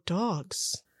said he liked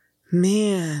dogs."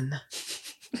 Man.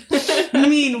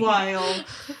 Meanwhile,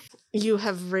 you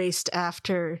have raced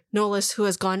after Nolis, who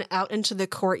has gone out into the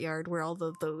courtyard where all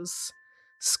of those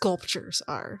sculptures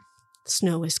are.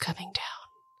 Snow is coming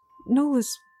down. Nolis,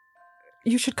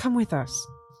 you should come with us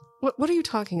What are you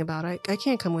talking about? I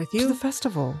can't come with to you. the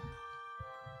festival.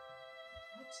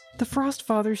 The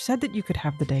Frostfather said that you could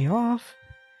have the day off.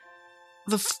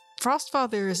 The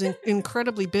Frostfather is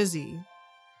incredibly busy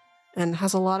and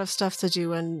has a lot of stuff to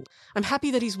do, and I'm happy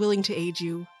that he's willing to aid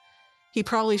you. He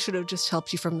probably should have just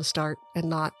helped you from the start and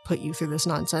not put you through this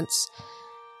nonsense.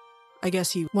 I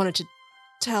guess he wanted to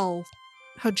tell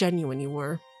how genuine you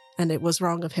were, and it was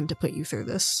wrong of him to put you through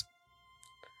this.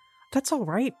 That's all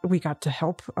right. We got to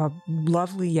help a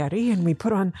lovely Yeti, and we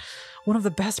put on one of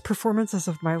the best performances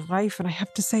of my life, and I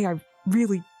have to say I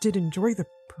really did enjoy the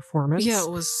performance. Yeah, it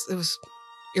was.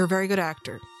 You're a very good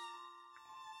actor.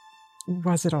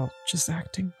 Was it all just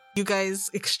acting? You guys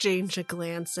exchange a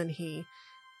glance, and he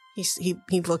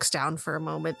looks down for a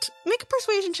moment. Make a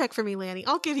persuasion check for me, Lanny.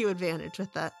 I'll give you advantage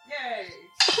with that. Yay!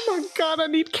 Oh my god, I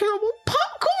need caramel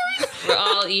popcorn! We're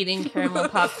all eating caramel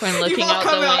popcorn, looking You've all out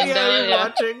come the window. Yeah, you're Yeah.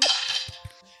 watching.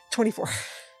 24.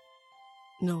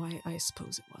 No, I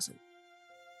suppose it wasn't.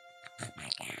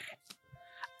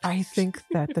 I think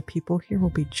that the people here will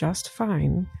be just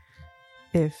fine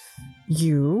if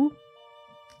you,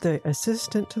 the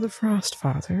assistant to the Frost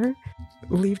Father,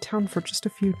 leave town for just a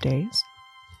few days.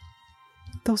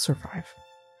 They'll survive.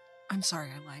 I'm sorry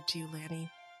I lied to you, Lanny.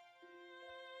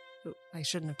 I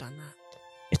shouldn't have done that.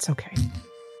 It's okay.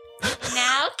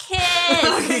 Now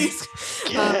kiss!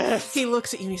 He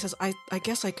looks at you and he says, I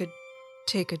guess I could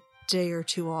take a day or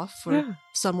two off for Yeah.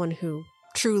 someone who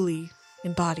truly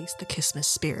embodies the Christmas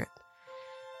spirit.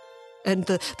 And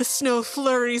the snow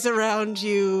flurries around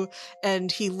you,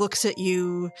 and he looks at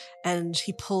you, and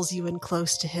he pulls you in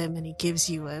close to him, and he gives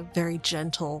you a very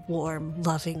gentle, warm,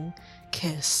 loving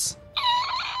kiss.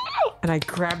 And I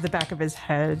grab the back of his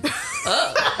head,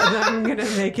 Oh. and I'm gonna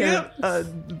make it a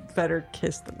better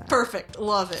kiss than that. Perfect.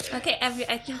 Love it. Okay,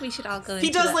 I think we should all go. He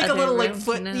into does the like a other little like room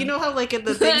foot. now. You know how like in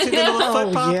the things he did the little foot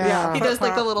Oh, pop? yeah. He Foot does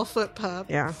like the pop. little foot pop.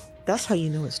 Yeah. That's how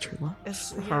you know it's true love. It's-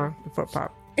 The foot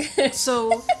pop.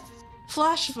 So,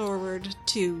 flash forward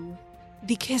to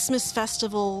the Christmas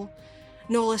festival.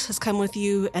 Nolas has come with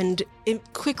you and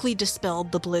it quickly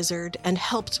dispelled the blizzard and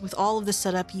helped with all of the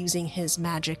setup using his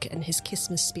magic and his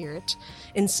Christmas spirit,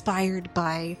 inspired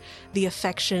by the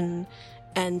affection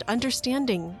and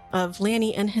understanding of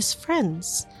Lanny and his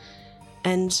friends.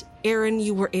 And Aaron,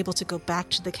 you were able to go back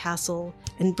to the castle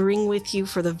and bring with you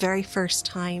for the very first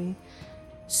time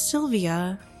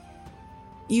Sylvia.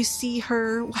 You see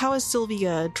her. How is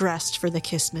Sylvia dressed for the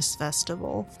Christmas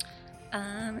festival?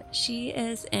 She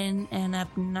is in an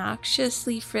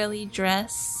obnoxiously frilly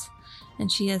dress,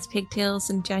 and she has pigtails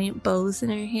and giant bows in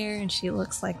her hair, and she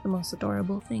looks like the most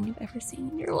adorable thing you've ever seen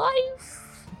in your life.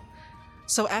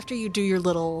 So after you do your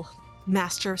little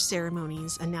Master of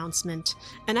Ceremonies announcement,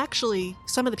 and actually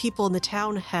some of the people in the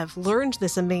town have learned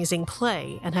this amazing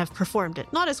play and have performed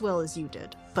it, not as well as you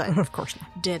did, but Of course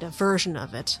not. did a version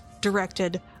of it,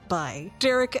 directed by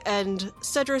Derek and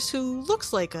Cedrus, who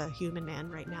looks like a human man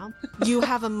right now. You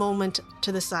have a moment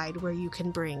to the side where you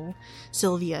can bring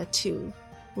Sylvia to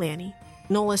Lanny.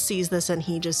 Nola sees this and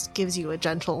he just gives you a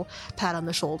gentle pat on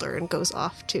the shoulder and goes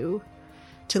off to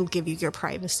give you your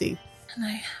privacy. And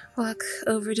I walk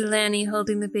over to Lanny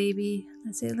holding the baby.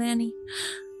 I say, Lanny,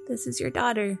 this is your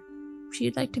daughter.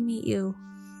 She'd like to meet you.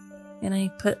 And I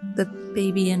put the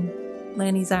baby in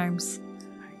Lanny's arms.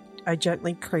 I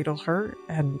gently cradle her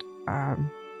and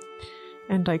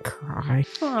I cry.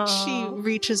 She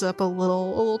reaches up a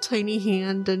little tiny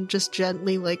hand and just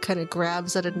gently like kind of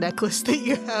grabs at a necklace that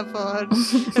you have on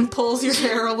and pulls your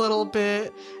hair a little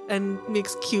bit and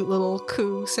makes cute little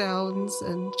coo sounds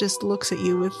and just looks at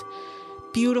you with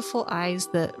beautiful eyes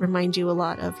that remind you a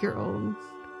lot of your own.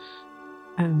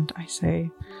 And I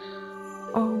say,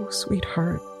 "Oh,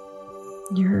 sweetheart,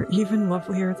 you're even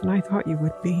lovelier than I thought you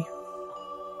would be.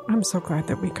 I'm so glad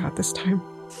that we got this time.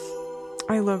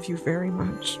 I love you very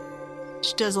much."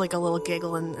 She does like a little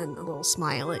giggle and a little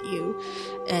smile at you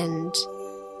and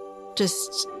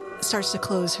just starts to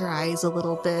close her eyes a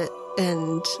little bit,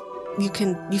 and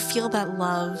you feel that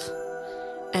love.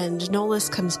 And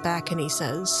Nolas comes back and he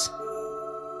says,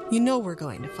 "You know we're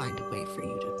going to find a way for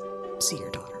you to see your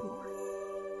daughter more.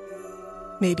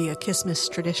 Maybe a Christmas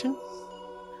tradition?"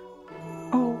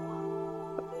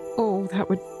 Oh, that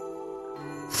would...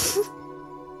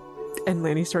 And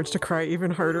Lanny starts to cry even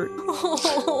harder.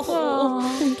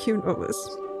 Thank you,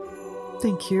 Nolas.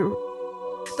 Thank you.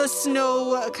 The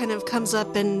snow kind of comes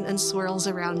up and swirls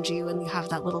around you, and you have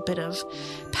that little bit of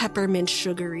peppermint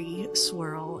sugary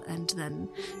swirl, and then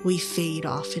we fade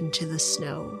off into the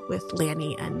snow with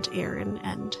Lanny and Aaron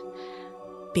and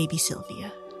baby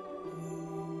Sylvia.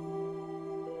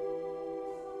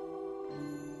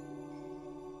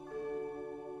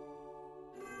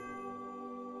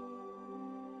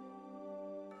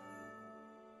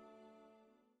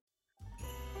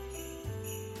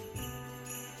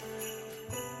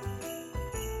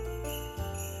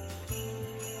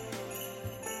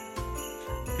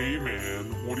 Hey man,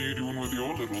 what are you doing with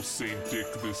your little Saint Dick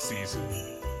this season?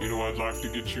 You know, I'd like to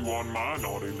get you on my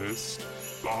naughty list.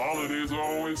 The holidays are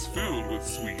always filled with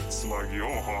sweets like your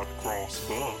hot cross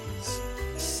buns.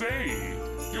 Say,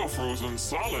 you're frozen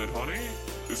solid, honey.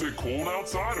 Is it cold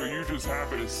outside or are you just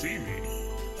happy to see me?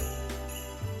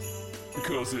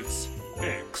 Because it's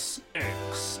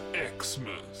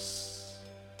Xmas.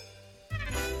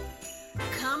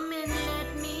 Come and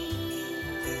let me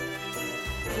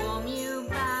warm you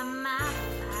by my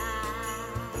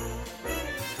fire.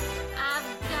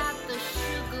 I've got the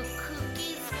sugar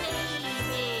cookies,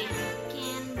 baby.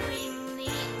 Can bring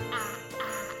the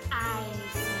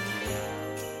ice.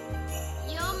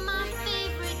 You're my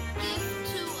favorite gift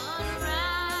to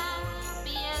unwrap.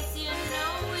 Yes, you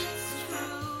know it's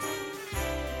true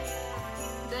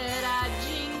that I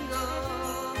jingle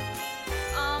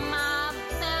all my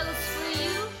bells for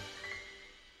you.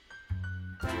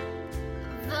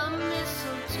 The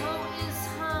mistletoe is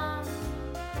hung,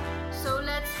 so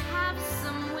let's have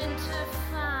some winter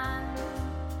fun.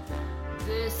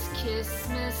 This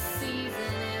Christmas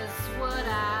season is what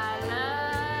I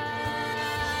love.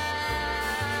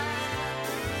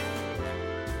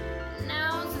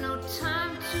 Now's no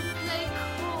time to play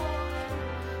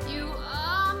coy. You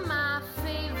are my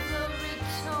favorite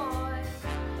toy.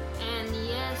 And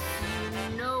yes,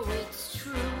 you know it's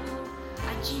true. I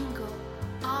jingle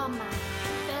all my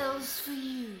bells for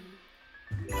you.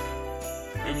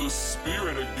 In the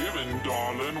spirit of giving,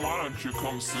 darling, why don't you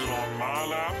come sit on my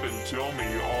lap and tell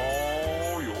me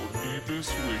all your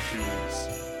deepest wishes?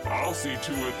 I'll see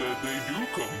to it that they do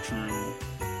come true,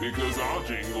 because I'll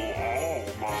jingle all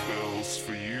my bells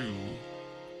for you.